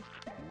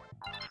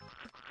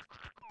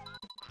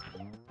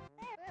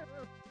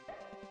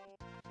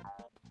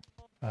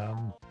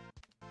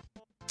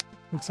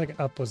 Looks like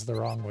up was the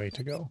wrong way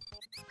to go.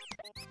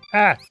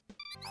 Ah!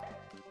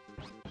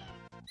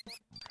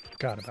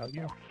 Forgot about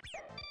you.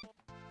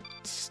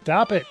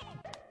 Stop it!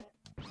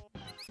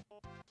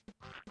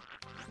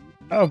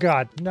 Oh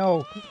god,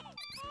 no!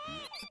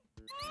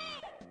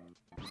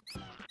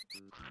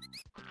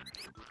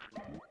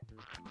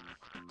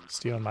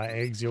 Stealing my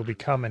eggs, you'll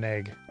become an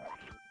egg.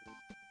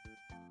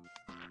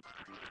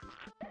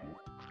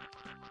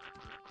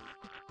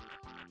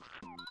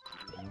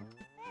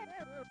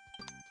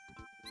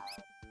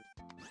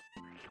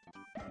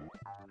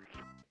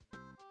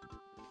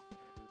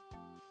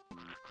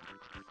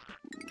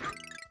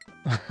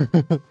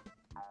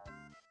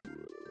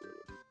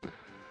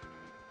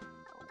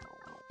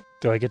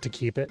 Do I get to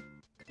keep it?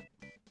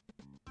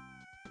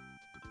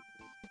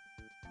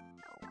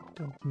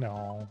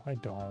 No, I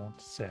don't.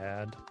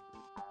 Sad.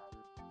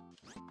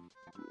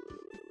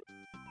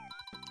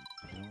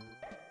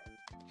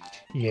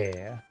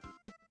 Yeah.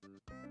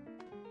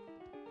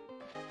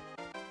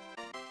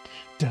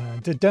 Dun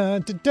dun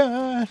dun dun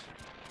dun.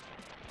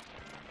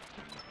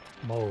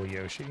 Mo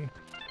Yoshi.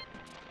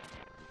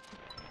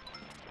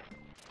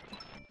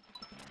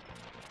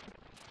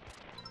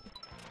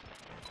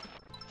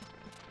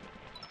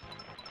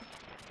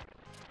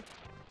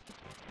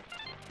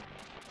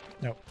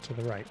 No, to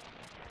the right.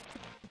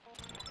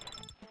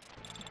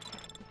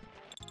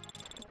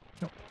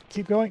 No,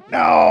 keep going.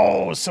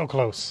 No, so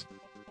close.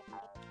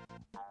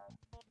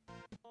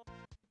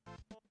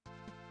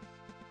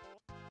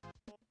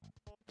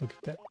 Look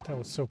at that. That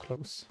was so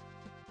close.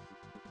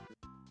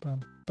 Bum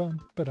bum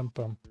ba-dum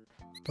bum.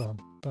 Bum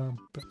bum.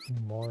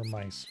 More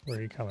mice. Where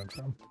are you coming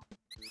from?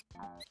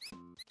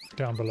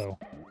 Down below.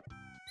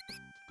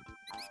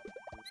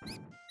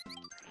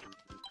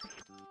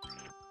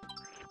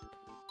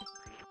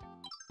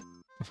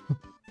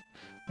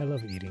 I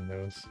love eating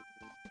those.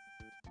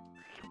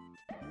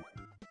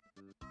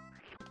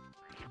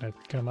 Can I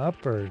come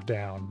up or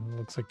down? It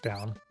looks like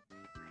down.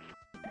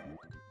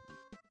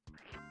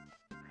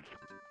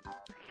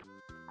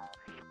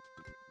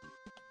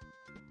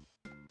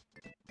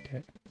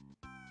 Okay.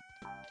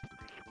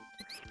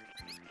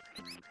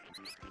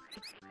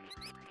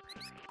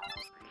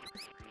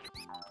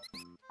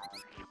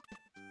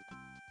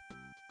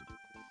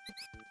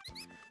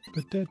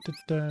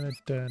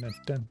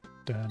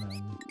 Ba-da-da-da-da-da-da-da-da.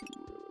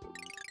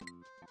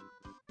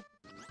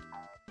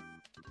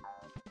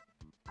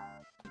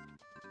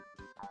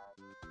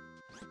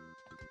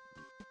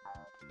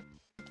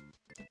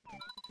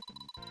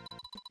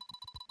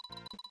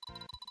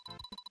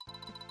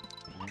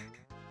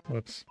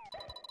 Whoops.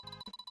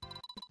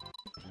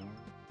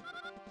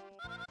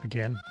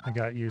 Again, I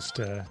got used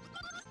to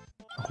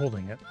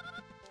holding it.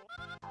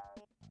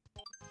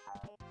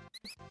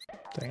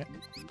 Dang it.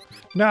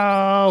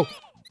 No!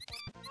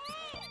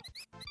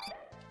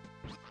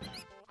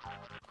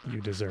 You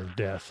deserve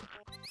death.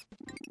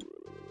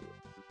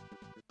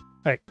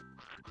 Hey!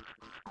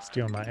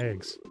 Stealing my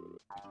eggs.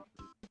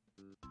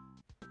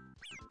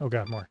 Oh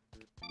god, more.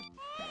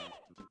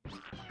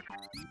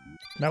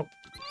 Nope.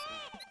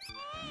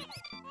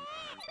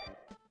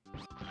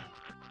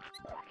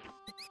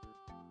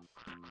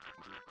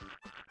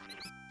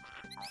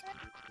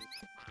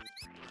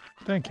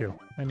 Thank you.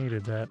 I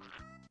needed that.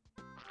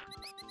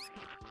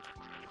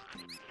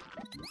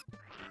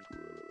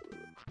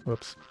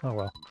 Whoops. Oh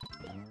well.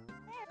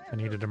 I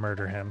needed to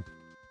murder him.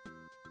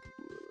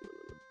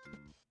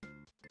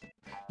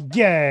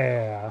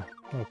 Yeah!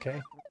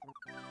 Okay.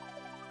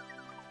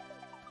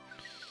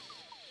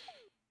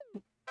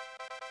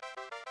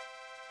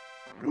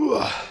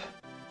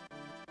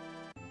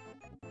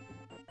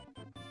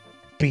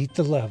 Beat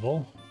the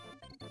level.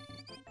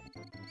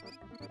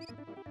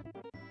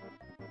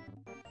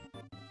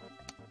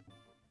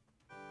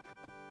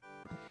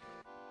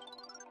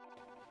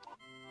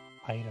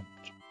 Item.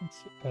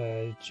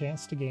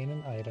 Chance to gain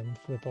an item.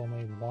 Flip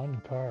only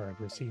one card.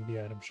 Receive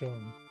the item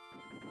shown.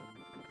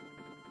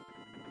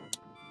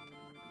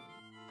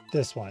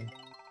 This one.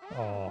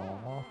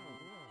 Aww.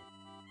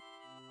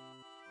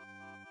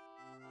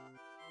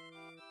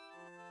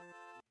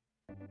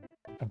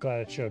 I'm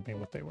glad it showed me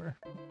what they were.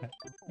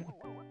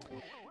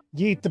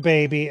 Yeet the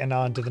baby and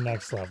on to the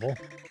next level.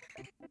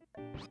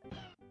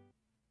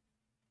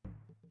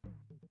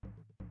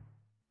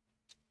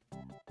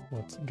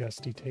 What's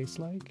gusty taste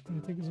like? I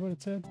think is what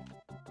it said.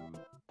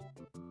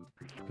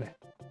 Bleh.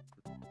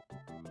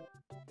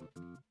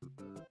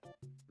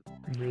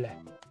 Bleh.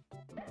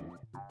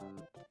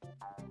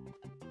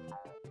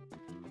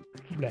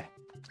 Bleh.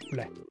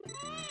 Bleh.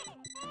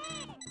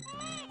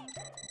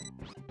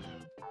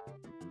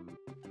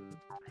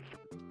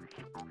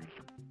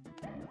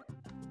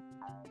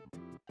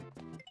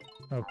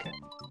 Okay.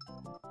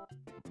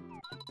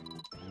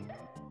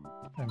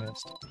 I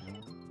missed.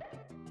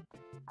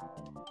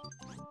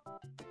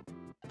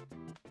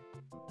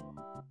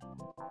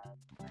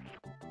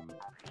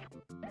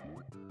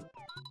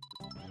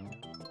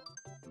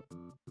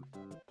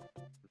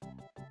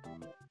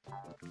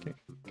 Okay,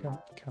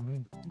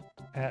 come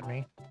at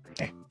me.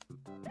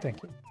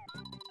 Thank you.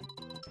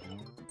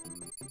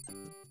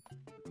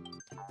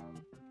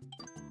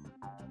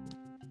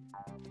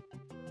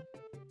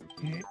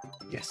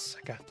 Yes,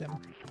 I got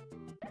them.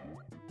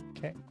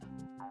 Okay.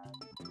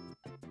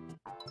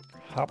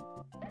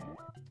 Hop.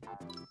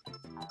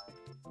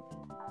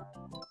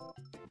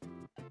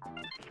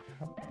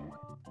 Hop.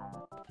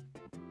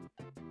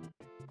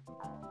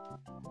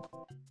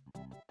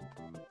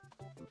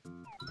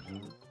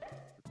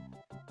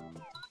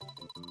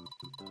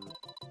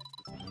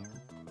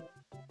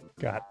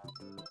 Got.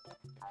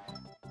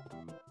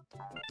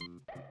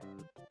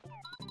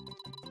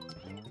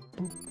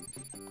 Boop.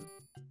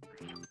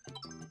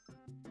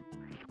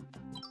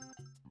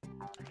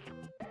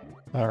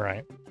 All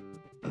right.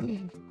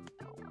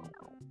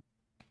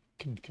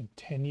 Can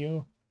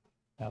continue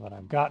now that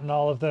I've gotten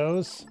all of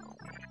those.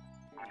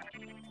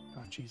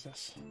 Oh,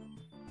 Jesus.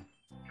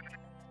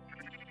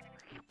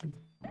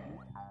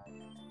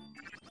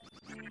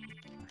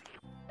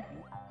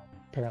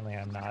 Apparently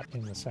I'm not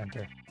in the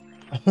center.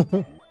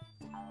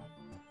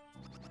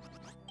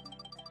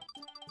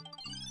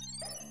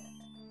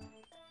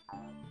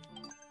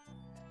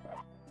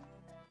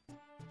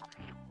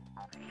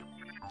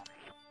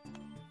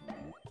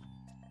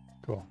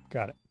 Cool,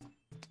 got it.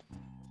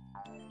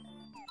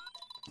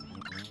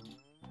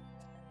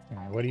 All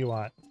right, what do you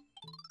want?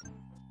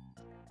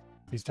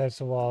 These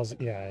types of walls,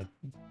 yeah,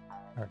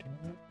 I already know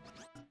that.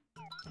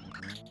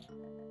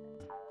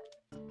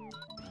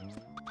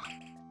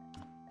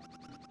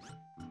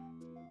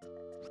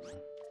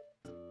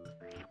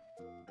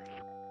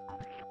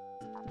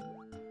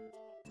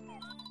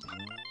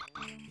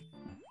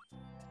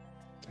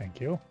 Thank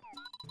you.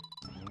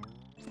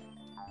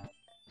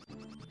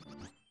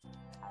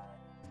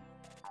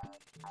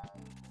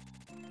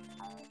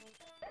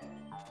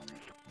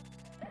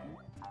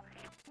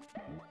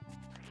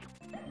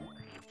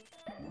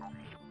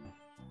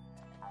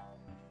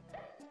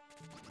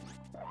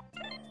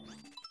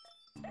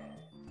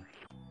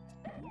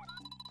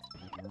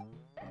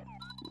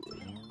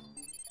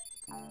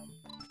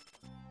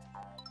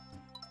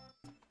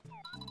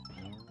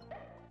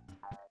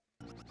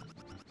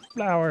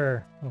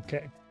 Flower.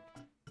 Okay.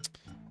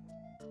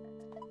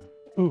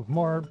 Ooh,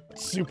 more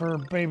Super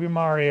Baby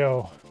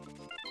Mario.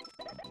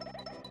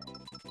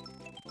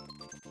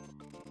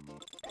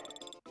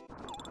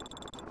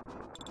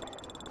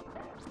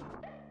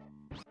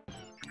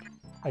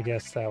 I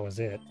guess that was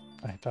it.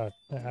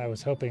 I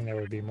was hoping there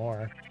would be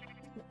more.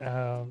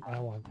 I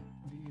want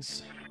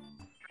these.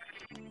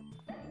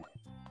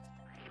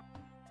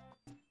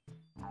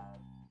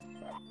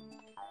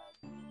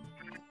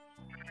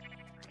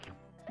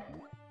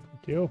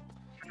 Thank you.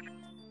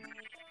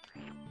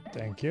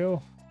 Thank you.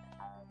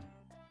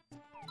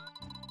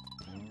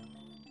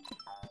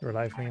 Your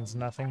life means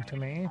nothing to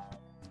me.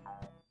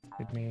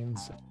 It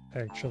means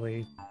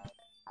actually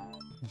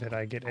that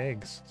I get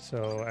eggs.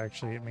 So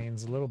actually it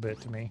means a little bit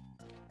to me.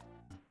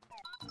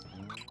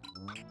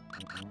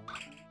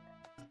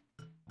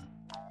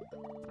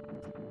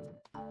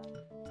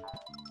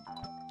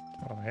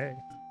 Oh, hey.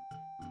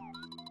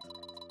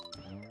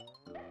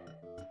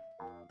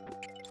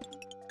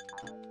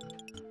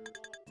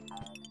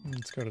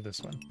 Let's go to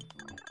this one.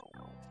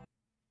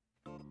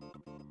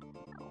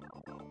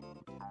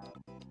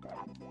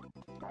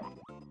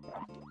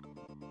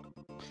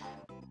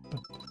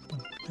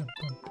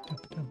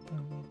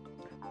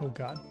 Oh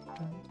God.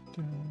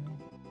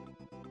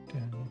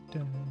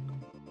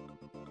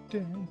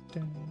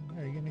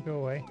 Are you gonna go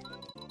away?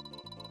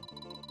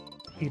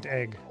 Eat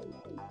egg.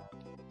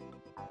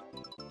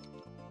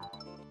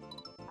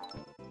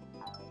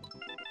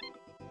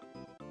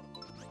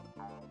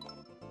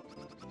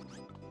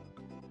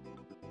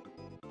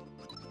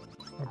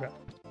 Okay.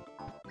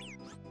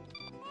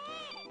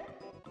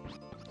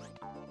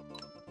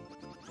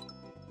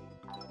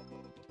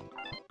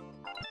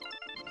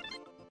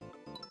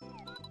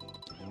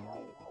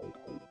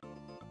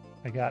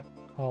 I got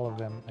all of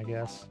them, I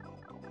guess. I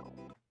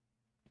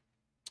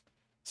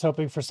was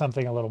hoping for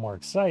something a little more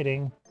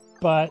exciting,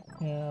 but,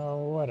 you know,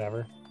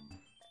 whatever.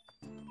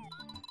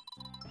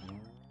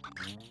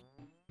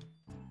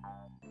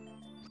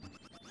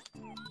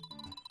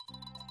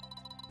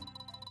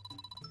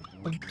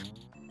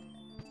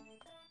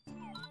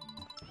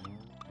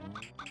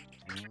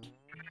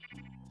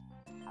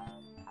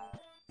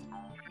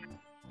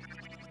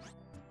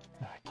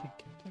 I can't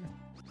get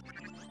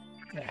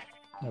there.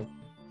 Nope.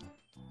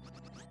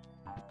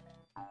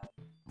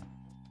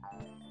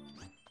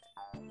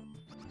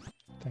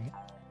 Dang it.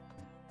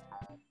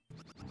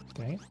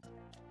 Dang it.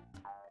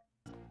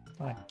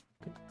 Fine.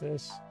 Go with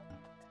this.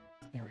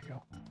 There we go.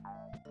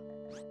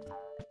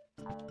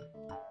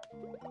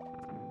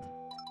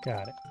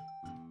 Got it.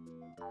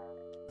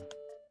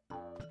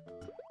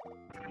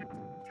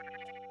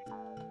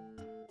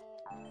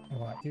 I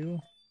want you.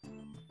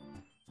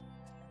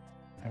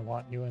 I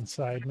want you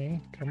inside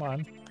me. Come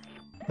on.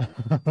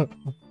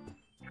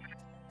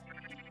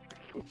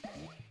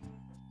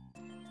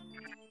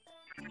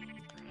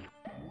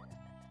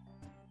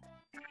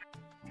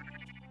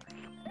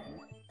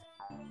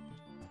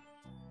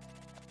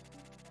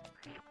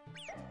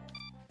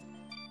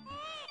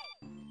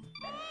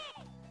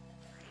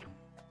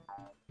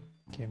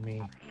 Give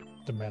me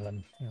the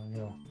melon. There we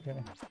go.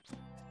 Okay.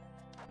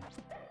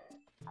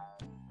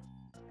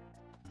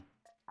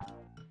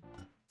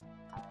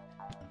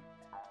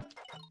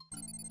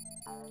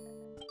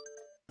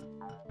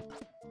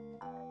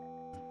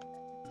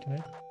 Can I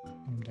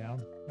come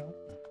down? No.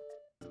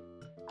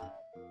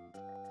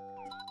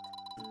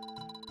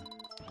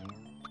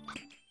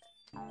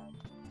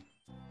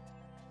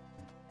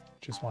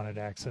 Just wanted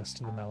access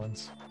to the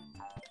melons.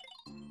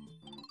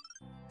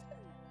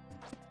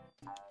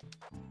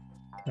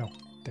 No,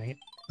 dang it.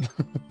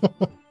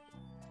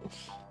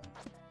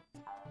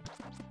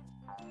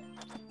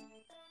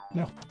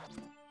 No.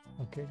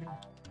 Okay, good.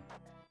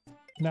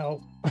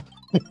 No.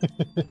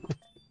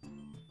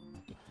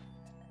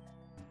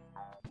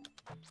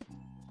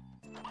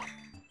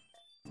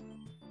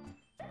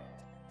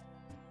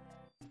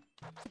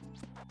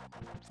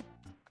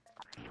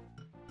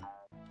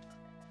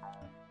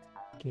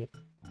 Get.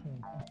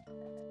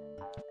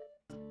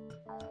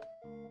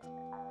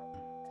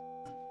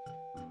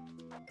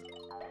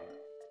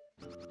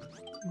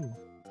 Ooh.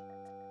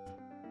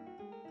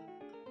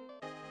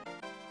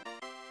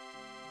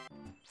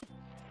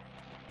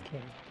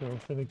 Okay, go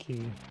for the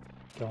key.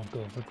 Don't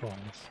go for coins.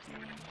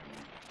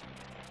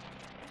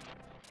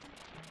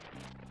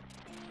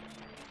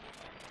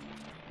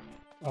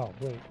 Oh,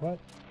 wait, what?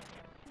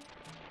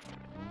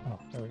 Oh,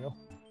 there we go.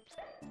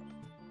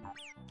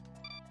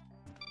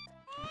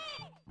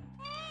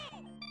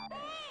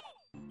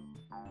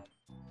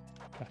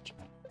 Gotcha.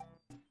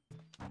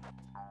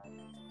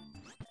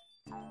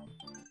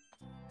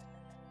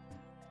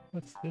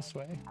 What's this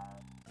way?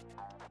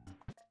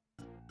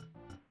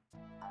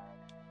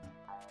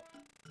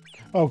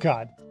 Oh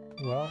god.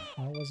 Well,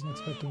 I wasn't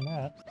expecting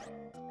that.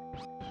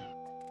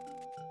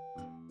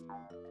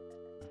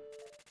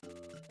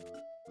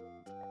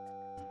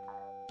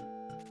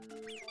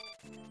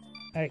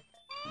 Hey.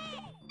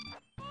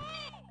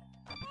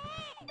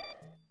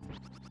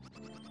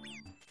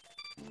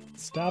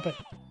 Stop it.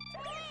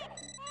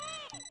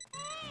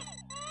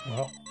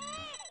 Well.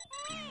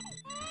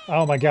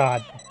 Oh my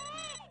god.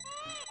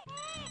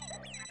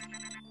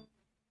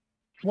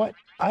 What?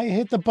 I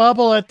hit the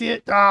bubble at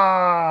the...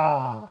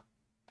 Ah!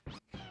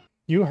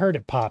 You heard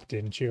it pop,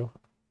 didn't you?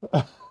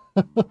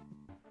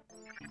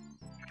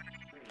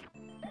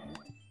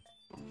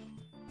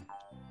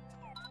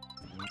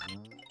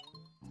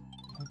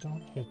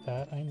 Don't hit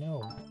that, I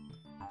know.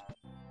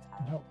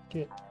 No,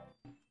 get.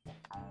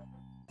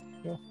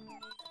 Go.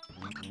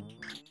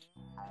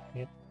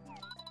 Hit.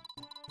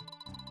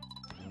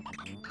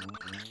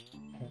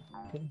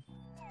 Good.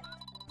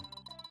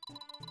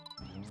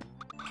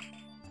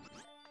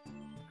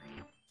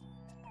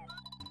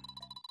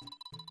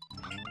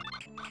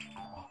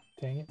 Oh,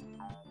 dang it.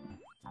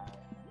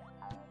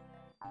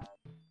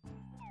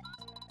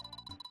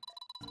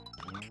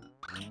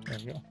 There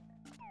we go.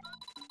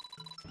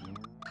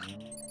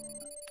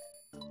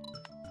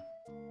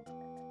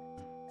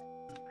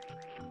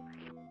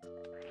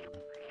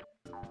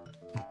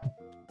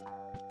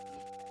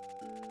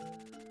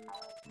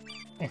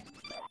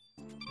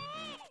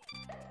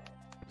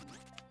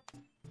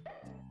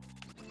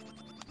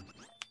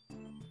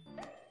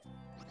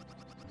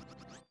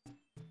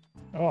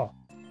 Oh.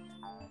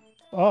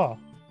 Oh.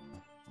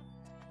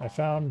 I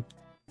found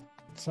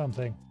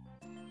something.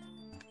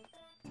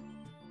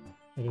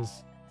 It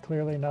is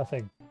clearly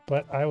nothing,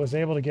 but I was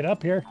able to get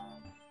up here.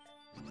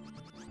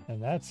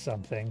 And that's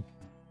something.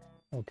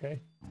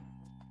 Okay.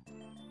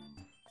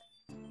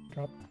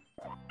 Drop.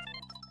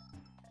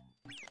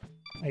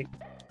 Hey.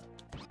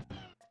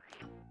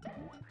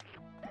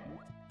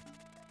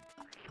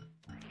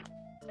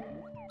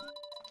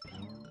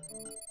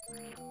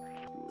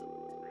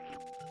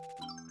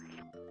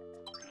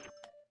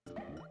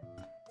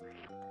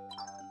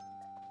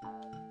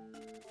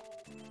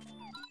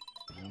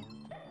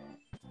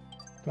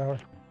 Flower.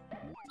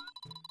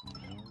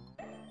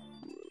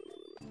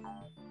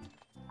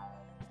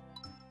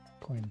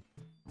 Coin.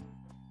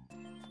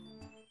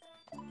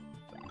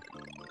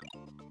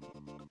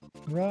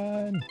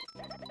 Run!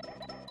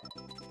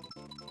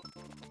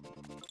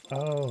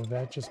 Oh,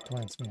 that just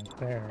points me up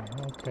there.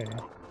 Okay.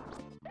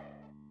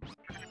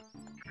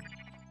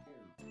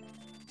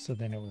 So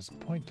then it was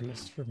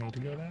pointless for me to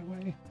go that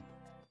way.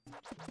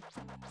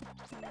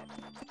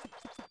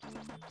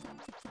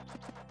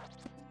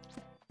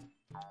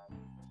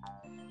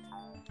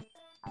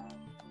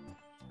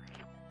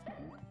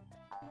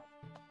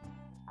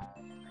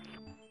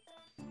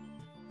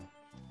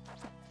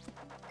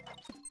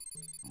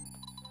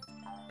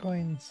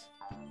 Coins.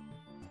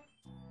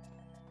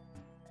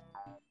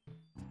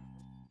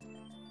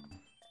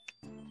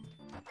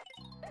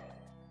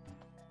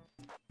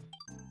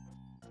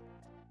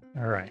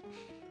 All right.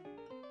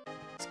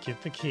 Let's get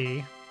the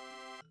key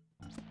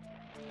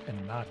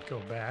and not go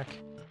back.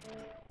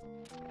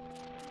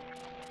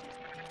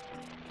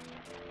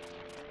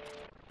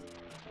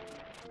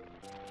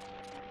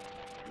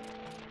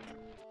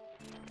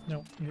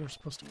 No, you were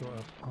supposed to go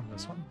up on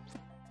this one.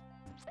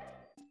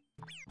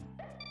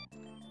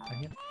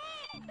 Dang it.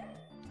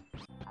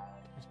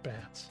 Those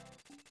bats.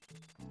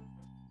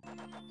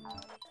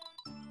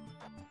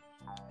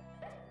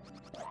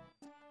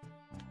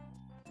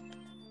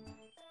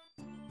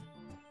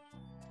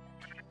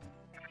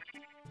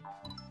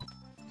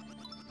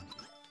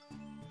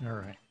 All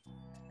right.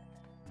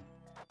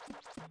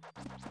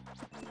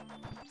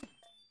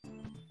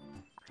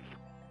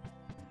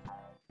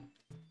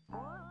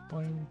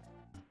 Boing.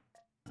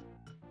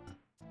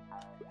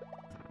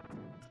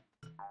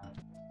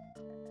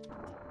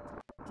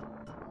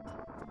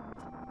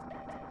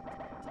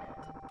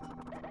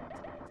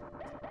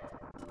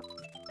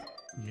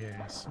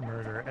 Yes,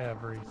 murder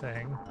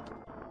everything.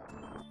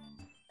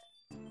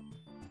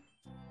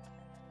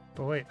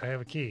 But wait, I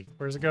have a key.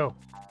 Where's it go?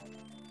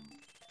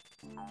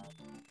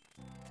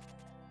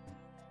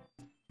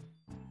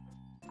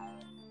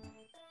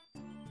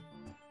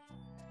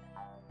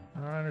 I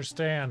don't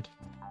understand.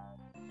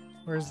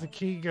 Where's the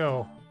key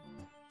go?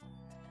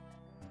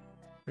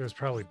 It was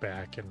probably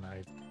back and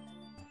I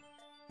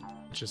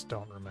just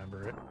don't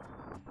remember it.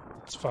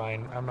 It's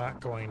fine. I'm not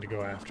going to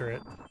go after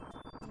it.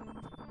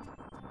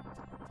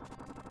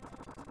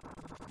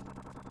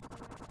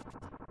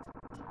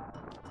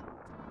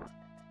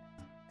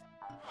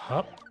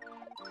 Hup.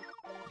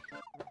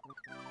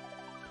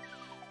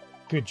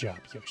 Good job,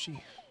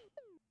 Yoshi.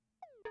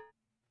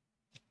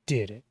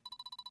 Did it.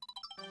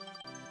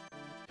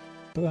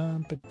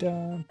 Bum ba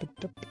dum ba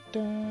da ba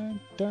da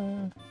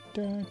da da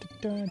da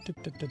da da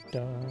da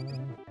da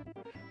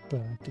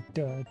ba da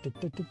da da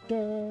da da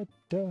da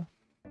da.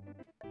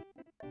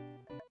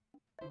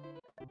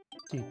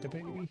 Eat the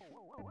baby.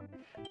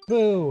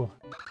 Boo!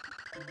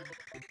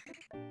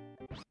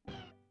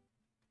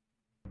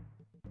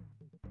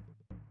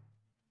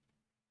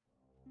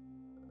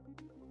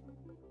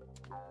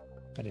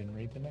 I didn't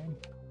read the name.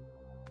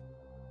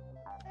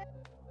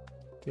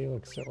 They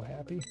look so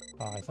happy.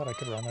 Oh, I thought I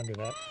could run under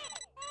that.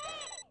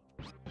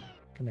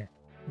 Come here.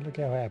 Look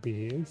how happy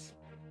he is.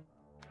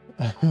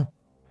 Boink.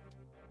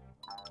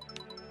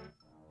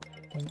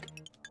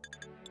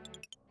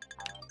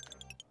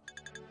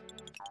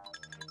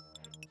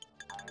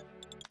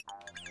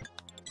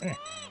 Eh. I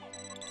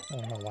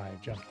don't know why I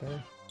jumped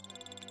there.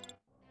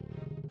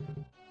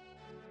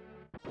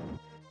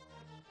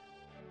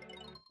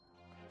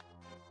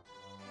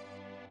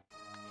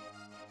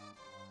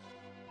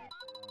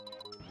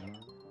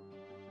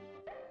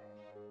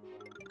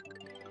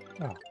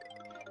 Oh.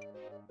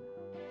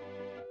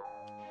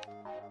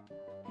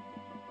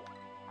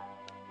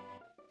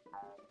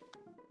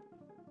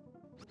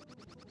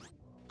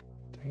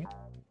 Dang it.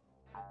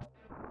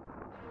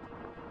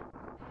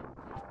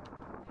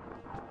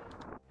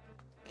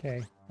 Okay,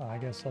 well, I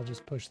guess I'll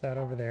just push that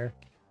over there.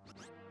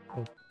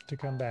 Hope to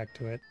come back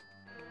to it.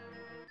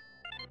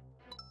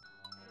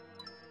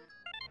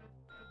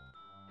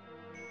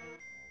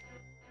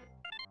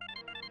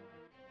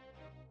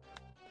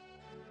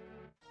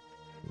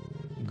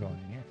 I'm going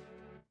in here.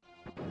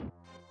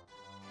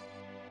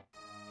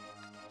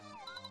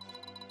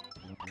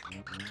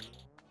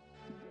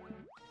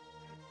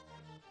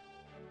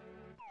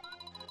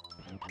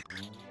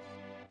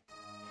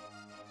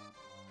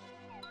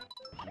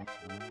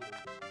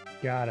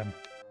 Got him.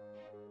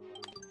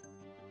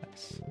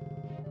 Nice.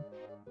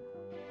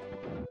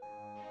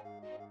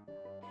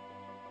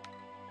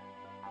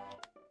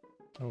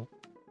 Oh.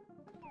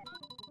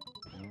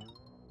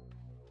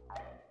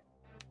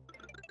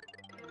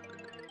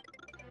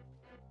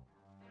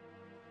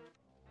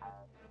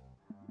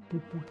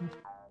 Boop, boop, boop.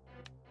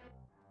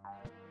 I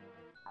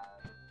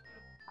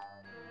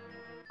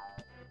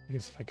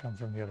guess if I come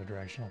from the other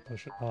direction, I'll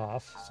push it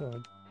off, so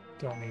I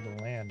don't need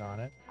to land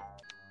on it.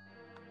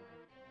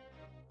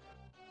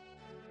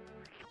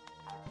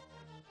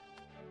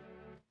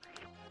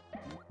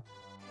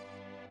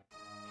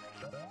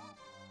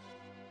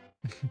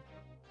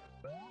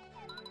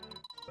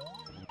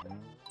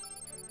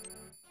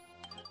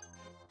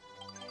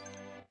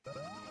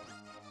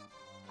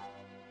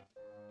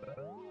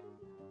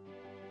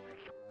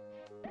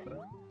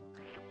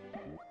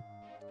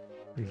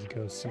 These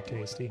ghosts are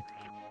tasty.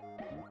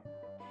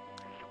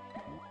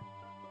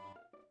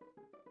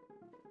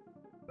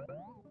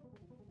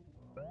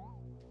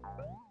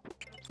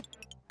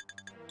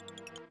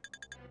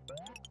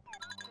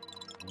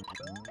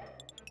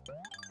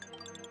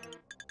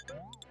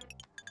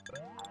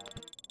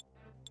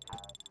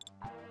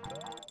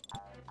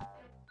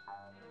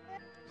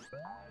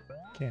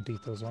 Can't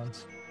eat those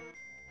ones.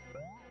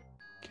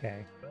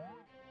 Okay.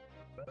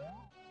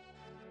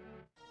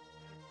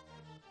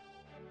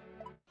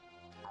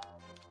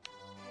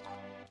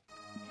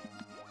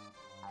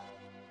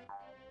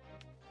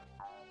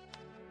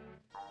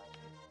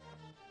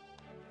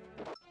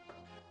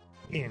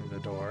 In the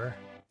door.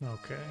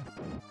 Okay.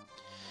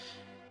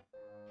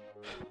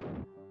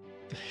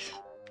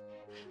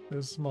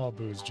 Those small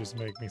boos just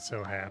make me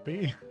so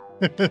happy.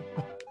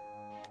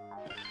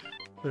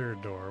 They're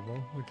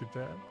adorable. Look at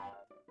that.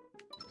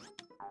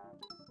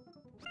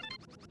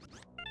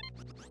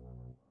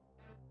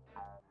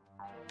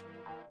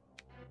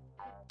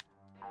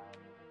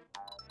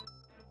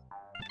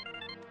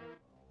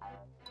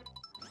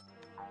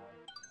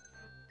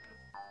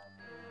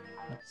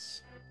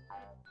 Nice.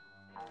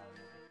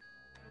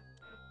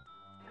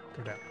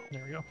 Go down.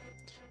 There we go.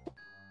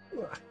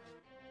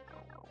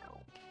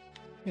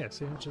 Yeah,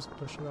 see, just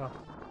push it off.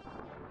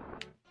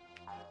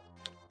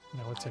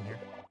 No, what's in here?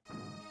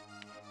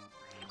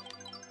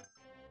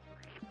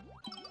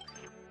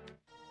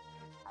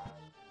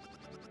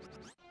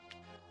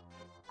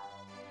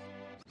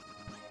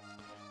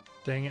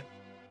 Dang it.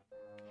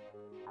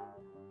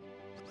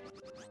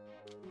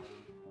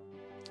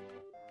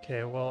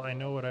 Okay, well, I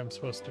know what I'm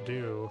supposed to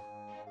do.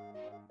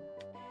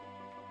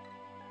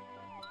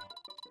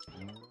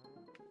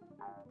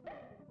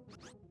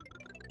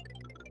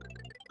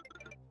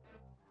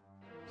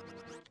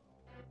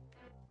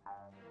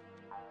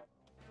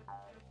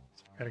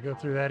 So I gotta go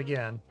through that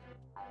again.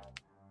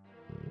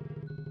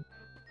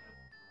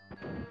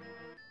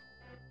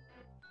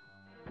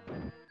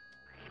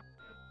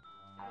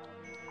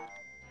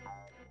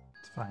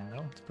 It's fine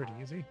though, it's pretty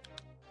easy.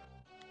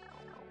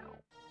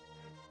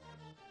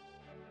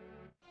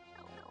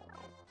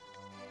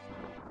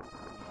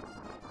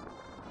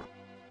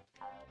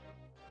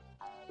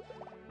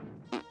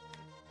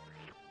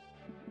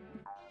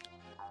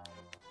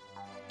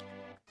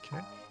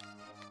 Okay.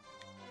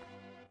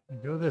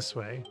 Go this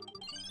way.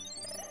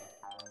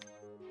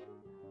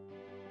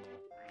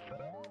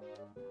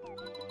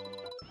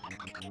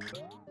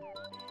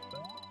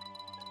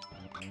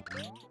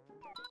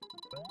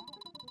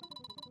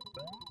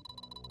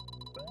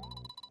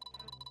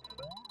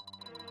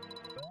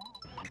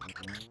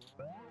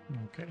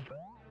 Okay.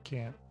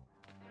 Can't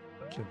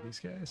kill these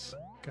guys.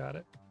 Got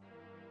it.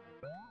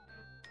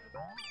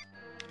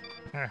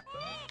 Ah.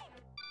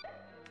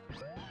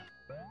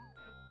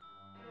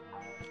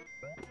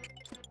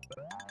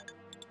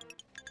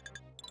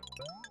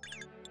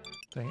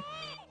 Dang it.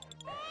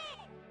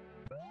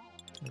 There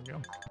we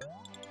go.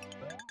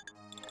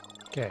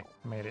 Okay,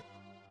 made it.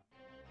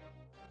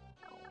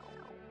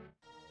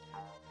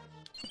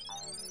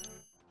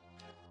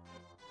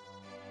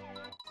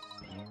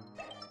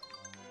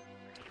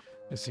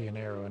 I see an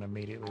arrow and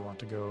immediately want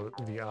to go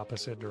the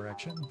opposite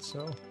direction,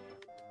 so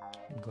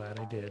I'm glad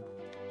I did.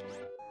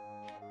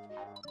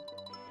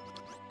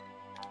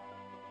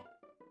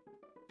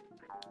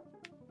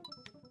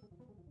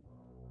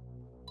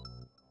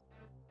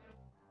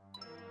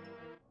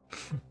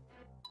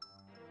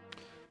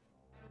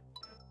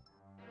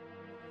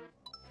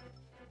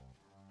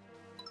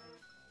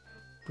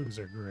 Boos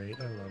are great.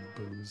 I love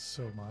boos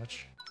so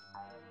much.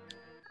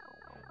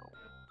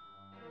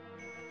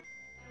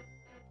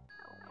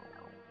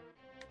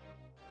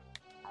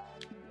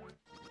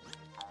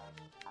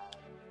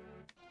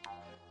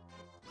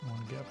 I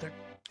want to get up there.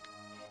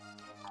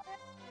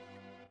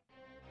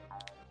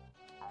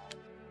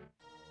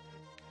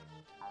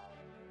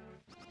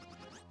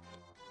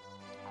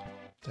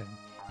 Dang,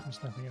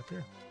 there's nothing up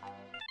here.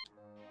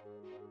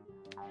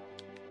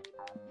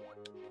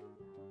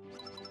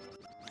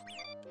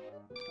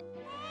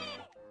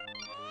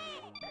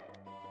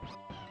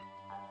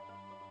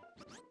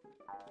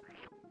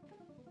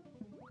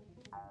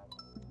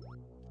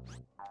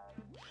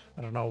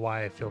 I don't know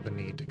why I feel the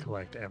need to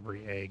collect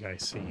every egg I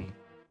see.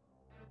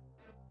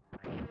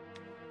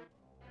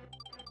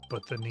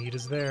 But the need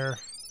is there.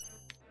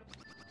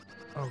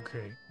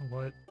 Okay,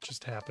 what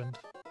just happened?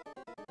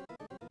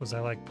 Was I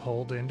like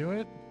pulled into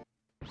it?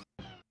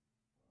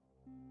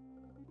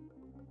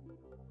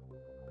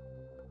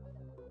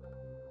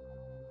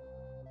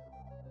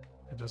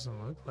 It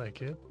doesn't look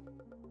like it.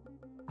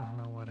 I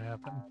don't know what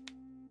happened.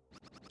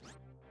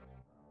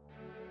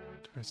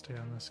 Do I stay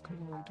on this?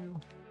 Cool, I do.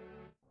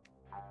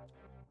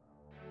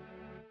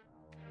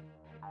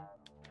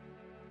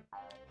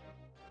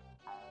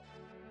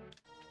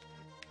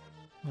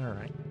 All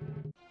right.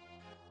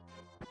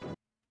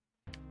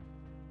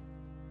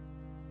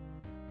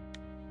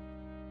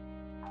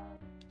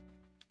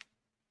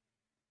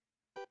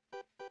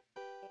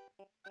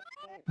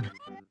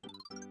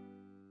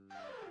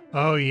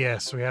 Oh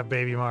yes, we have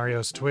Baby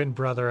Mario's twin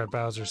brother at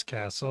Bowser's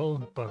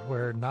Castle, but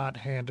we're not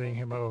handing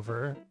him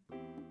over.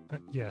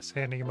 Yes,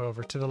 handing him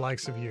over to the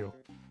likes of you.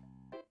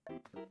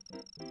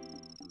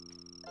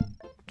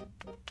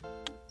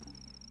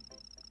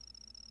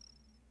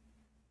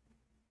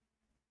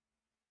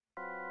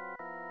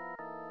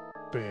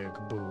 Big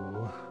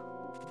Boo.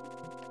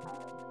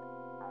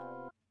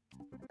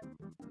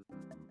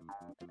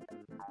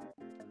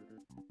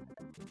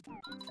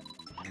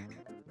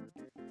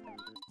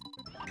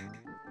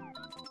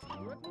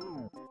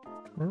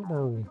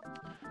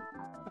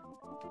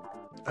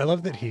 I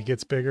love that he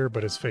gets bigger,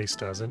 but his face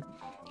doesn't.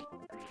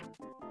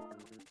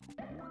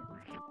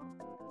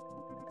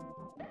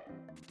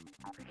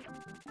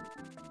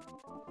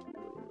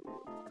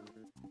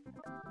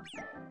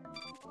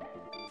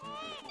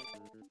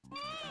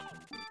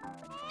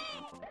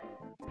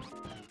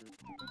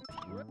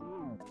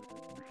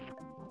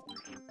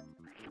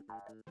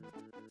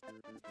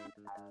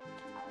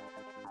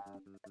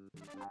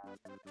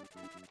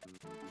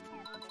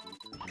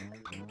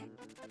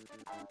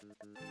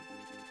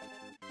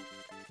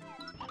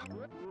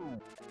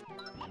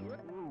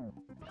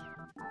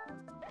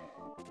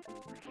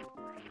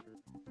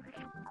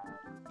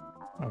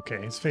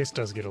 Okay, his face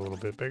does get a little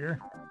bit bigger.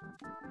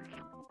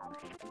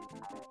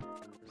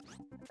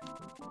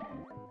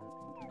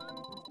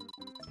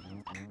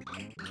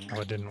 Oh,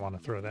 I didn't want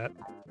to throw that.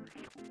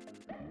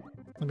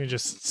 Let me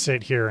just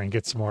sit here and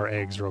get some more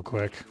eggs real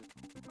quick.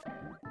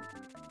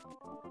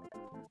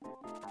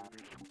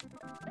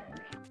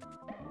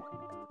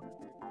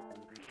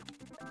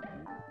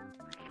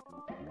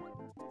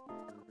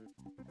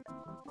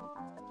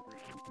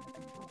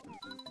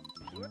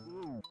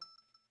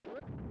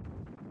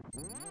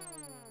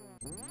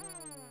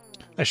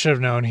 I should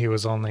have known he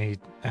was only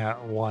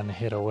at one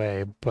hit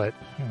away, but,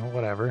 you know,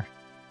 whatever.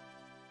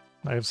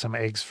 I have some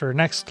eggs for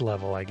next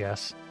level, I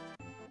guess.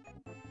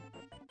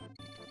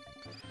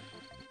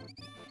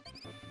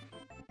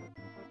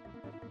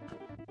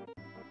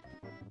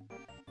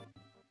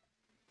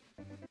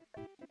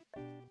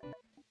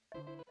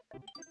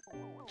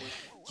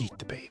 Eat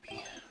the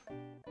baby.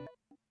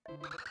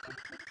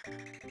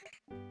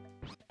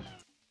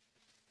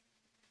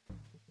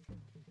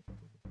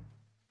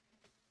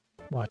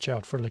 Watch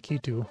out for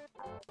Lakitu.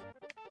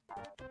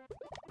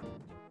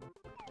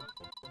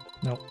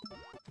 Nope.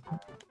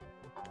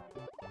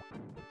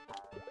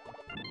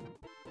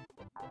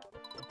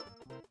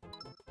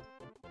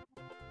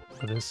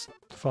 Will this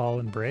fall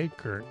and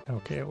break, or...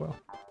 Okay, it will.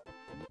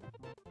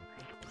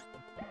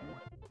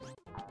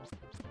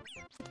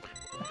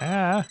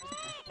 Ah!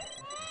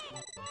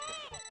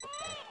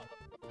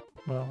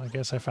 Well, I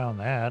guess I found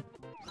that.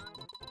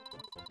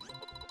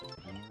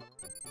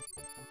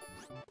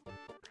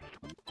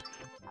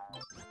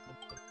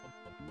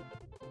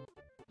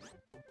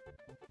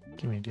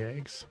 Give me the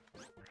eggs.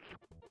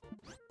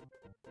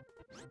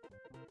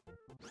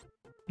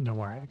 No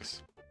more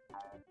eggs.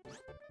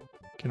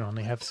 Can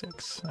only have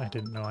 6. I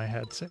didn't know I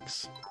had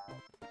 6.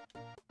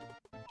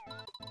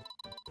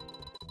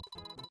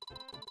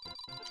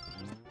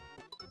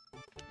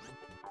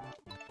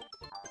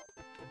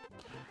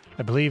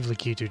 I believe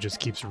Lakitu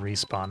just keeps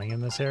respawning in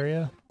this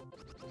area.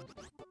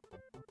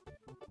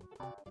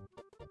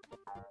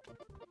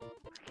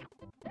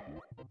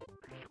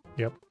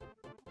 Yep.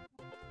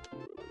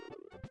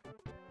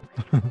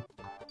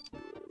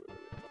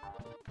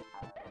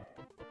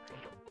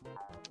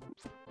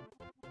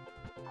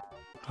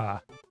 Ah.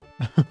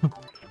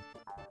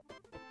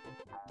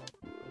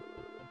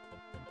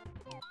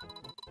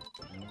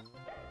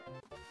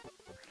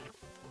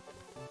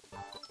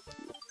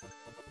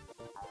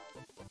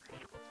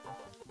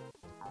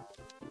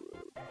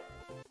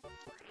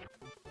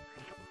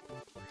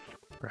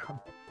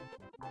 Grab.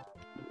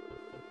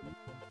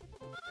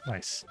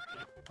 Nice.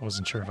 I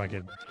wasn't sure if I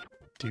could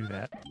do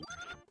that.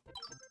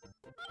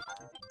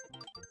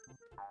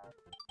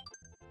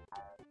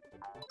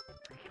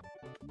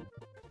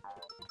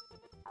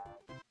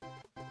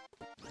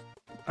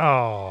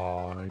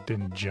 Oh, I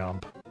didn't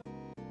jump.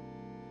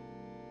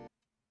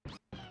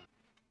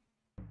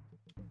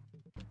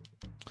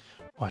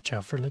 Watch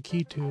out for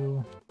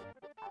Lakitu.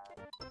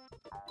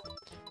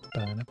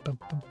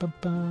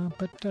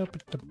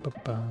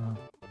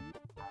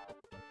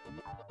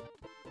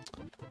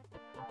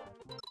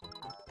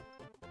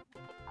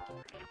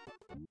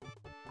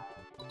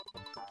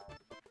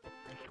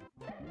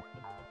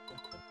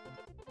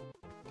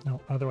 No,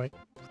 other way.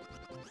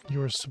 You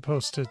were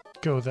supposed to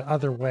go the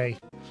other way.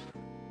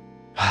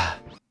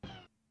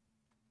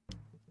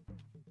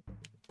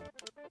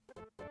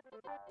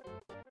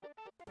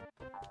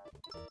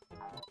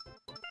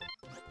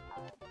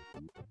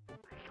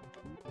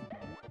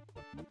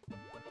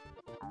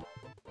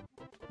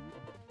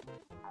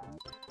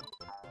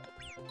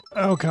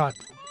 Oh god.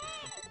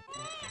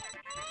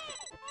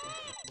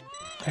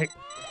 Hey.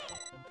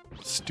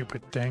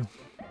 Stupid thing.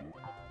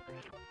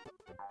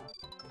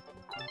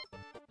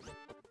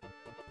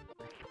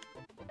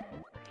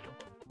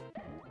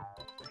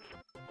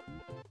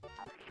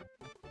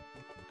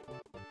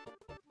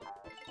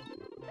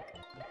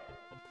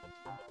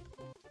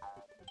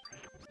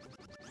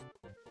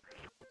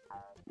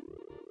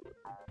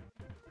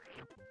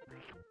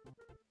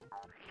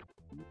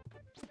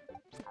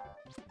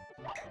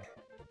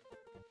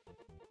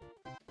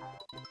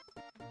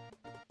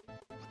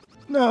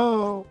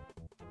 No.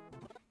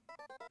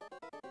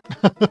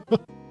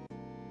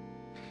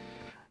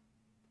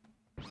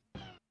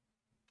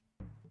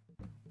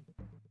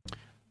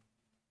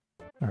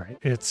 All right,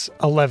 it's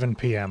 11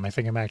 p.m. I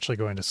think I'm actually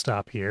going to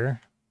stop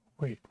here.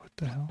 Wait, what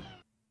the hell?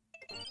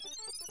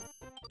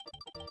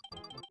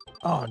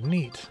 Oh,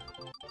 neat.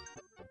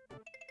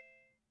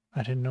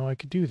 I didn't know I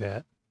could do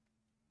that.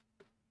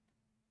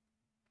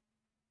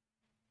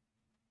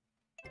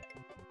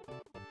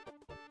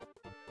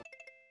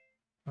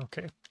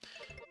 Okay.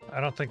 I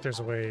don't think there's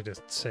a way to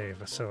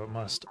save, so it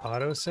must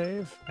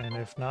auto-save, and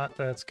if not,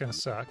 that's gonna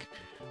suck.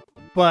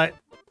 But,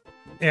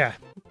 yeah.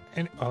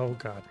 And, oh,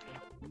 God.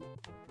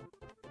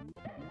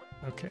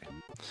 Okay.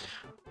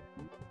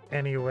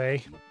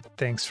 Anyway,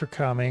 thanks for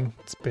coming.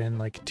 It's been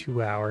like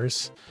 2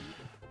 hours.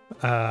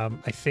 I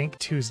think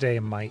Tuesday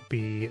might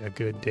be a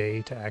good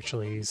day to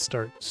actually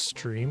start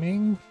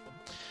streaming,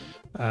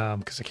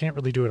 because I can't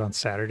really do it on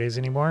Saturdays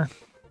anymore.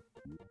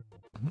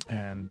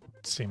 And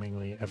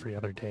seemingly every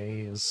other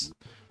day is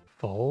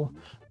full.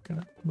 I'm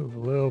gonna move a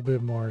little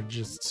bit more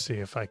just to see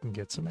if I can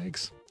get some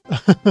eggs.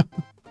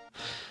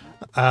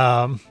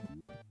 Um,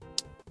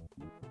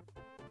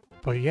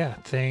 but yeah,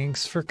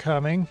 thanks for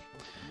coming.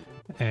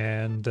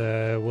 And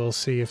we'll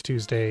see if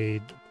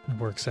Tuesday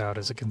works out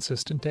as a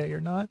consistent day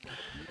or not.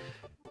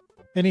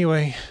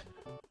 Anyway,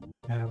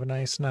 have a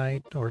nice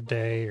night or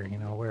day or,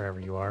 wherever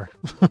you are.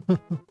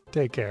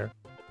 Take care.